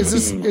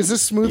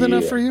this smooth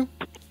enough for you?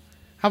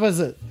 How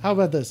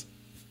about this?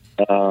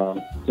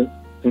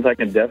 Since I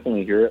can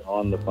definitely hear it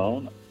on the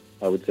phone,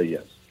 I would say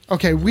yes.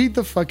 Okay, weed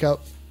the fuck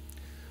up.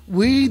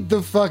 Weed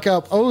the fuck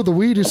up. Oh, the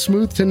weed is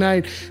smooth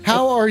tonight.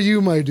 How are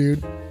you, my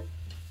dude?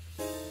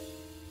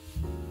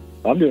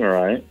 I'm doing all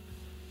right.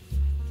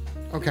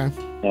 Okay.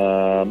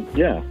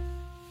 Yeah.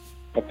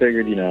 I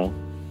figured,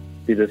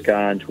 see this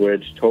guy on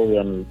Twitch, totally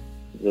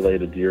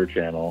unrelated to your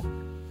channel.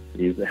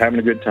 He's having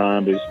a good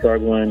time, but he's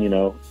struggling,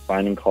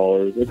 finding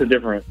callers. It's a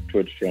different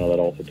Twitch channel that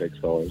also takes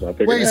callers. I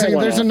figured, wait a second,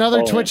 there's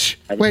another Twitch.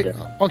 Wait, good.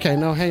 okay,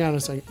 no, hang on a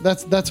second.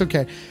 That's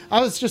okay. I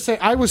was just saying,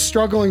 I was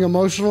struggling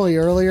emotionally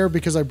earlier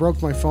because I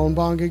broke my phone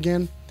bong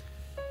again.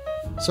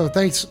 So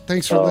thanks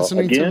for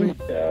listening to me.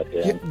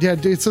 Yeah,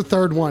 dude, it's the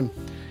third one.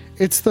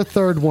 It's the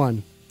third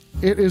one.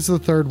 It is the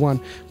third one.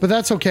 But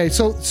that's okay.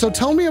 So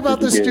tell me about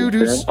this dude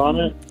who's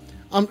on it?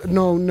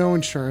 No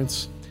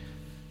insurance.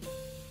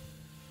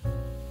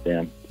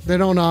 Damn. They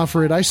don't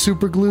offer it. I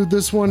super glued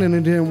this one and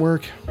it didn't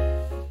work.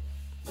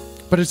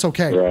 But it's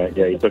okay. Right.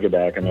 Yeah, you took it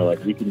back and they're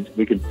like, we can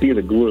see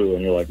the glue,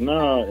 and you're like,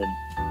 no, and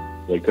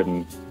they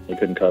couldn't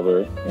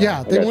cover it.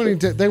 Yeah, they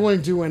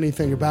wouldn't do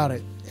anything about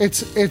it.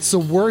 It's the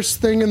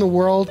worst thing in the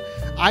world.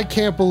 I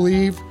can't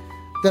believe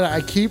that I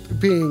keep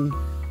being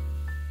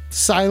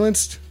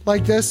silenced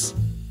like this.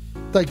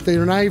 Like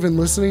they're not even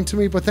listening to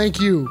me, but thank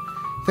you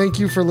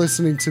for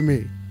listening to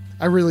me.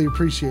 I really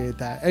appreciate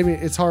that. I mean,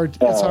 it's hard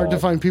to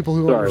find people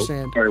who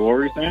understand. Sorry, what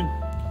were you saying?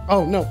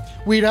 Oh no,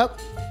 weed up.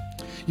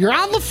 You're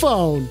on the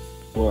phone.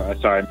 Well,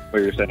 sorry, what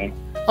you were saying.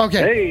 Okay.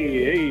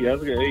 Hey,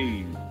 how's it going?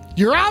 Hey.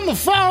 You're on the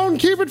phone.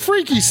 Keep it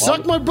freaky.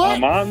 Suck my butt.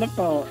 I'm on the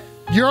phone.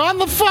 You're on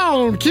the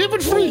phone. Keep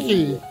it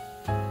freaky.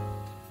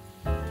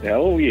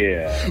 Hell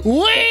yeah.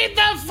 Weed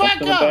the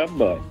fuck up.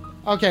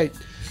 Okay.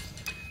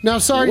 Now,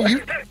 sorry,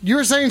 you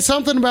were saying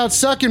something about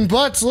sucking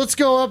butts. Let's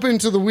go up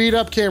into the weed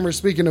up camera.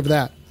 Speaking of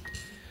that.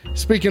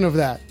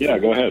 Yeah,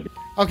 go ahead.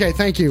 Okay,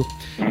 thank you.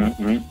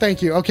 Mm-hmm.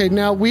 Thank you. Okay,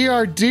 now we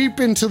are deep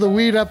into the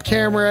weed up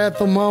camera at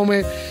the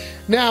moment.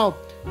 Now,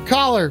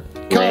 caller.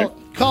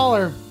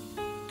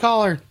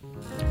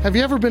 Have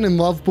you ever been in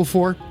love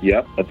before?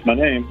 Yep, that's my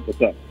name.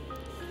 What's up?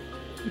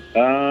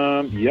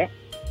 Yep.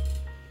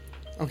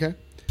 Okay.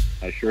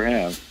 I sure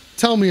have.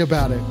 Tell me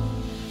about it.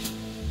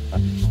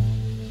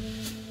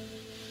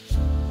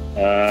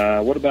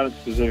 What about it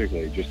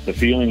specifically? Just the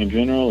feeling in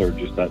general, or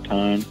just that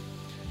time?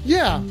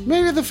 Yeah,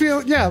 maybe the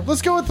feel. Yeah,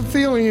 let's go with the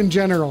feeling in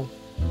general.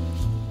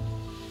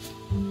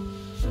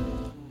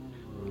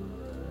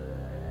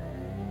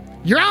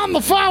 You're on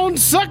the phone.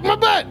 Suck my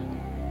butt.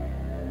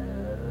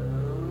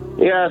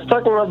 Yeah,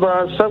 suck my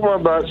butt.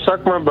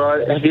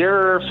 Have you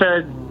ever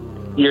fed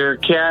your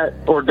cat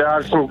or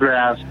dog some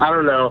grass? I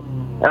don't know.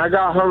 And I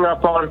got hung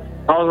up on.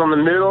 I was on the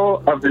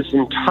middle of this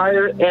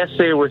entire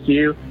essay with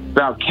you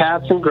about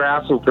cats and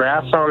grass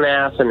on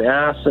ass and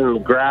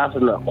the grass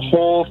and the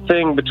whole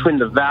thing between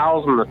the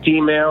vowels and the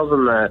females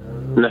and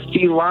the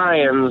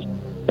felines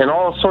and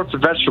all sorts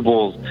of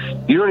vegetables.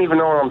 You don't even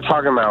know what I'm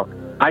talking about.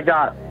 I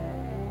got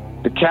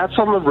the cat's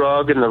on the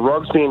rug and the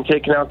rug's being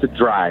taken out to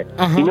dry.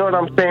 Uh-huh. You know what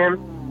I'm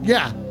saying?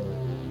 Yeah.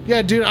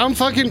 Yeah, dude, I'm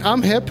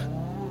hip.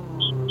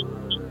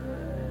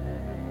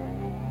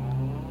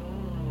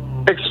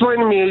 Explain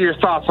to me your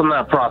thoughts on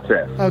that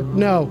process.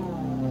 No.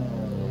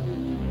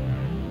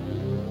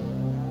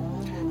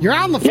 You're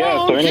on the phone.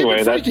 Yeah, so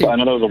anyway, I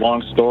know that was a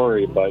long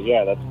story, but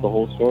yeah, that's the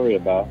whole story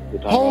about the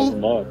time I was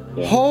in love.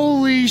 Yeah.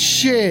 Holy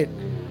shit,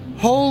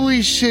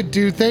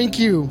 dude. Thank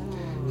you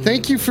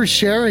for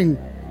sharing.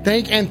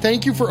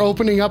 Thank you for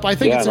opening up. I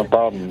think no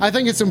problem. I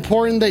think it's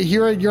important that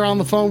here at You're on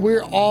the Phone,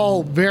 we're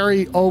all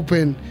very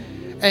open.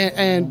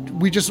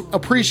 And we just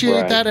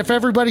appreciate that. If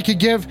everybody could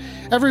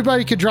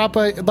drop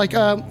a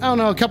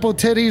couple of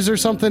titties or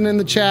something in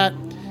the chat.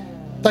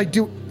 Like,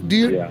 do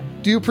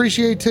you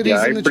appreciate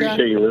titties in the chat? I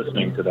appreciate you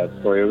listening to that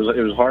story.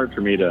 It was hard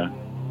for me to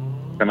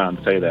come out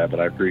and say that, but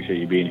I appreciate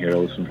you being here to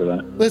listen to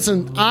that.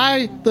 Listen,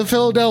 I, the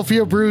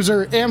Philadelphia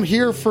Bruiser, am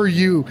here for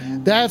you.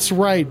 That's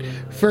right.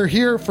 For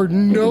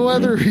no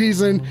other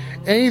reason,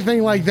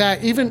 anything like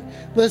that. Even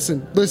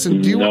listen.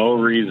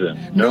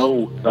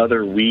 No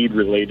other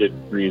weed-related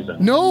reason.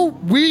 No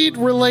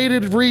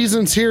weed-related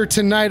reasons here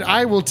tonight.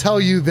 I will tell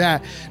you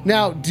that.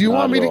 Now, do you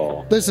want me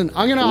to listen?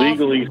 I'm gonna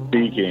legally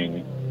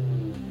speaking.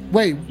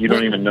 Wait. You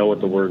don't even know what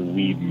the word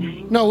weed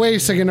means. No, wait a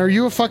second. Are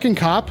you a fucking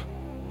cop?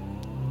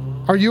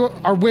 Wait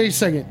a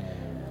second.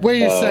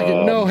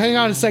 No, hang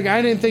on a second.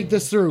 I didn't think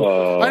this through.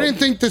 I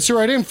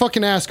didn't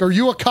fucking ask. Are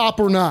you a cop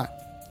or not?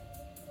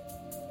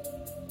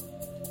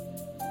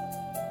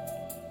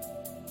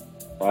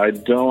 I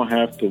don't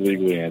have to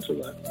legally answer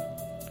that.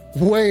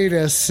 Wait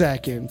a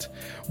second.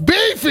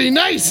 Beefy,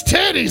 nice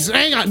titties.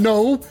 Hang on.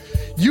 No.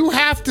 You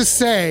have to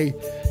say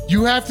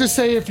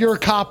if you're a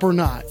cop or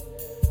not.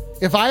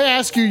 If I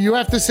ask you, you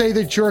have to say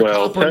that you're a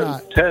cop or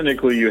not.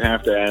 Technically, you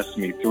have to ask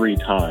me 3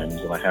 times,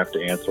 and I have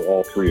to answer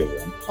all 3 of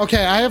them.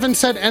 Okay, I haven't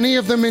said any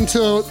of them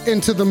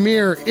into the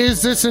mirror.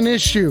 Is this an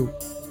issue?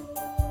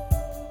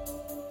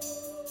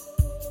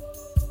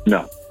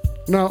 No.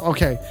 No?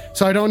 Okay.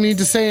 So I don't need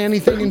to say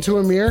anything into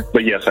a mirror?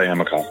 But yes, I am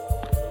a cop.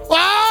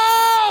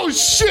 Oh,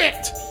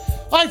 shit!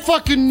 I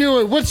fucking knew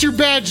it. What's your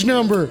badge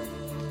number?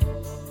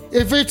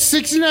 If it's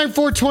 69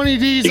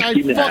 420Ds, I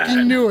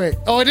fucking knew it.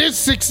 Oh, it is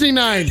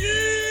 69.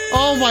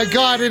 Oh my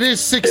God, it is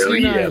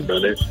 69. Hell yeah,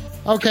 brother.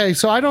 Okay,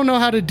 so I don't know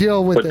how to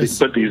deal with this.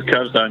 Put these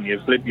cuffs on you,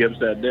 flip you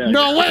upside down.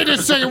 No, wait a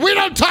second. We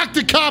don't talk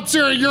to cops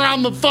here. You're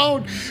on the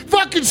phone.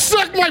 Fucking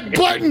suck my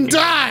butt and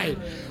die.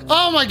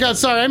 Oh my God,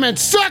 sorry. I meant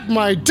suck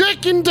my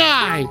dick and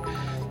die.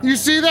 You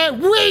see that?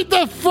 Wait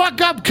the fuck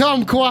up,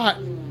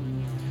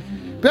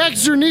 kumquat.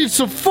 Baxter needs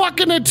some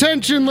fucking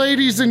attention,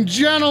 ladies and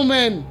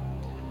gentlemen.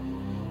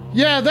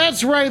 Yeah,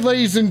 that's right,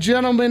 ladies and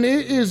gentlemen.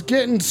 It is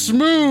getting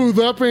smooth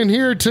up in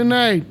here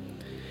tonight.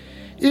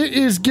 It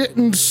is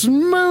getting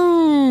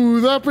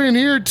smooth up in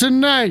here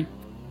tonight.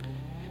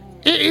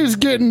 It is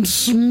getting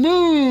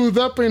smooth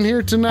up in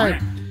here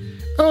tonight.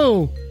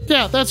 Oh,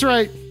 yeah, that's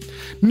right.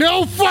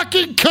 No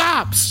fucking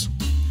cops.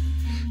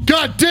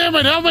 God damn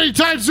it, how many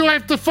times do I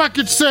have to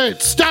fucking say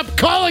it? Stop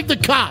calling the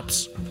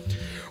cops.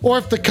 Or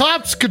if the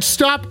cops could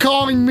stop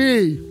calling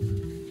me.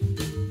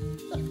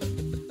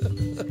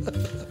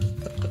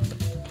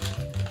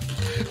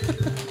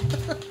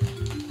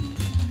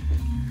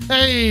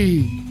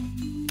 Hey,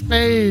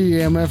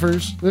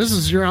 MFers. This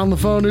is You're on the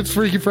Phone. It's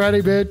Freaky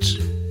Friday,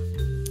 bitch.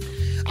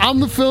 I'm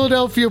the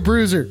Philadelphia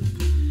Bruiser.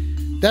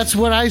 That's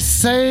what I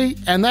say,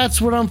 and that's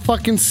what I'm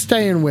fucking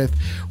staying with.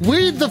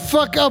 Weed the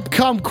fuck up,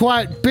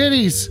 kumquat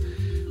biddies.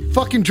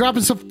 Fucking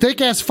dropping some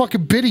thick-ass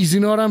fucking biddies, you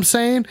know what I'm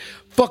saying?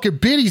 Fucking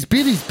biddies.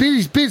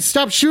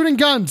 Stop shooting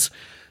guns.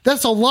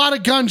 That's a lot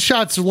of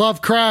gunshots,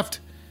 Lovecraft.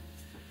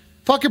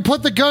 Fucking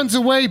put the guns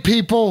away,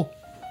 people.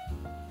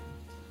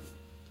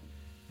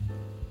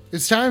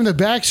 It's time that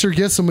Baxter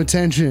gets some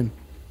attention.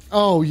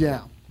 Oh,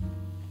 yeah.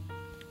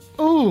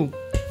 Ooh,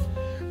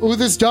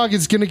 this dog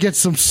is gonna get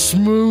some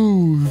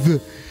smooth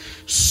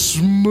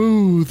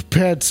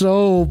pets.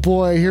 Oh,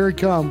 boy, here it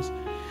comes.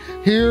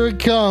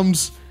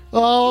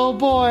 Oh,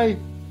 boy.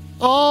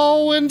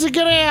 Oh, when's it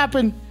gonna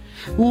happen?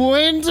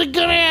 When's he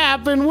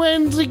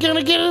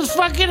gonna get his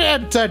fucking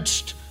head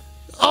touched?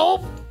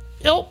 Oh,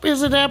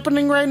 is it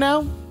happening right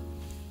now?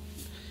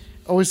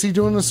 Oh, is he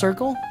doing the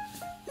circle?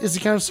 Is he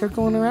kind of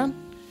circling around?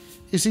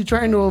 Is he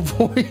trying to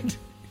avoid?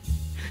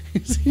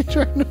 Is he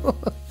trying to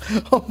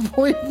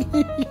avoid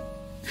me?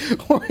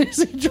 Or is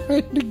he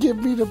trying to get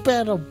me to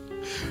pet him?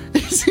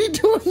 Is he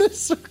doing this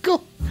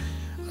circle?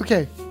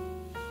 Okay,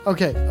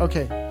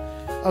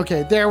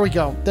 there we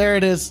go. There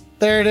it is,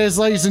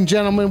 ladies and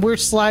gentlemen. We're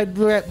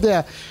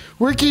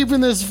We're keeping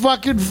this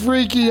fucking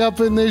freaky up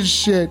in this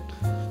shit.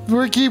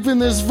 We're keeping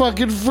this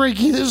fucking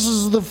freaky. This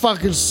is the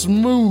fucking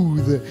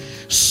smooth,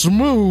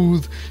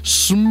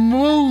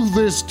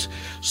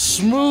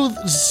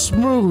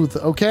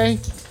 okay?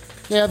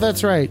 Yeah,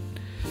 that's right.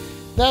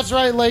 That's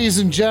right, ladies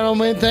and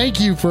gentlemen. Thank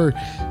you for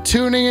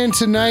tuning in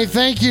tonight.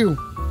 Thank you.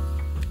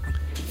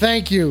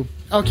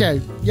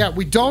 Okay, yeah,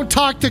 we don't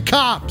talk to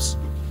cops.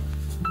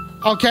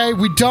 Okay,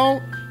 we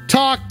don't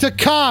talk to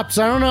cops.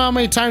 I don't know how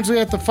many times we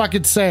have to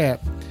fucking say it.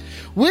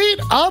 Weed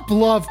up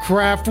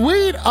Lovecraft.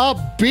 Weed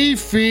up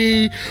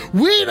Beefy.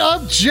 Weed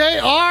up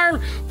JR.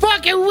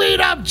 Fucking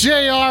weed up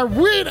JR.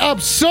 Weed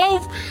up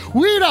Soph.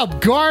 Weed up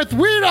Garth.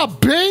 Weed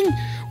up Bing.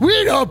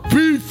 Weed up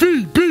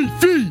Beefy.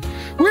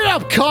 Weed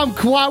up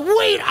Kumquat.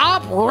 Weed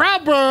up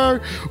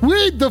Rubber.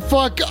 Weed the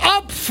fuck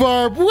up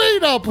Ferb.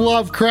 Weed up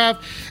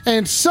Lovecraft.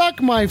 And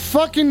suck my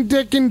fucking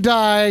dick and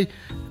die,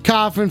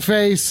 coffin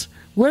face.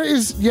 What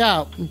is,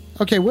 yeah.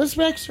 Okay, what's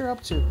Baxter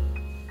up to?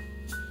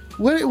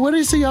 What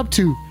is he up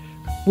to?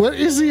 What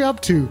is he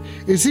up to?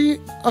 Is he...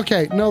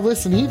 Okay, no,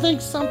 listen. He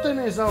thinks something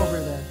is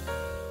over there.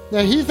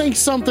 Yeah, he thinks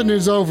something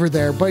is over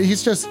there, but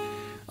he's just...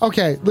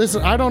 Okay,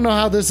 listen. I don't know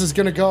how this is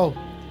going to go.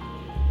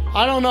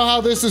 I don't know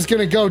how this is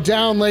going to go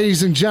down,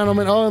 ladies and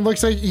gentlemen. Oh, it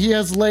looks like he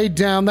has laid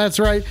down. That's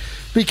right.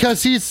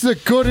 Because he's the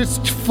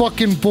goodest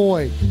fucking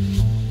boy.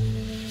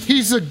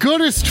 He's the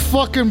goodest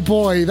fucking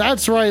boy.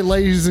 That's right,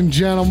 ladies and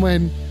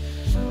gentlemen.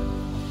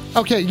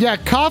 Okay, yeah,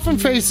 Coffin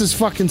Face is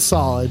fucking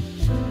solid.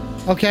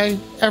 Okay,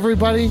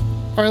 everybody?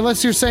 Or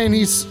unless you're saying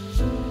he's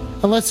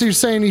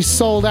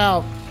sold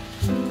out.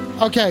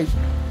 Okay.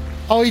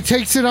 Oh, he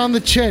takes it on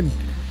the chin.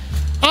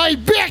 Oi,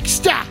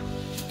 Baxter!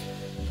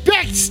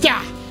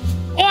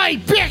 Oi,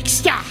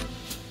 Baxter!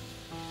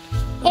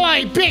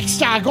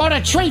 I got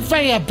a treat for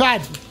you,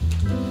 bud.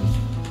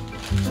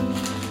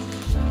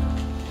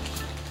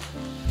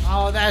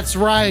 Oh, that's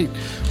right.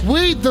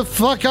 Weed the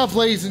fuck up,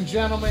 ladies and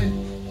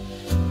gentlemen.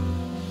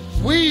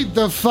 Weed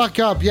the fuck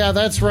up. Yeah,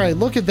 that's right.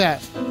 Look at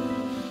that.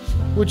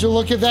 Would you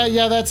look at that?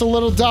 Yeah, that's a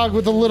little dog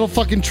with a little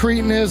fucking treat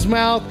in his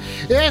mouth.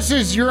 This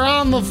is You're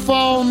on the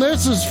Phone.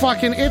 This is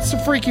fucking... It's a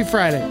Freaky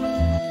Friday.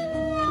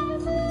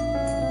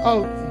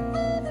 Oh.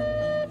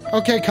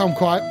 Okay,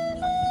 Kumquat.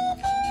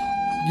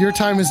 Your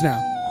time is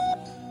now.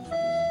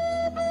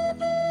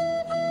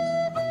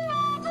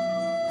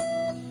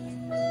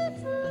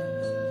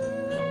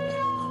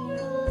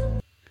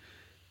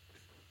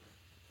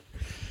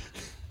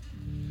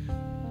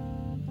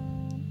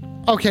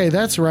 Okay,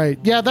 that's right.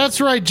 Yeah,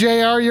 that's right,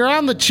 JR. You're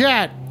on the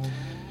chat.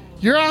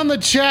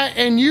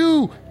 And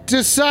you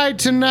decide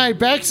tonight.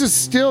 Bax is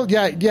still...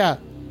 Yeah.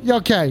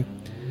 Okay.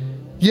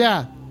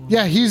 Yeah.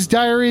 Yeah, he's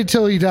diarrhea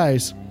till he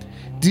dies.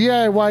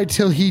 DIY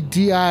till he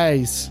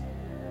dies.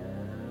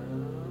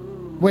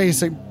 Wait a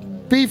sec.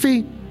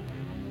 Beefy.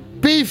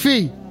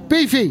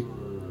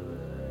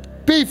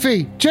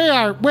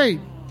 JR, wait.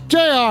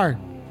 JR.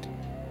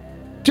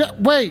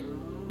 Wait,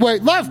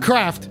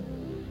 Lovecraft.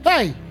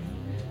 Hey,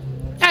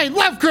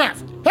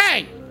 Lovecraft.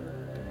 Hey,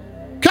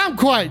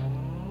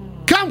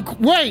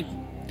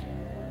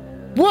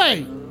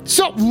 wait.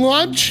 So,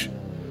 lunch,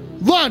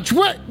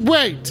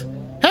 wait.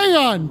 Hang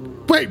on.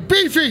 Wait,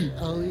 Beefy.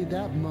 Wait,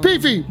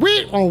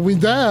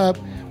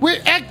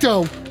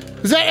 Ecto.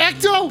 Is that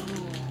Ecto?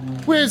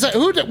 Wait, is that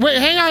who? Wait,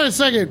 hang on a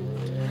second.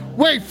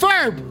 Wait,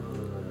 Ferb.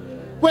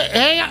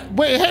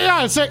 Hang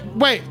on a second.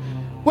 Wait,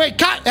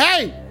 cut.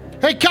 Hey,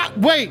 cut.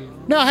 Wait,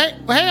 no, hang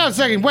on a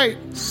second. Wait,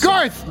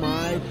 Garth.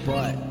 My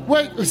butt.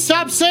 Wait,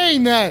 stop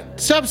saying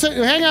that.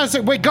 Hang on a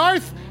second. Wait,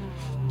 Garth,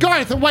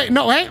 wait,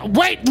 no,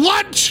 wait,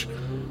 lunch,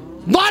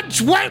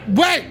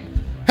 wait.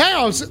 Hang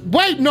on,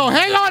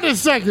 hang on a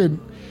second.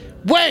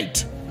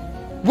 Wait,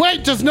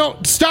 just no,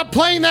 stop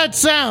playing that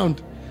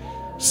sound.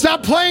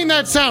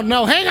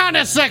 No, hang on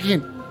a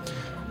second.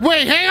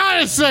 Wait,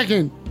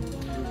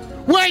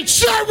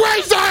 Shit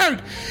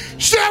Wizard!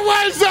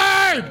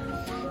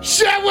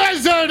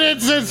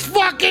 It's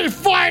fucking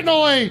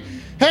finally!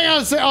 Hang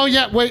on a second. Oh,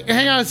 yeah, wait,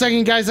 hang on a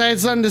second, guys. I had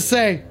something to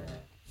say.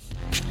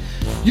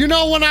 You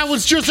know, when I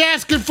was just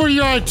asking for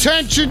your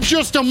attention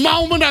just a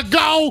moment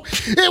ago,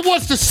 it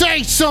was to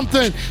say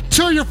something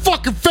to your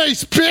fucking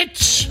face,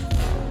 bitch!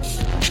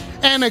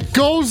 And it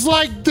goes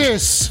like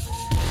this.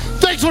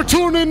 Thanks for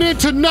tuning in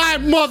tonight,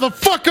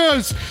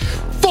 motherfuckers!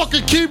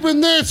 Fucking keeping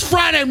this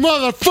Friday,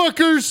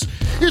 motherfuckers!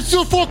 It's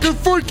the fucking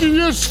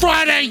freakiest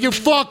Friday, you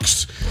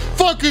fucks!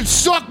 Fucking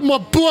suck my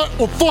butt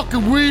or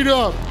fucking read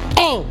up!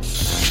 Oh!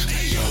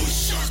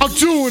 I'm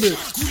doing it!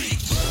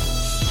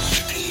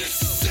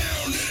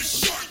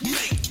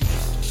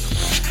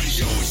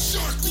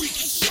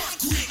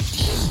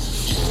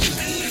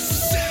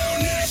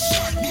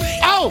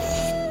 Oh!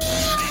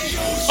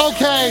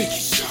 Okay!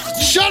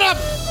 Shut up!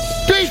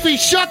 Beefy,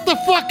 shut the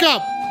fuck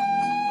up!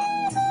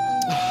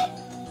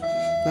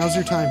 Now's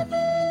your time.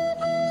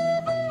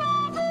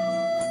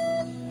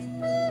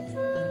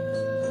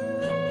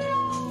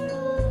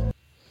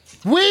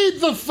 Weed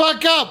the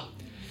fuck up!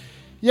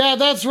 Yeah,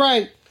 that's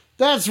right.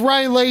 That's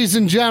right, ladies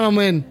and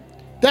gentlemen.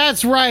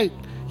 That's right.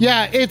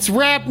 Yeah, it's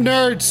Rap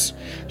Nerds.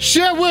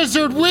 Shit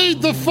Wizard,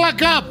 weed the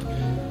fuck up!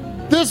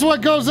 This one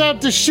goes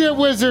out to Shit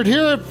Wizard.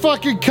 Here it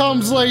fucking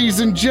comes,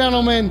 ladies and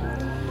gentlemen.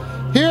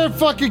 Here it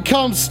fucking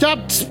comes.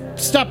 Stop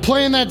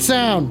playing that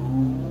sound.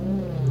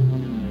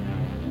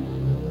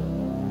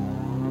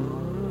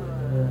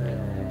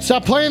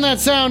 Stop playing that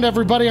sound,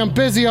 everybody. I'm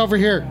busy over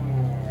here.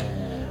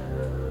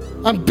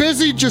 I'm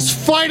busy just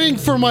fighting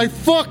for my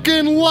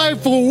fucking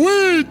life.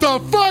 Weed the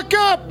fuck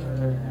up!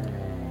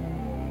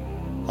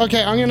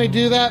 Okay, I'm gonna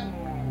do that.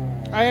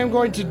 I am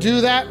going to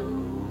do that.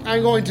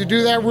 I'm going to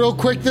do that real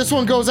quick. This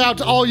one goes out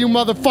to all you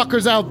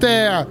motherfuckers out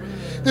there.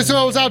 This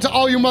goes out to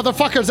all you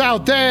motherfuckers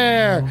out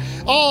there.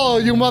 All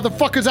you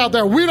motherfuckers out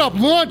there. Weed up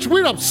lunch,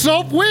 weed up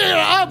soap, weed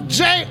up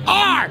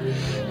JR.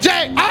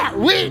 JR,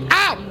 weed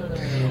up.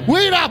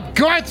 Weed up,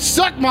 Garth,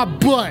 suck my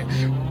butt.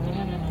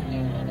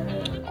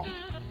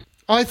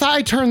 Oh, I thought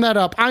I turned that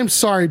up. I'm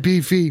sorry,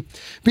 Beefy.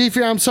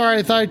 Beefy, I'm sorry.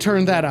 I thought I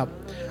turned that up.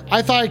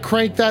 I thought I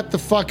cranked that the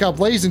fuck up.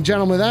 Ladies and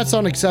gentlemen, that's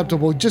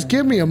unacceptable. Just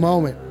give me a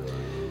moment.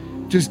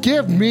 Just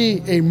give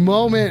me a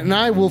moment and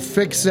I will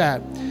fix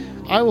that.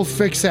 I will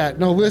fix that.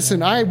 No,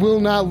 listen, I will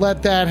not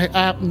let that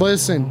happen.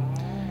 Listen,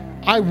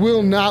 I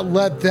will not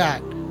let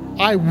that.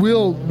 I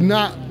will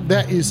not.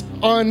 That is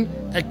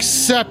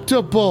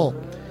unacceptable.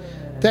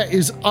 That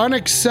is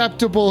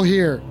unacceptable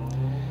here.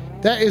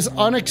 That is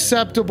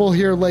unacceptable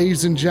here,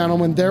 ladies and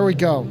gentlemen. There we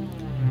go.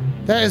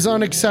 That is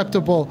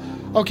unacceptable.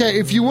 Okay,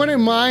 if you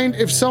wouldn't mind,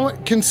 if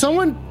someone, can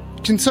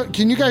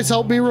you guys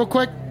help me real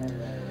quick?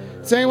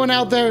 Is anyone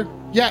out there?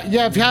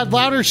 Yeah, I've had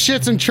louder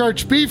shits in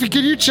church. Beefy,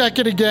 can you check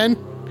it again?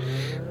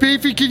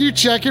 Beefy, can you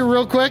check it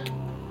real quick?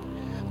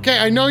 Okay,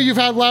 I know you've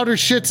had louder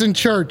shits in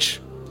church.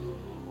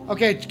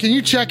 Okay, can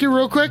you check it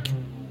real quick?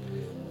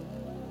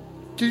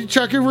 Can you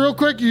check it real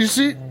quick? You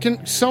see,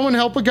 can someone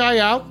help a guy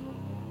out?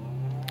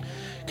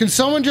 Can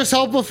someone just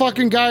help a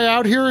fucking guy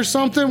out here or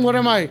something? What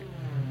am I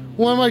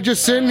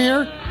just sitting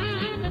here?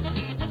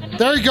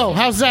 There you go.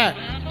 How's that?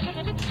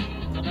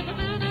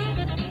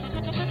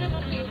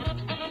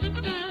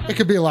 It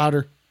could be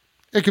louder.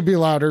 It could be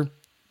louder.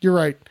 You're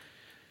right.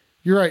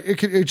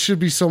 It should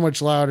be so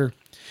much louder.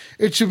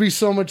 It should be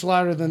so much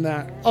louder than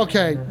that.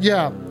 Okay,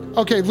 yeah.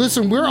 Okay,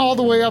 listen, we're all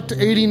the way up to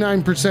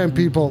 89%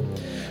 people.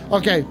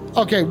 Okay,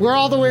 we're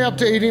all the way up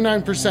to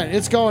 89%.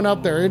 It's going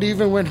up there. It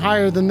even went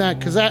higher than that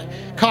because that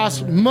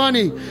costs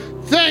money.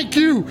 Thank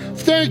you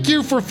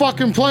for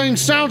fucking playing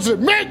sounds that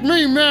make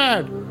me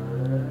mad.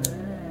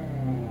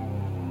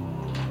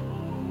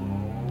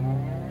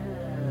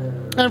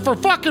 And for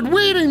fucking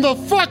weeding the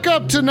fuck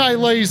up tonight,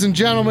 ladies and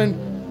gentlemen.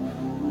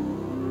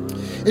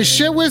 Is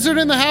Shit Wizard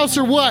in the house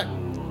or what?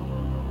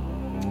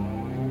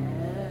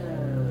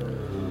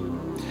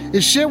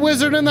 Is Shit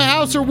Wizard in the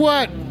house or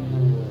what?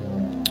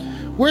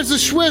 Where's the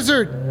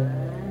Schwizzard?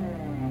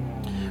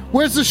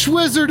 Where's the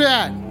Schwizzard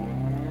at?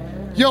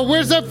 Yo,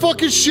 where's that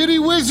fucking shitty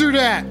wizard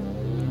at?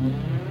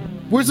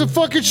 Where's the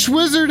fucking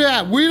Schwizzard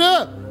at? Wait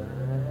up!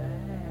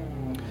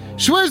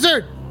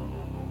 Schwizzard!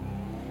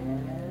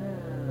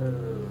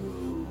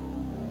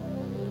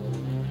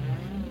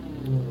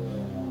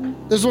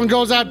 This one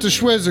goes out to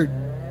Schwizzard.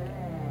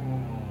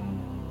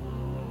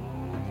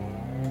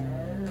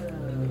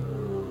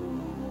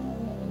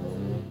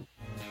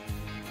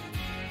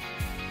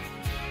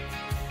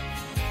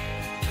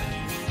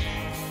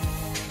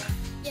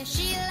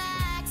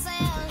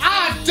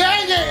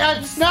 Dang it!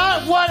 That's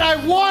not what I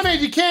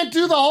wanted. You can't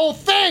do the whole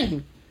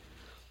thing.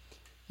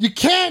 You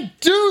can't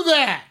do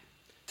that.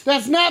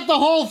 That's not the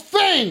whole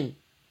thing.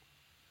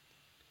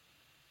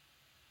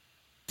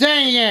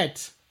 Dang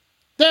it.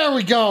 There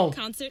we go.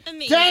 Concert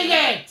amazing.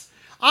 Dang it.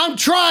 I'm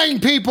trying,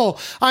 people.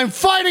 I'm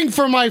fighting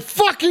for my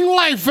fucking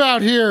life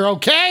out here,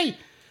 okay?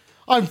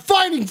 I'm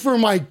fighting for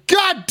my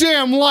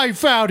goddamn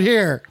life out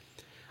here.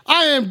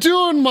 I am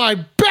doing my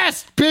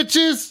best,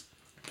 bitches.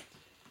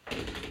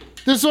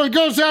 This one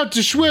goes out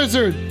to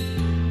Schwizzard.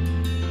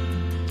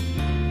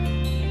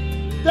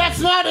 That's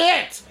not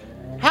it.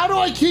 How do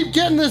I keep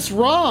getting this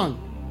wrong?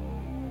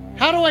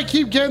 How do I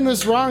keep getting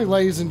this wrong,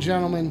 ladies and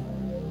gentlemen?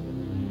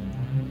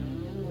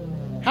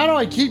 How do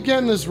I keep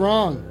getting this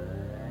wrong?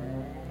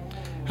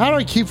 How do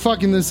I keep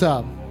fucking this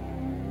up?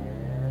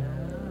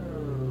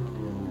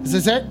 Is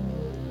this it?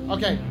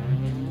 Okay.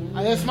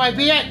 This might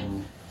be it.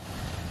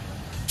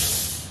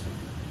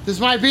 This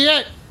might be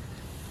it.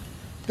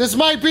 This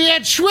might be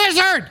it.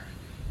 Schwizzard!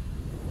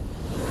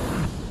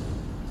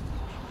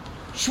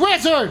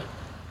 Schwizzard!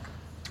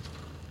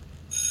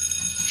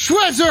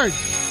 Schwizzard!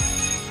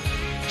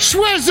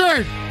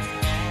 Schwizzard!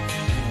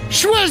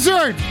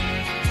 Schwizzard!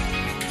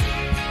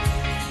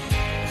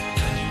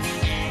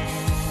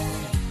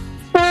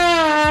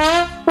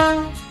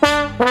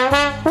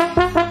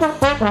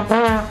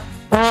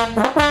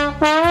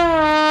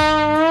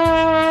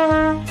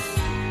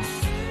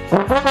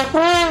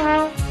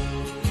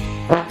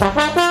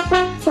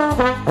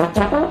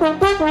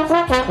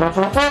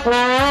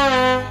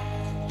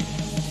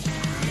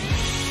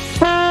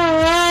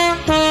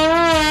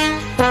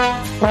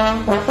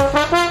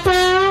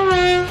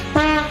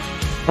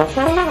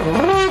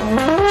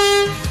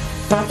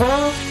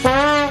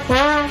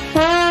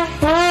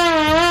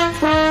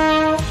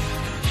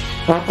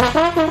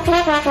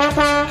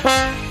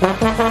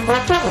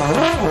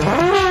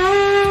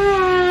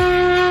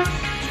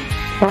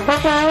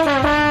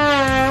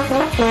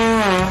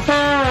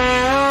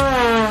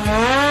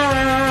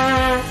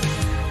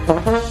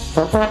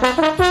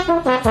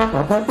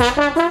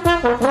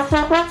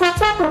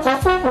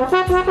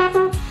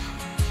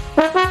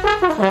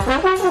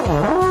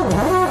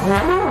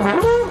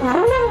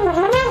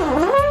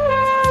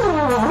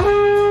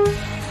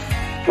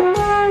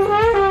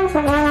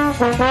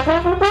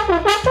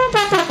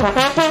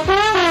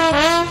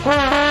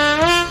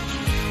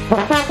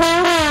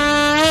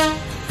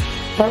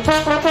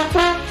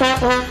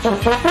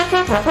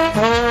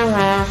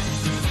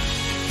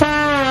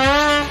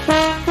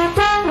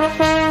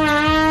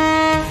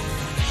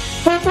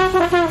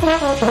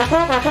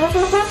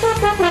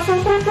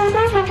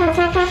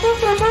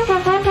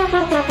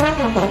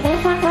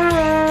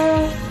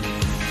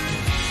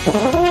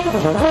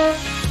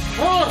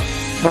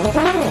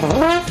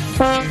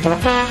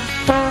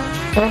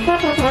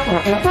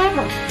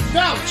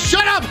 No,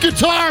 shut up,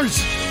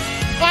 guitars!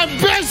 I'm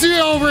busy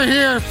over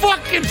here,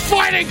 fucking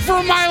fighting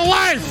for my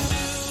life!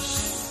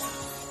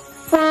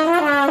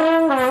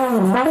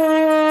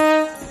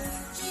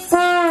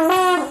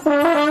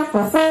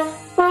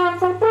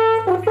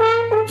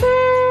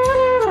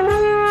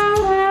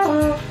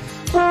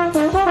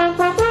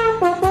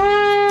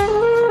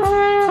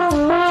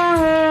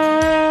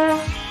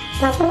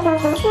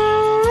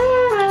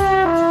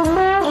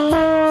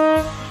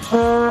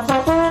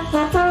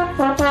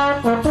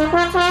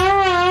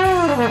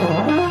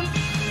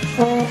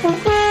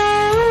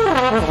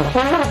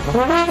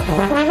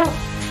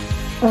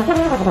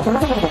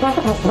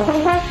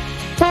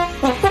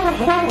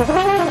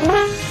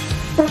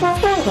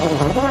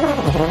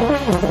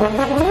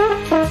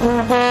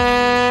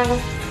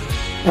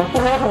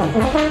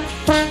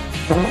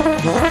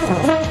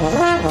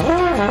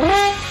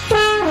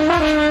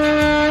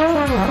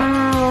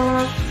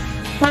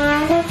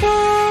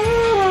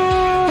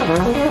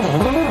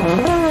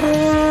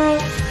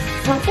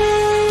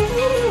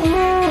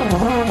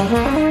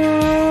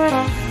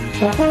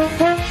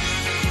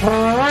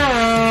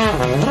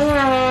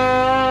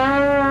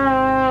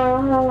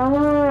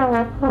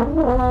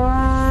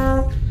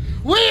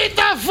 Weed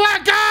the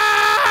fuck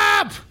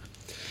up!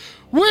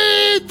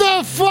 Weed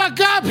the fuck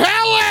up,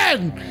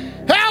 Helen!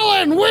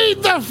 Helen,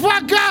 weed the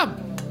fuck up!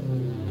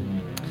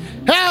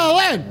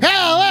 Helen!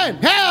 Helen!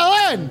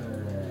 Helen!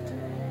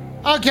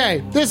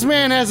 Okay, this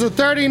man has a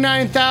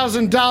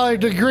 $39,000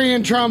 degree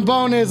in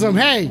trombonism.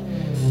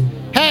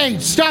 Hey,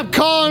 stop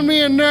calling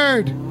me a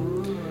nerd.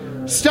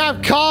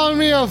 Stop calling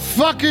me a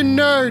fucking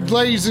nerd,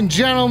 ladies and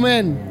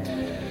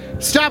gentlemen.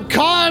 Stop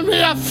calling me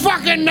a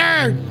fucking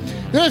nerd.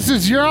 This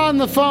is You're on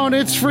the Phone.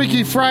 It's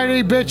Freaky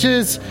Friday,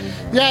 bitches.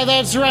 Yeah,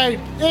 that's right.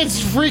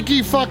 It's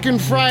Freaky fucking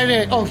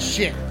Friday. Oh,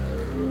 shit.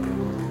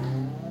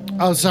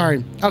 Oh,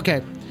 sorry.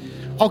 Okay.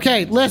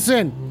 Okay,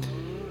 listen.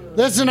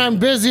 Listen, I'm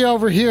busy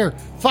over here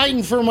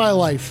fighting for my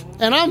life.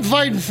 And I'm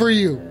fighting for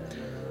you.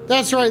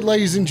 That's right,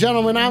 ladies and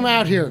gentlemen. I'm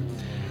out here.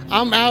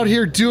 I'm out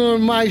here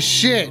doing my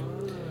shit.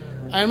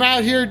 I'm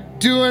out here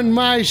doing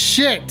my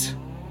shit.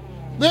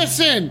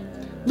 Listen.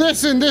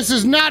 Listen, this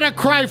is not a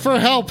cry for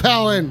help,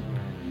 Helen.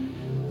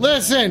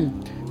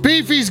 Listen.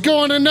 Beefy's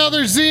going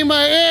another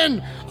Zima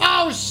in.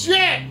 Oh,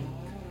 shit.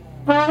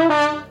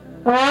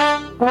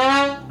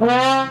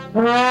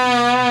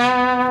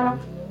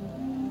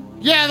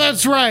 Yeah,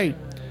 that's right.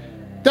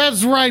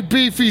 That's right,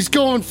 Beefy's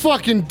going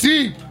fucking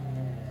deep.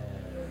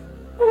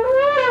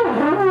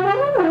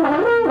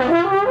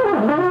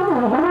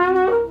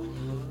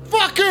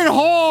 Fucking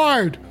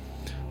hard.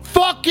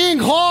 Fucking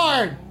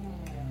hard.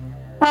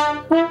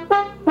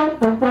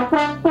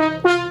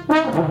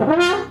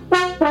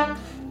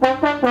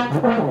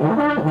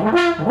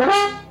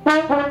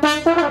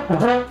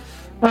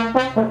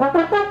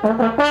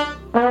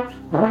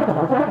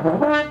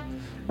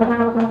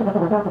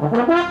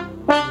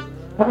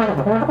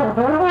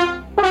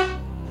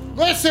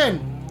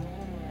 Listen,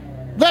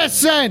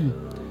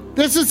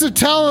 this is a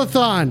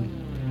telethon.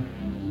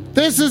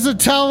 This is a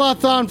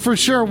telethon for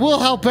sure. We'll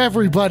help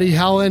everybody,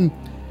 Helen.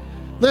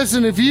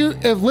 Listen, if you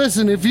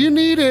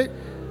need it,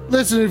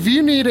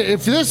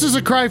 if this is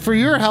a cry for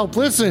your help,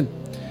 listen,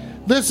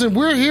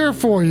 we're here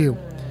for you.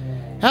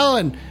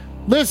 Helen,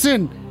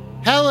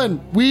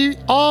 we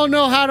all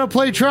know how to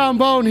play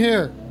trombone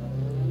here.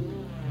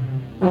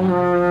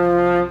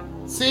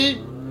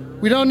 See?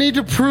 We don't need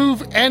to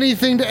prove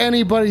anything to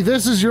anybody.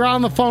 This is You're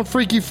on the Phone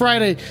Freaky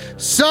Friday.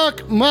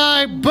 Suck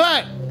my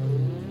butt.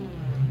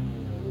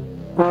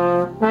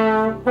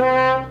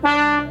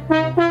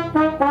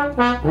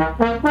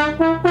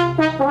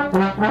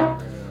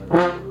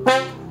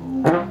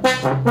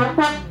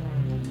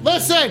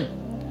 Listen.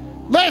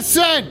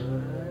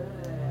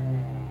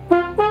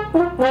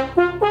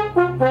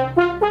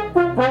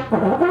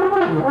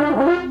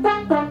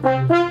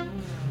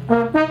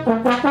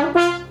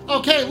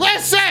 Okay,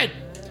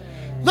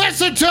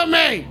 listen to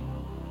me!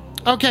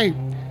 Okay,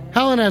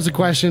 Helen has a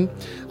question.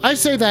 I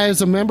say that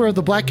as a member of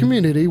the black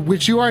community,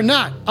 which you are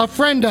not a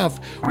friend of.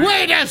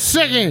 Wait a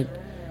second!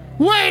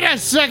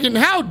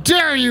 How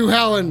dare you,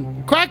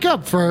 Helen? Crack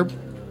up, Ferb.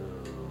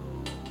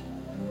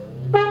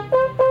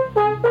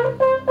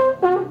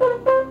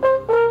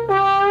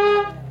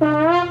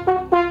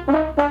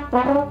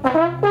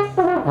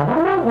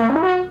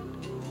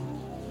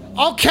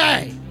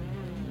 Okay.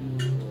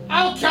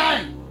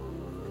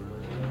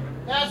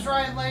 That's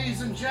right,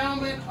 ladies and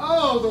gentlemen.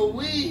 Oh, the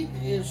weed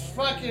is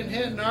fucking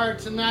hitting hard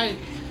tonight.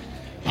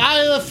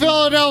 I, the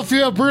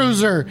Philadelphia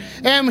Bruiser,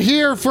 am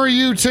here for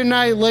you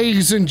tonight,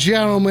 ladies and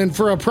gentlemen,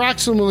 for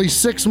approximately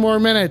 6 more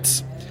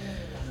minutes.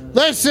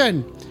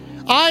 Listen,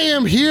 I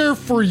am here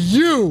for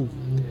you.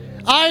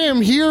 I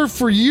am here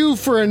for you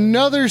for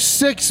another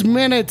 6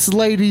 minutes,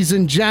 ladies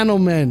and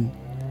gentlemen.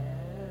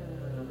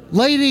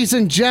 Ladies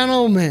and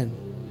gentlemen.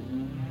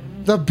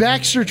 The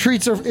Baxter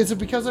treats are... Is it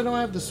because I don't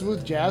have the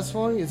smooth jazz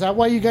flowing? Is that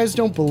why you guys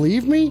don't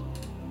believe me?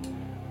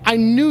 I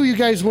knew you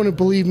guys wouldn't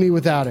believe me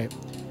without it.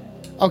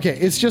 Okay,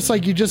 it's just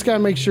like you just gotta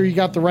make sure you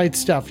got the right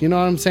stuff. You know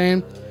what I'm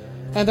saying?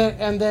 And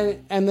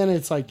then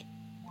it's like...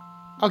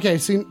 Okay,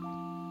 see...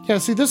 Yeah,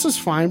 see, this is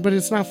fine, but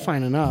it's not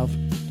fine enough.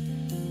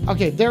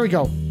 Okay, there we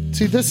go.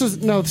 See, this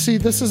is... No, see,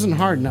 this isn't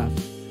hard enough.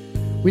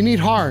 We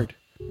need hard.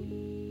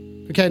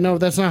 Okay, no,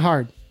 that's not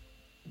hard.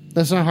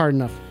 That's not hard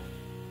enough.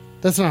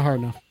 That's not hard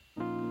enough.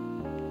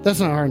 That's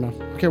not hard enough.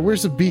 Okay,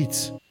 where's the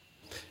beats?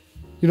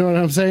 You know what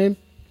I'm saying?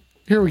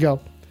 Here we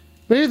go.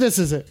 Maybe this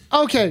is it.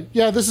 Okay,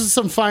 yeah, this is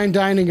some fine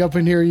dining up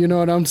in here. You know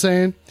what I'm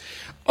saying?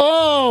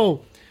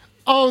 Oh,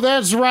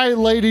 that's right,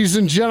 ladies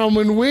and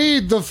gentlemen.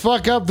 Weed the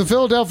fuck up. The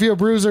Philadelphia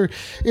Bruiser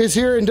is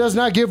here and does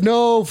not give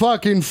no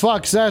fucking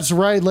fucks. That's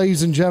right,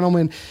 ladies and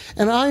gentlemen.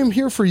 And I am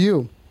here for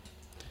you.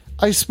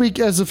 I speak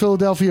as the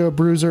Philadelphia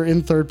Bruiser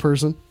in third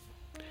person.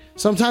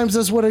 Sometimes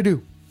that's what I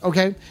do.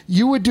 Okay,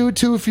 you would do it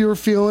too if you were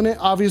feeling it.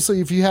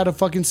 Obviously, if you had a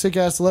fucking sick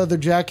ass leather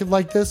jacket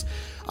like this,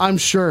 I'm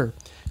sure.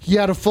 You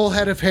had a full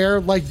head of hair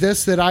like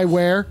this that I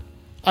wear.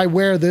 I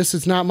wear this.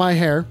 It's not my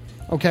hair.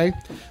 Okay,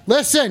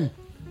 listen.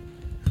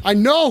 I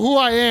know who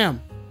I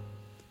am,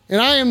 and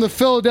I am the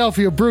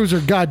Philadelphia Bruiser.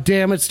 God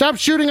damn it! Stop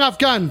shooting off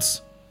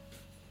guns.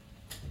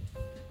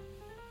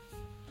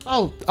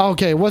 Oh,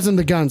 okay. It wasn't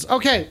the guns.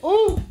 Okay.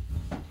 Ooh.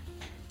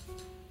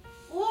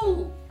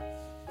 Oh,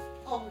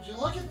 would you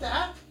look at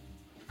that?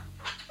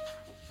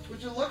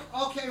 Would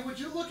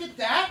you look at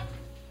that?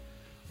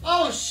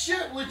 Oh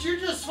shit, would you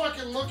just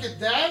fucking look at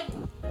that?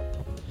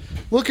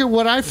 Look at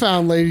what I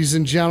found, ladies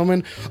and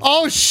gentlemen.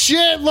 Oh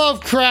shit,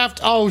 Lovecraft.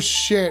 Oh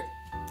shit.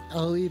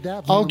 I'll eat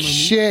that. Oh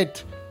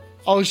shit.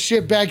 Oh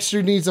shit,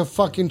 Baxter needs a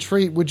fucking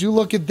treat. Would you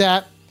look at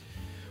that?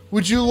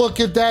 Would you look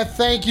at that?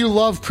 Thank you,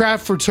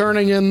 Lovecraft, for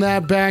turning in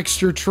that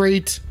Baxter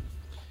treat.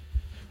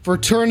 For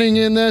turning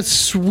in that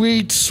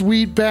sweet,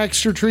 sweet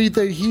Baxter treat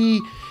that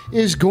he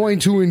is going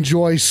to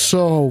enjoy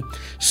so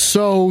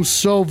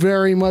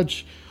very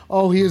much.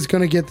 Oh, he is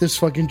going to get this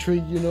fucking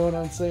treat. You know what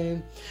I'm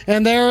saying?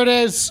 And there it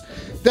is.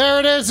 There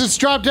it is. It's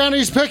dropped down.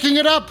 He's picking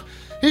it up.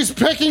 He's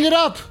picking it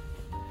up.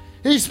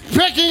 He's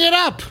picking it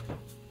up.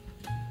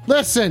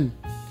 Listen.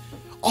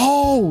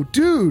 Oh,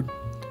 dude.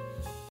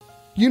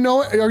 You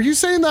know, are you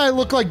saying that I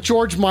look like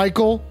George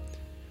Michael?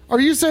 Are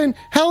you saying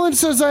Helen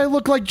says I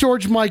look like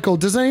George Michael?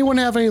 Does anyone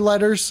have any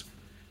letters?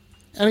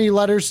 Any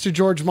letters to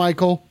George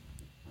Michael?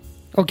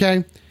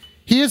 Okay.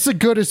 He is the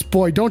goodest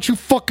boy. Don't you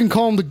fucking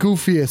call him the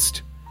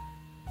goofiest.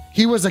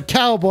 He was a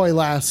cowboy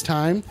last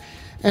time.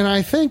 And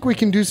I think we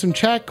can do some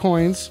chat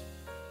coins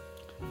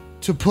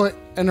to put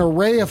an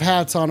array of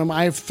hats on him.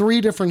 I have 3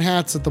 different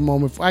hats at the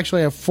moment.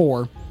 Actually, I have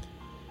 4.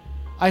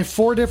 I have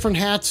 4 different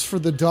hats for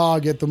the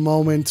dog at the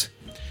moment.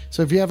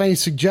 So if you have any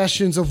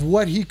suggestions of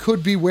what he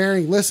could be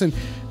wearing, listen,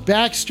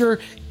 Baxter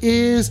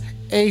is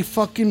a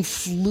fucking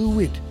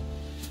fluid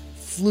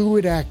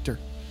actor.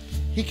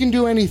 He can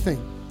do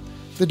anything.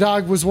 The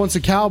dog was once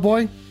a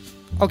cowboy.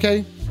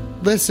 Okay,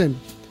 listen.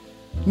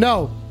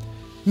 No,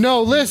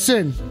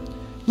 listen.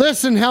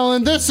 Listen,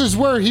 Helen, this is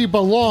where he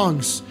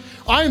belongs.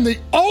 I'm the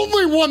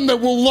only one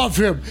that will love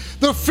him.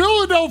 The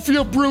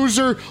Philadelphia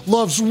Bruiser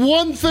loves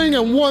one thing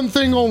and one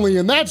thing only,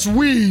 and that's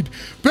weed.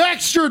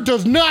 Baxter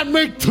does not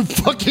make the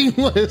fucking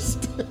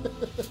list.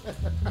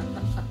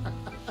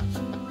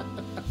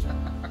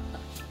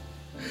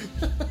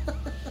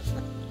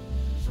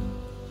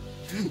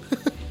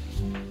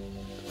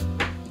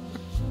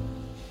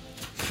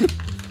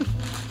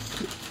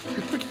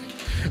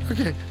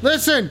 Okay,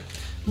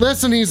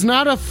 listen, he's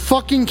not a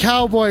fucking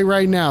cowboy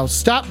right now.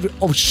 Stop.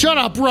 Oh, shut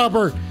up,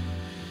 Rubber.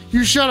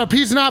 You shut up.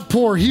 He's not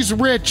poor. He's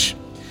rich.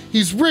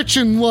 He's rich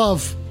in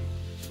love.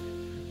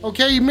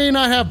 Okay, he may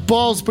not have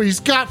balls, but he's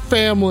got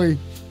family.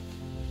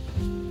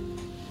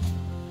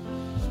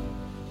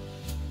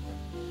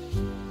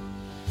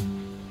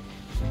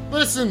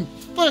 Listen.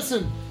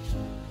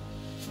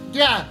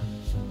 Yeah,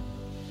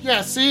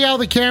 see how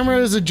the camera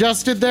is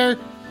adjusted there?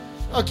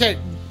 Okay,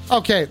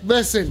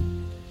 listen.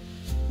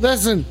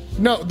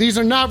 No, these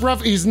are not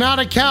rough. He's not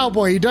a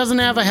cowboy. He doesn't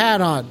have a hat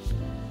on.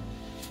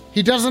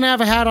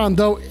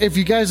 Though if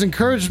you guys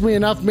encouraged me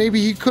enough, maybe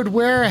he could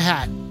wear a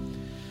hat.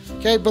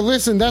 Okay, but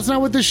listen, that's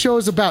not what this show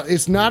is about.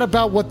 It's not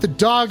about what the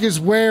dog is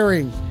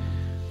wearing.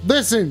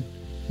 Listen,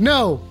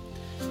 no.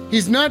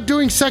 He's not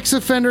doing sex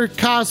offender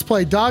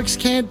cosplay. Dogs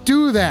can't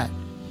do that.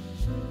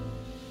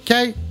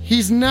 Okay?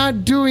 He's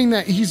not doing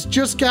that. He's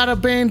just got a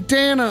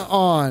bandana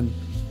on.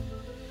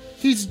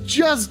 He's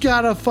just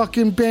got a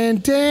fucking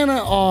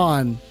bandana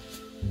on.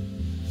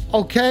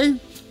 Okay?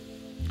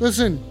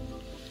 Listen.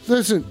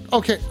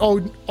 Okay.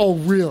 Oh,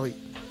 really?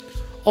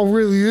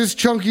 This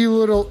chunky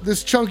little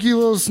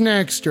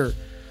snackster.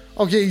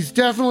 Okay, he's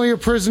definitely a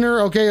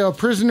prisoner. Okay, a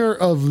prisoner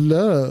of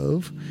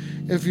love,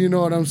 if you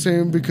know what I'm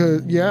saying.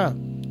 Because yeah,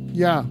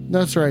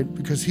 that's right.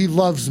 Because he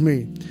loves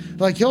me.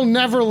 Like, he'll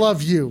never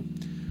love you.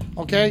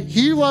 Okay?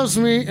 He loves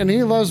me, and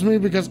he loves me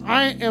because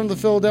I am the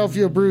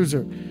Philadelphia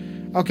Bruiser.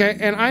 Okay,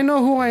 and I know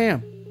who I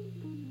am.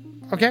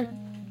 Okay?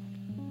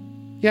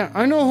 Yeah,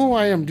 I know who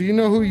I am. Do you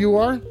know who you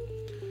are?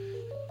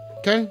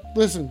 Okay,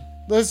 listen.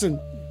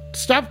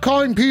 Stop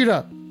calling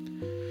PETA.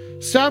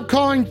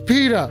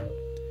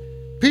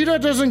 PETA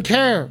doesn't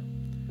care.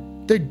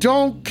 They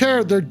don't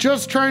care. They're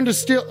just trying to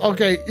steal.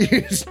 Okay,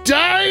 he's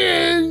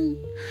dying.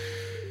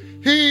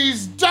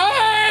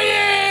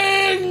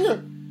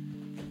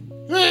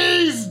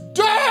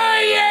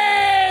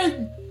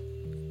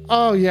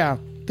 Oh, yeah.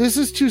 This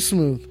is too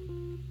smooth.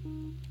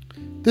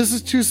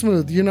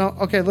 You know?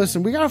 Okay,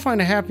 listen, we gotta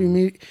find a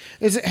happy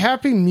Is it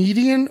happy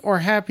median or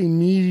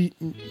happy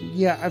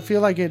Yeah, I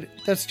feel like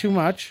that's too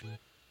much.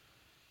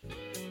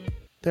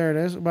 There it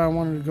is, but I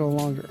wanted to go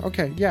longer.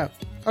 Okay, yeah,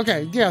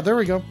 there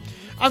we go.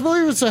 I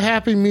believe it's a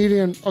happy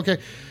median. Okay,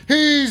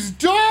 he's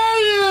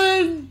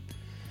dying!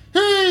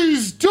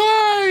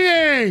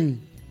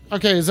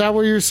 Okay, is that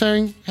what you're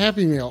saying?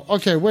 Happy meal.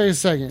 Okay, wait a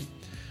second.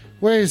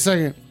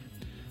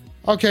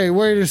 Okay,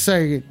 wait a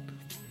second.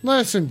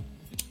 Listen.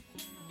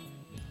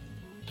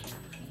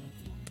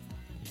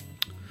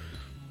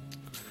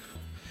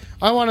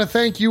 I want to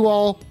thank you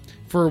all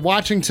for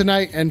watching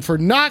tonight and for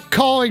not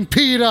calling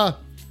PETA,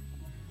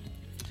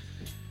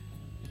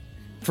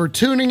 for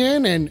tuning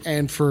in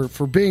and for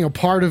being a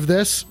part of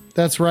this.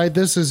 That's right.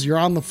 This is You're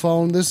on the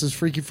Phone. This is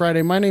Freaky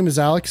Friday. My name is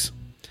Alex.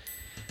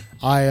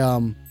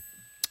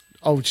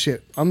 Oh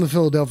shit. I'm the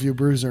Philadelphia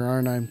Bruiser,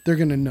 aren't I? They're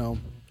going to know.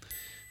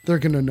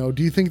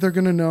 Do you think they're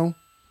going to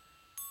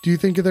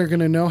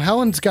know?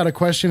 Helen's got a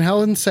question.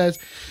 Helen says,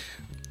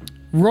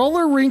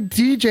 Roller Rink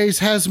DJs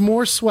has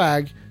more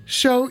swag.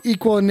 Show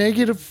equal a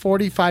negative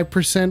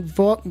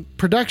 45%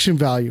 production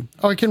value.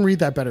 Oh, I can read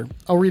that better.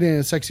 I'll read it in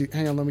a sexy.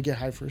 Hang on, let me get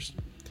high first.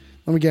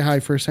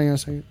 Hang on a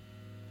second.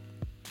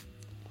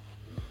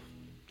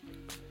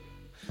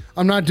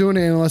 I'm not doing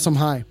it unless I'm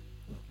high.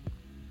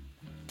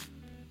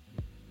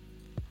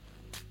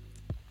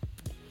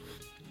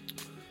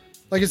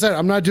 Like I said,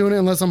 I'm not doing it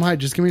unless I'm high.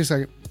 Just give me a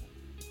second.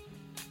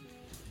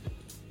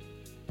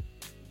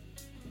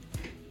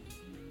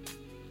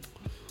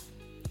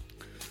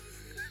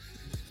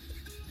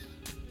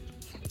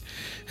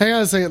 Hang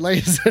on a second. Like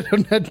I said,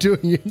 I'm not doing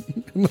it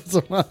unless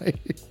I'm high.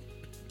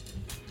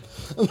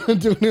 I'm not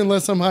doing it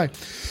unless I'm high.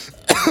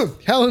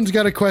 Helen's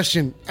got a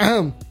question.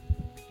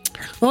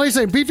 Well, I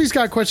say Beefy's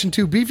got a question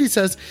too. Beefy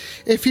says,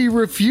 if he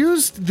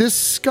refused this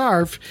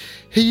scarf,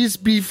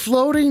 he'd be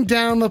floating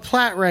down the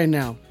Platte right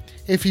now.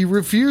 If he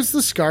refused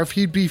the scarf,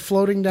 he'd be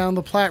floating down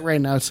the Platte right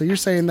now. So you're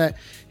saying that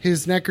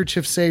his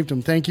neckerchief saved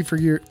him. Thank you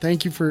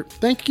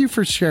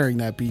for sharing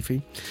that,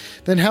 Beefy.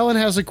 Then Helen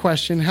has a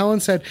question. Helen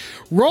said,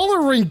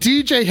 Roller Ring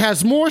DJ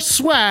has more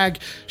swag.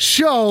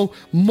 Show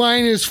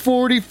minus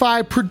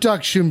 45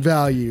 production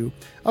value.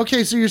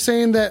 Okay, so you're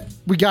saying that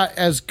we got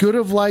as good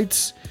of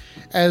lights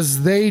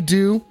as they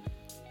do.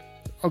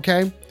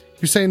 Okay,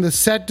 you're saying the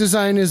set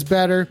design is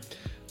better.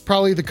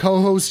 Probably the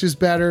co-host is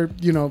better.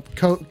 You know,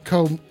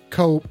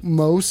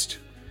 co-most.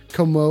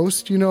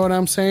 You know what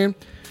I'm saying?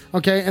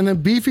 Okay, and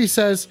then Beefy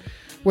says,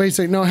 wait a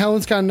second. No,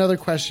 Helen's got another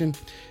question.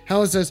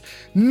 Helen says,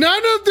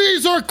 none of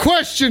these are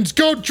questions.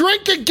 Go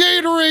drink a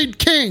Gatorade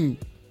King.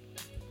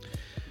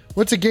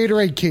 What's a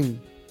Gatorade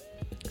King?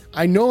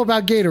 I know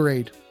about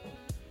Gatorade.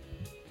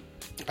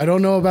 I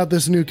don't know about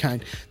this new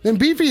kind. Then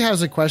Beefy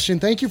has a question.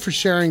 Thank you for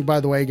sharing, by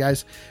the way,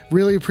 guys.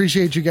 Really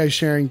appreciate you guys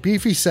sharing.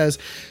 Beefy says,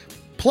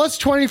 plus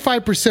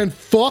 25%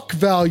 fuck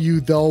value,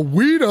 though.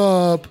 Weed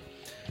up.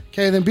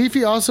 Okay, then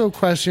Beefy also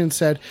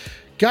said,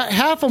 got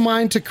half a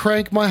mind to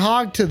crank my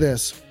hog to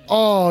this.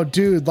 Oh,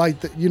 dude, like,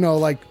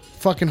 like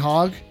fucking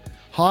hog?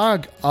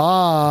 Hog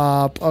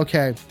up.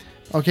 Okay,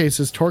 it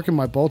says torquing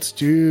my bolts.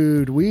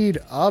 Dude, weed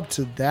up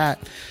to that.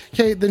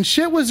 Okay, then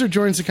Shit Wizard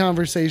joins the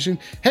conversation.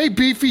 Hey,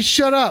 Beefy,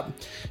 shut up.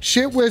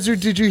 Shit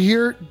Wizard, did you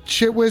hear?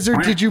 Shit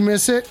Wizard, did you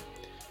miss it?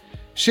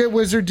 Shit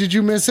Wizard, did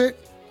you miss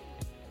it?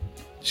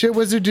 Shit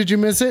Wizard, did you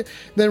miss it?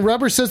 Then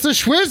Rubber says, the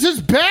Schwiz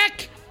is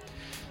back.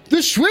 The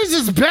Schwiz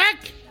is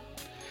back.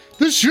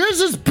 The Schwiz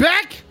is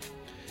back.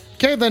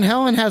 Okay, then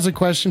Helen has a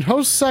question.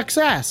 Host sucks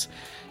ass.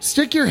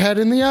 Stick your head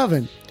in the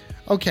oven.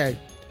 Okay,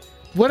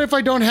 what if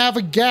I don't have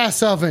a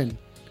gas oven?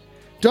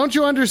 Don't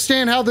you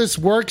understand how this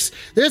works?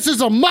 This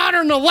is a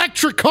modern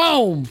electric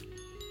home.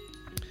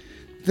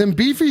 Then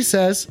Beefy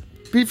says,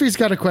 Beefy's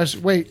got a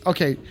question. Wait,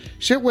 okay.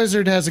 Shit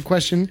Wizard has a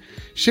question.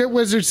 Shit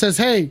Wizard says,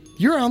 hey,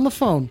 you're on the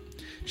phone.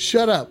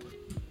 Shut up.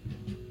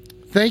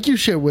 Thank you,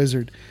 Shit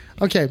Wizard.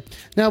 Okay,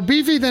 now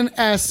Beefy then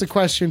asks the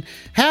question,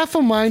 half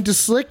a mind to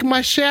slick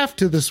my shaft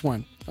to this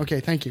one.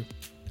 Okay, thank you.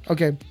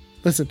 Okay,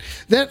 listen.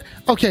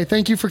 Okay,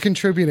 thank you for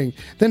contributing.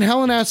 Then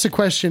Helen asks a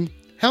question.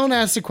 Helen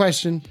has a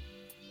question.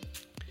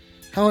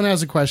 Hang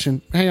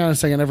on a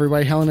second,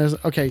 everybody. Helen has a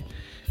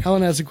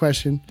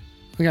question.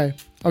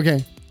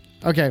 Okay.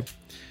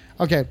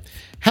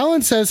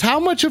 Helen says, how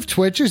much of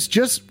Twitch is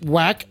just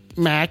Whack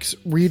Max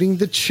reading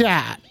the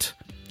chat?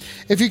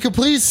 If you could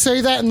please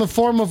say that in the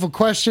form of a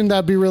question,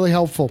 that'd be really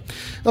helpful.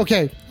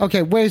 Okay,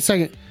 wait a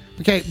second.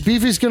 Okay,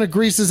 Beefy's going to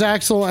grease his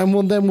axle, and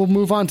we'll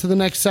move on to the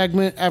next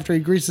segment after he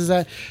greases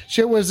that.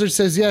 Shit Wizard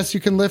says, yes, you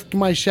can lift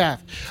my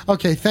shaft.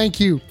 Okay, thank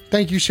you.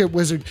 Thank you, Shit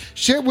Wizard.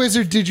 Shit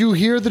Wizard, did you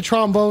hear the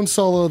trombone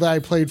solo that I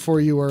played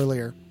for you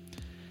earlier?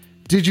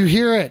 Did you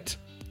hear it?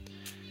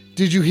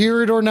 Did you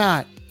hear it or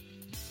not?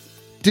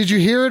 Did you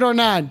hear it or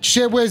not?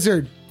 Shit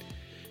Wizard.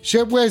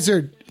 Shit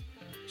Wizard.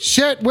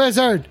 Shit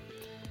Wizard.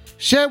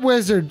 Shit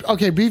Wizard.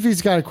 Okay,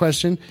 Beefy's got a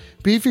question.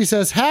 Beefy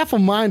says, half a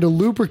mind to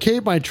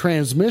lubricate my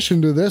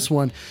transmission to this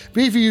one.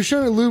 Beefy, you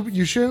shouldn't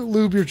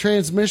lube your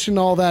transmission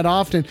all that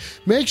often.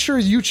 Make sure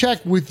you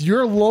check with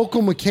your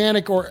local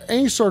mechanic or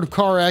any sort of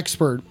car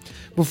expert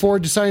before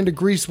deciding to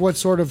grease what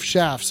sort of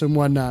shafts and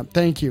whatnot.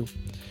 Thank you.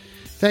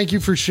 Thank you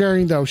for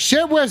sharing, though.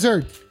 Shit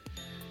Wizard!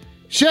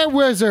 Shit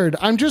Wizard!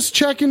 I'm just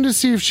checking to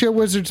see if Shit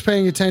Wizard's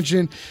paying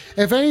attention.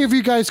 If any of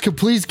you guys could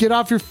please get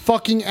off your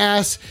fucking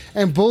ass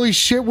and bully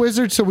Shit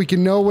Wizard so we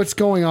can know what's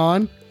going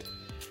on.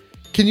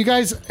 Can you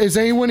guys, is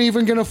anyone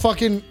even gonna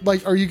fucking,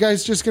 are you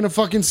guys just gonna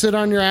fucking sit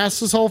on your ass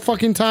this whole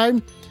fucking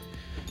time?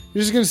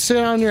 You're just gonna sit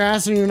on your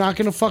ass and you're not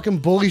gonna fucking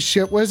bully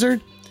Shit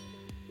Wizard?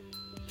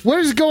 What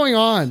is going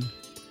on?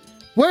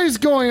 What is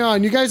going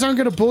on? You guys aren't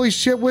gonna bully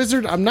Shit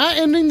Wizard? I'm not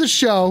ending the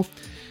show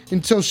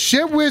until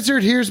Shit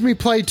Wizard hears me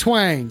play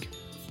Twang.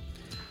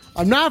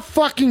 I'm not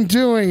fucking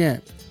doing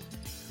it.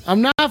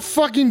 I'm not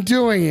fucking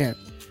doing it.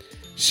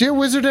 Shit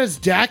Wizard has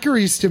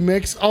daiquiris to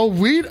mix. Oh,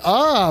 weed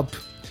up.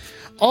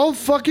 Oh,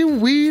 fucking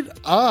weed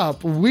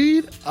up.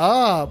 Weed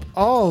up.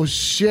 Oh,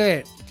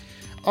 shit.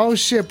 Oh,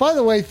 shit. By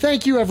the way,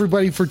 thank you,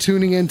 everybody, for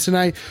tuning in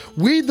tonight.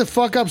 Weed the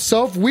fuck up,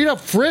 Soph. Weed up,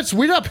 Fritz.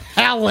 Weed up,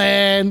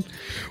 Helen.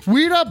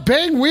 Weed up,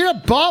 Bang. Weed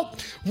up,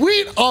 Bolt.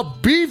 Weed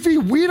up, Beefy.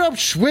 Weed up,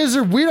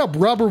 Schwizzer. Weed up,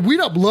 Rubber. Weed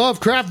up,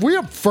 Lovecraft. Weed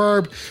up,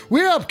 Ferb.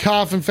 Weed up,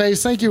 Coffin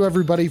Face. Thank you,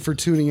 everybody, for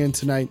tuning in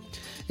tonight.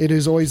 It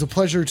is always a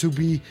pleasure to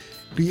be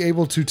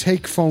able to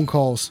take phone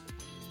calls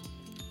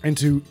and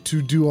to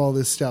do all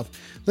this stuff.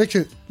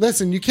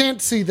 Listen, you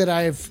can't see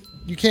that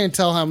you can't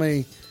tell how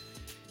many,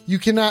 you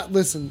cannot,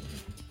 listen,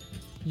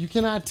 you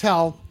cannot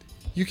tell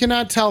You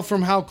cannot tell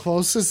from how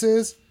close this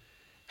is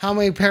how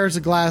many pairs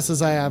of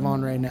glasses I have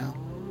on right now.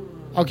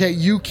 Okay,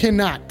 you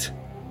cannot.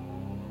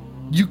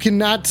 You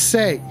cannot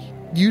say.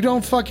 You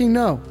don't fucking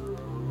know.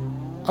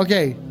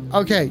 Okay,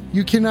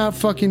 you cannot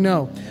fucking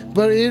know.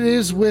 But it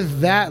is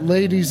with that,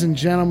 ladies and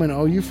gentlemen.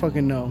 Oh, you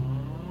fucking know.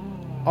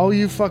 Oh,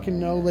 you fucking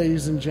know,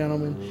 ladies and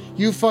gentlemen.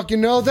 You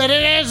fucking know that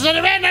it is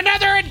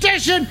another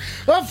edition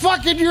of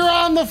fucking You're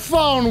on the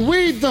Phone.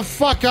 Weed the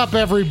fuck up,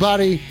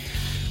 everybody.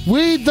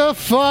 Weed the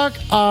fuck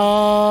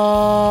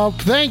up.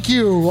 Thank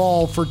you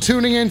all for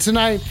tuning in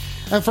tonight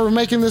and for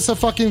making this a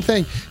fucking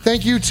thing.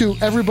 Thank you to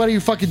everybody who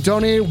fucking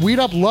donated. Weed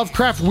up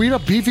Lovecraft, weed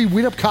up Beefy,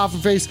 weed up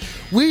Coffin Face,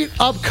 weed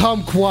up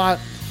Kumquat,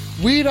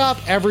 weed up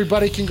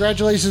everybody.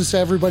 Congratulations to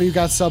everybody who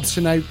got subs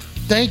tonight.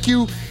 Thank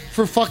you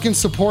for fucking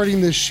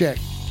supporting this shit.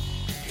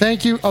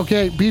 Thank you.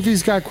 Okay,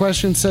 Beefy's got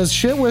questions. Says,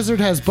 Shit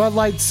Wizard has Bud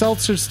Light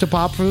seltzers to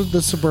pop for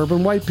the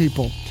suburban white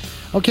people.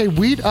 Okay,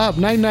 weed up.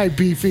 Night,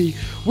 Beefy.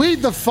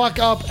 Weed the fuck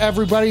up,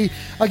 everybody.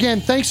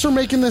 Again, thanks for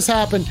making this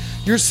happen.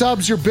 Your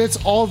subs, your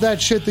bits, all of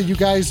that shit that you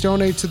guys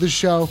donate to the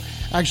show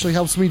actually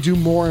helps me do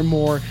more and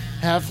more.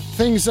 Have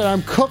things that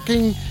I'm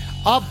cooking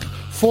up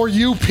for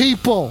you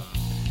people.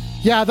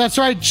 Yeah, that's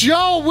right.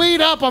 Joe, weed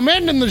up. I'm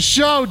ending the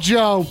show,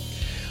 Joe.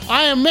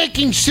 I am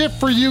making shit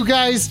for you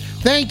guys.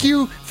 Thank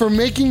you for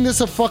making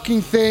this a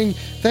fucking thing.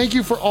 Thank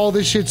you for all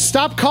this shit.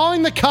 Stop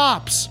calling the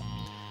cops.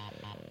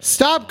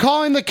 Stop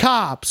calling the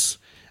cops.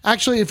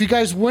 Actually, if you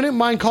guys wouldn't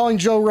mind calling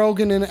Joe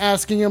Rogan and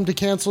asking him to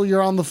cancel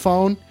You're on the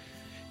Phone,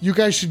 you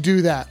guys should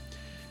do that.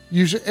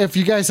 If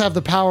you guys have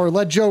the power,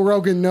 let Joe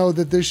Rogan know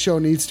that this show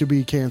needs to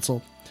be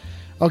canceled.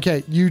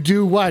 Okay, you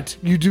do what?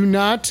 You do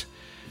not?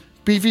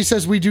 Beefy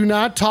says we do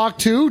not talk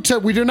to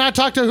we do not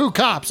talk to who?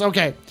 Cops.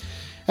 Okay.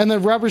 And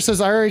then Rubber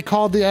says, I already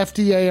called the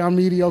FDA on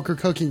mediocre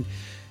cooking.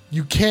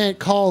 You can't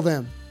call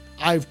them.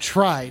 I've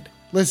tried.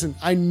 Listen,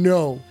 I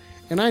know.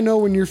 And I know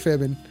when you're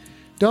fibbing.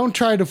 Don't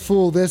try to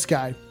fool this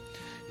guy.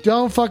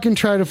 Don't fucking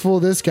try to fool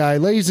this guy.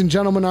 Ladies and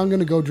gentlemen, I'm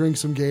going to go drink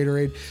some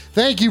Gatorade.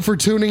 Thank you for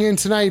tuning in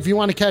tonight. If you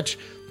want to catch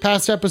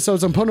past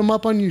episodes, I'm putting them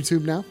up on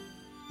YouTube now.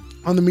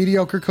 On the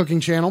Mediocre Cooking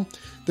channel.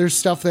 There's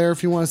stuff there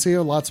if you want to see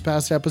it. Lots of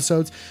past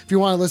episodes. If you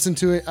want to listen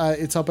to it,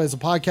 it's up as a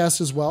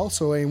podcast as well.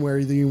 So anywhere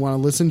you want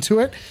to listen to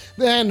it.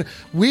 Then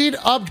weed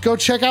up. Go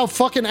check out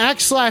fucking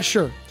Axe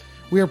Slasher.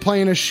 We are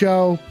playing a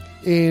show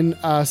in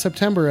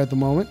September at the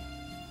moment.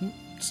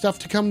 Stuff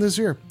to come this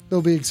year.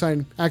 It'll be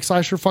exciting. Axe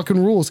Slasher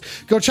fucking rules.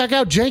 Go check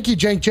out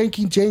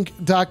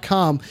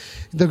jankyjank.com.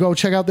 Go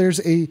check out,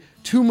 there's 2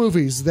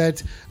 movies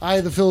that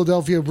I, the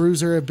Philadelphia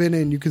Bruiser, have been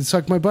in. You can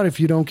suck my butt if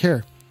you don't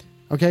care.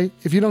 Okay?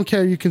 If you don't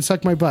care, you can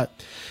suck my butt.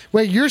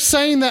 Wait, you're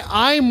saying that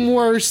I'm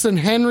worse than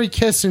Henry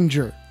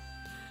Kissinger?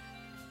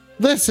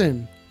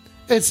 Listen,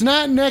 it's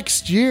not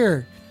next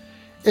year.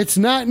 It's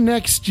not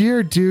next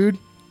year, dude.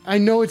 I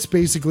know it's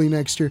basically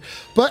next year.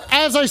 But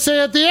as I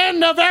say at the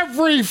end of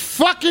every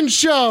fucking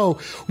show,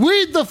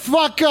 weed the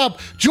fuck up.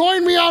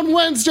 Join me on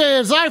Wednesday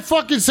as I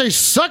fucking say,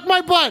 suck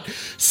my butt.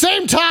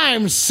 Same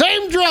time,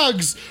 same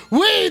drugs.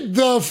 Weed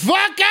the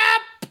fuck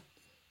up.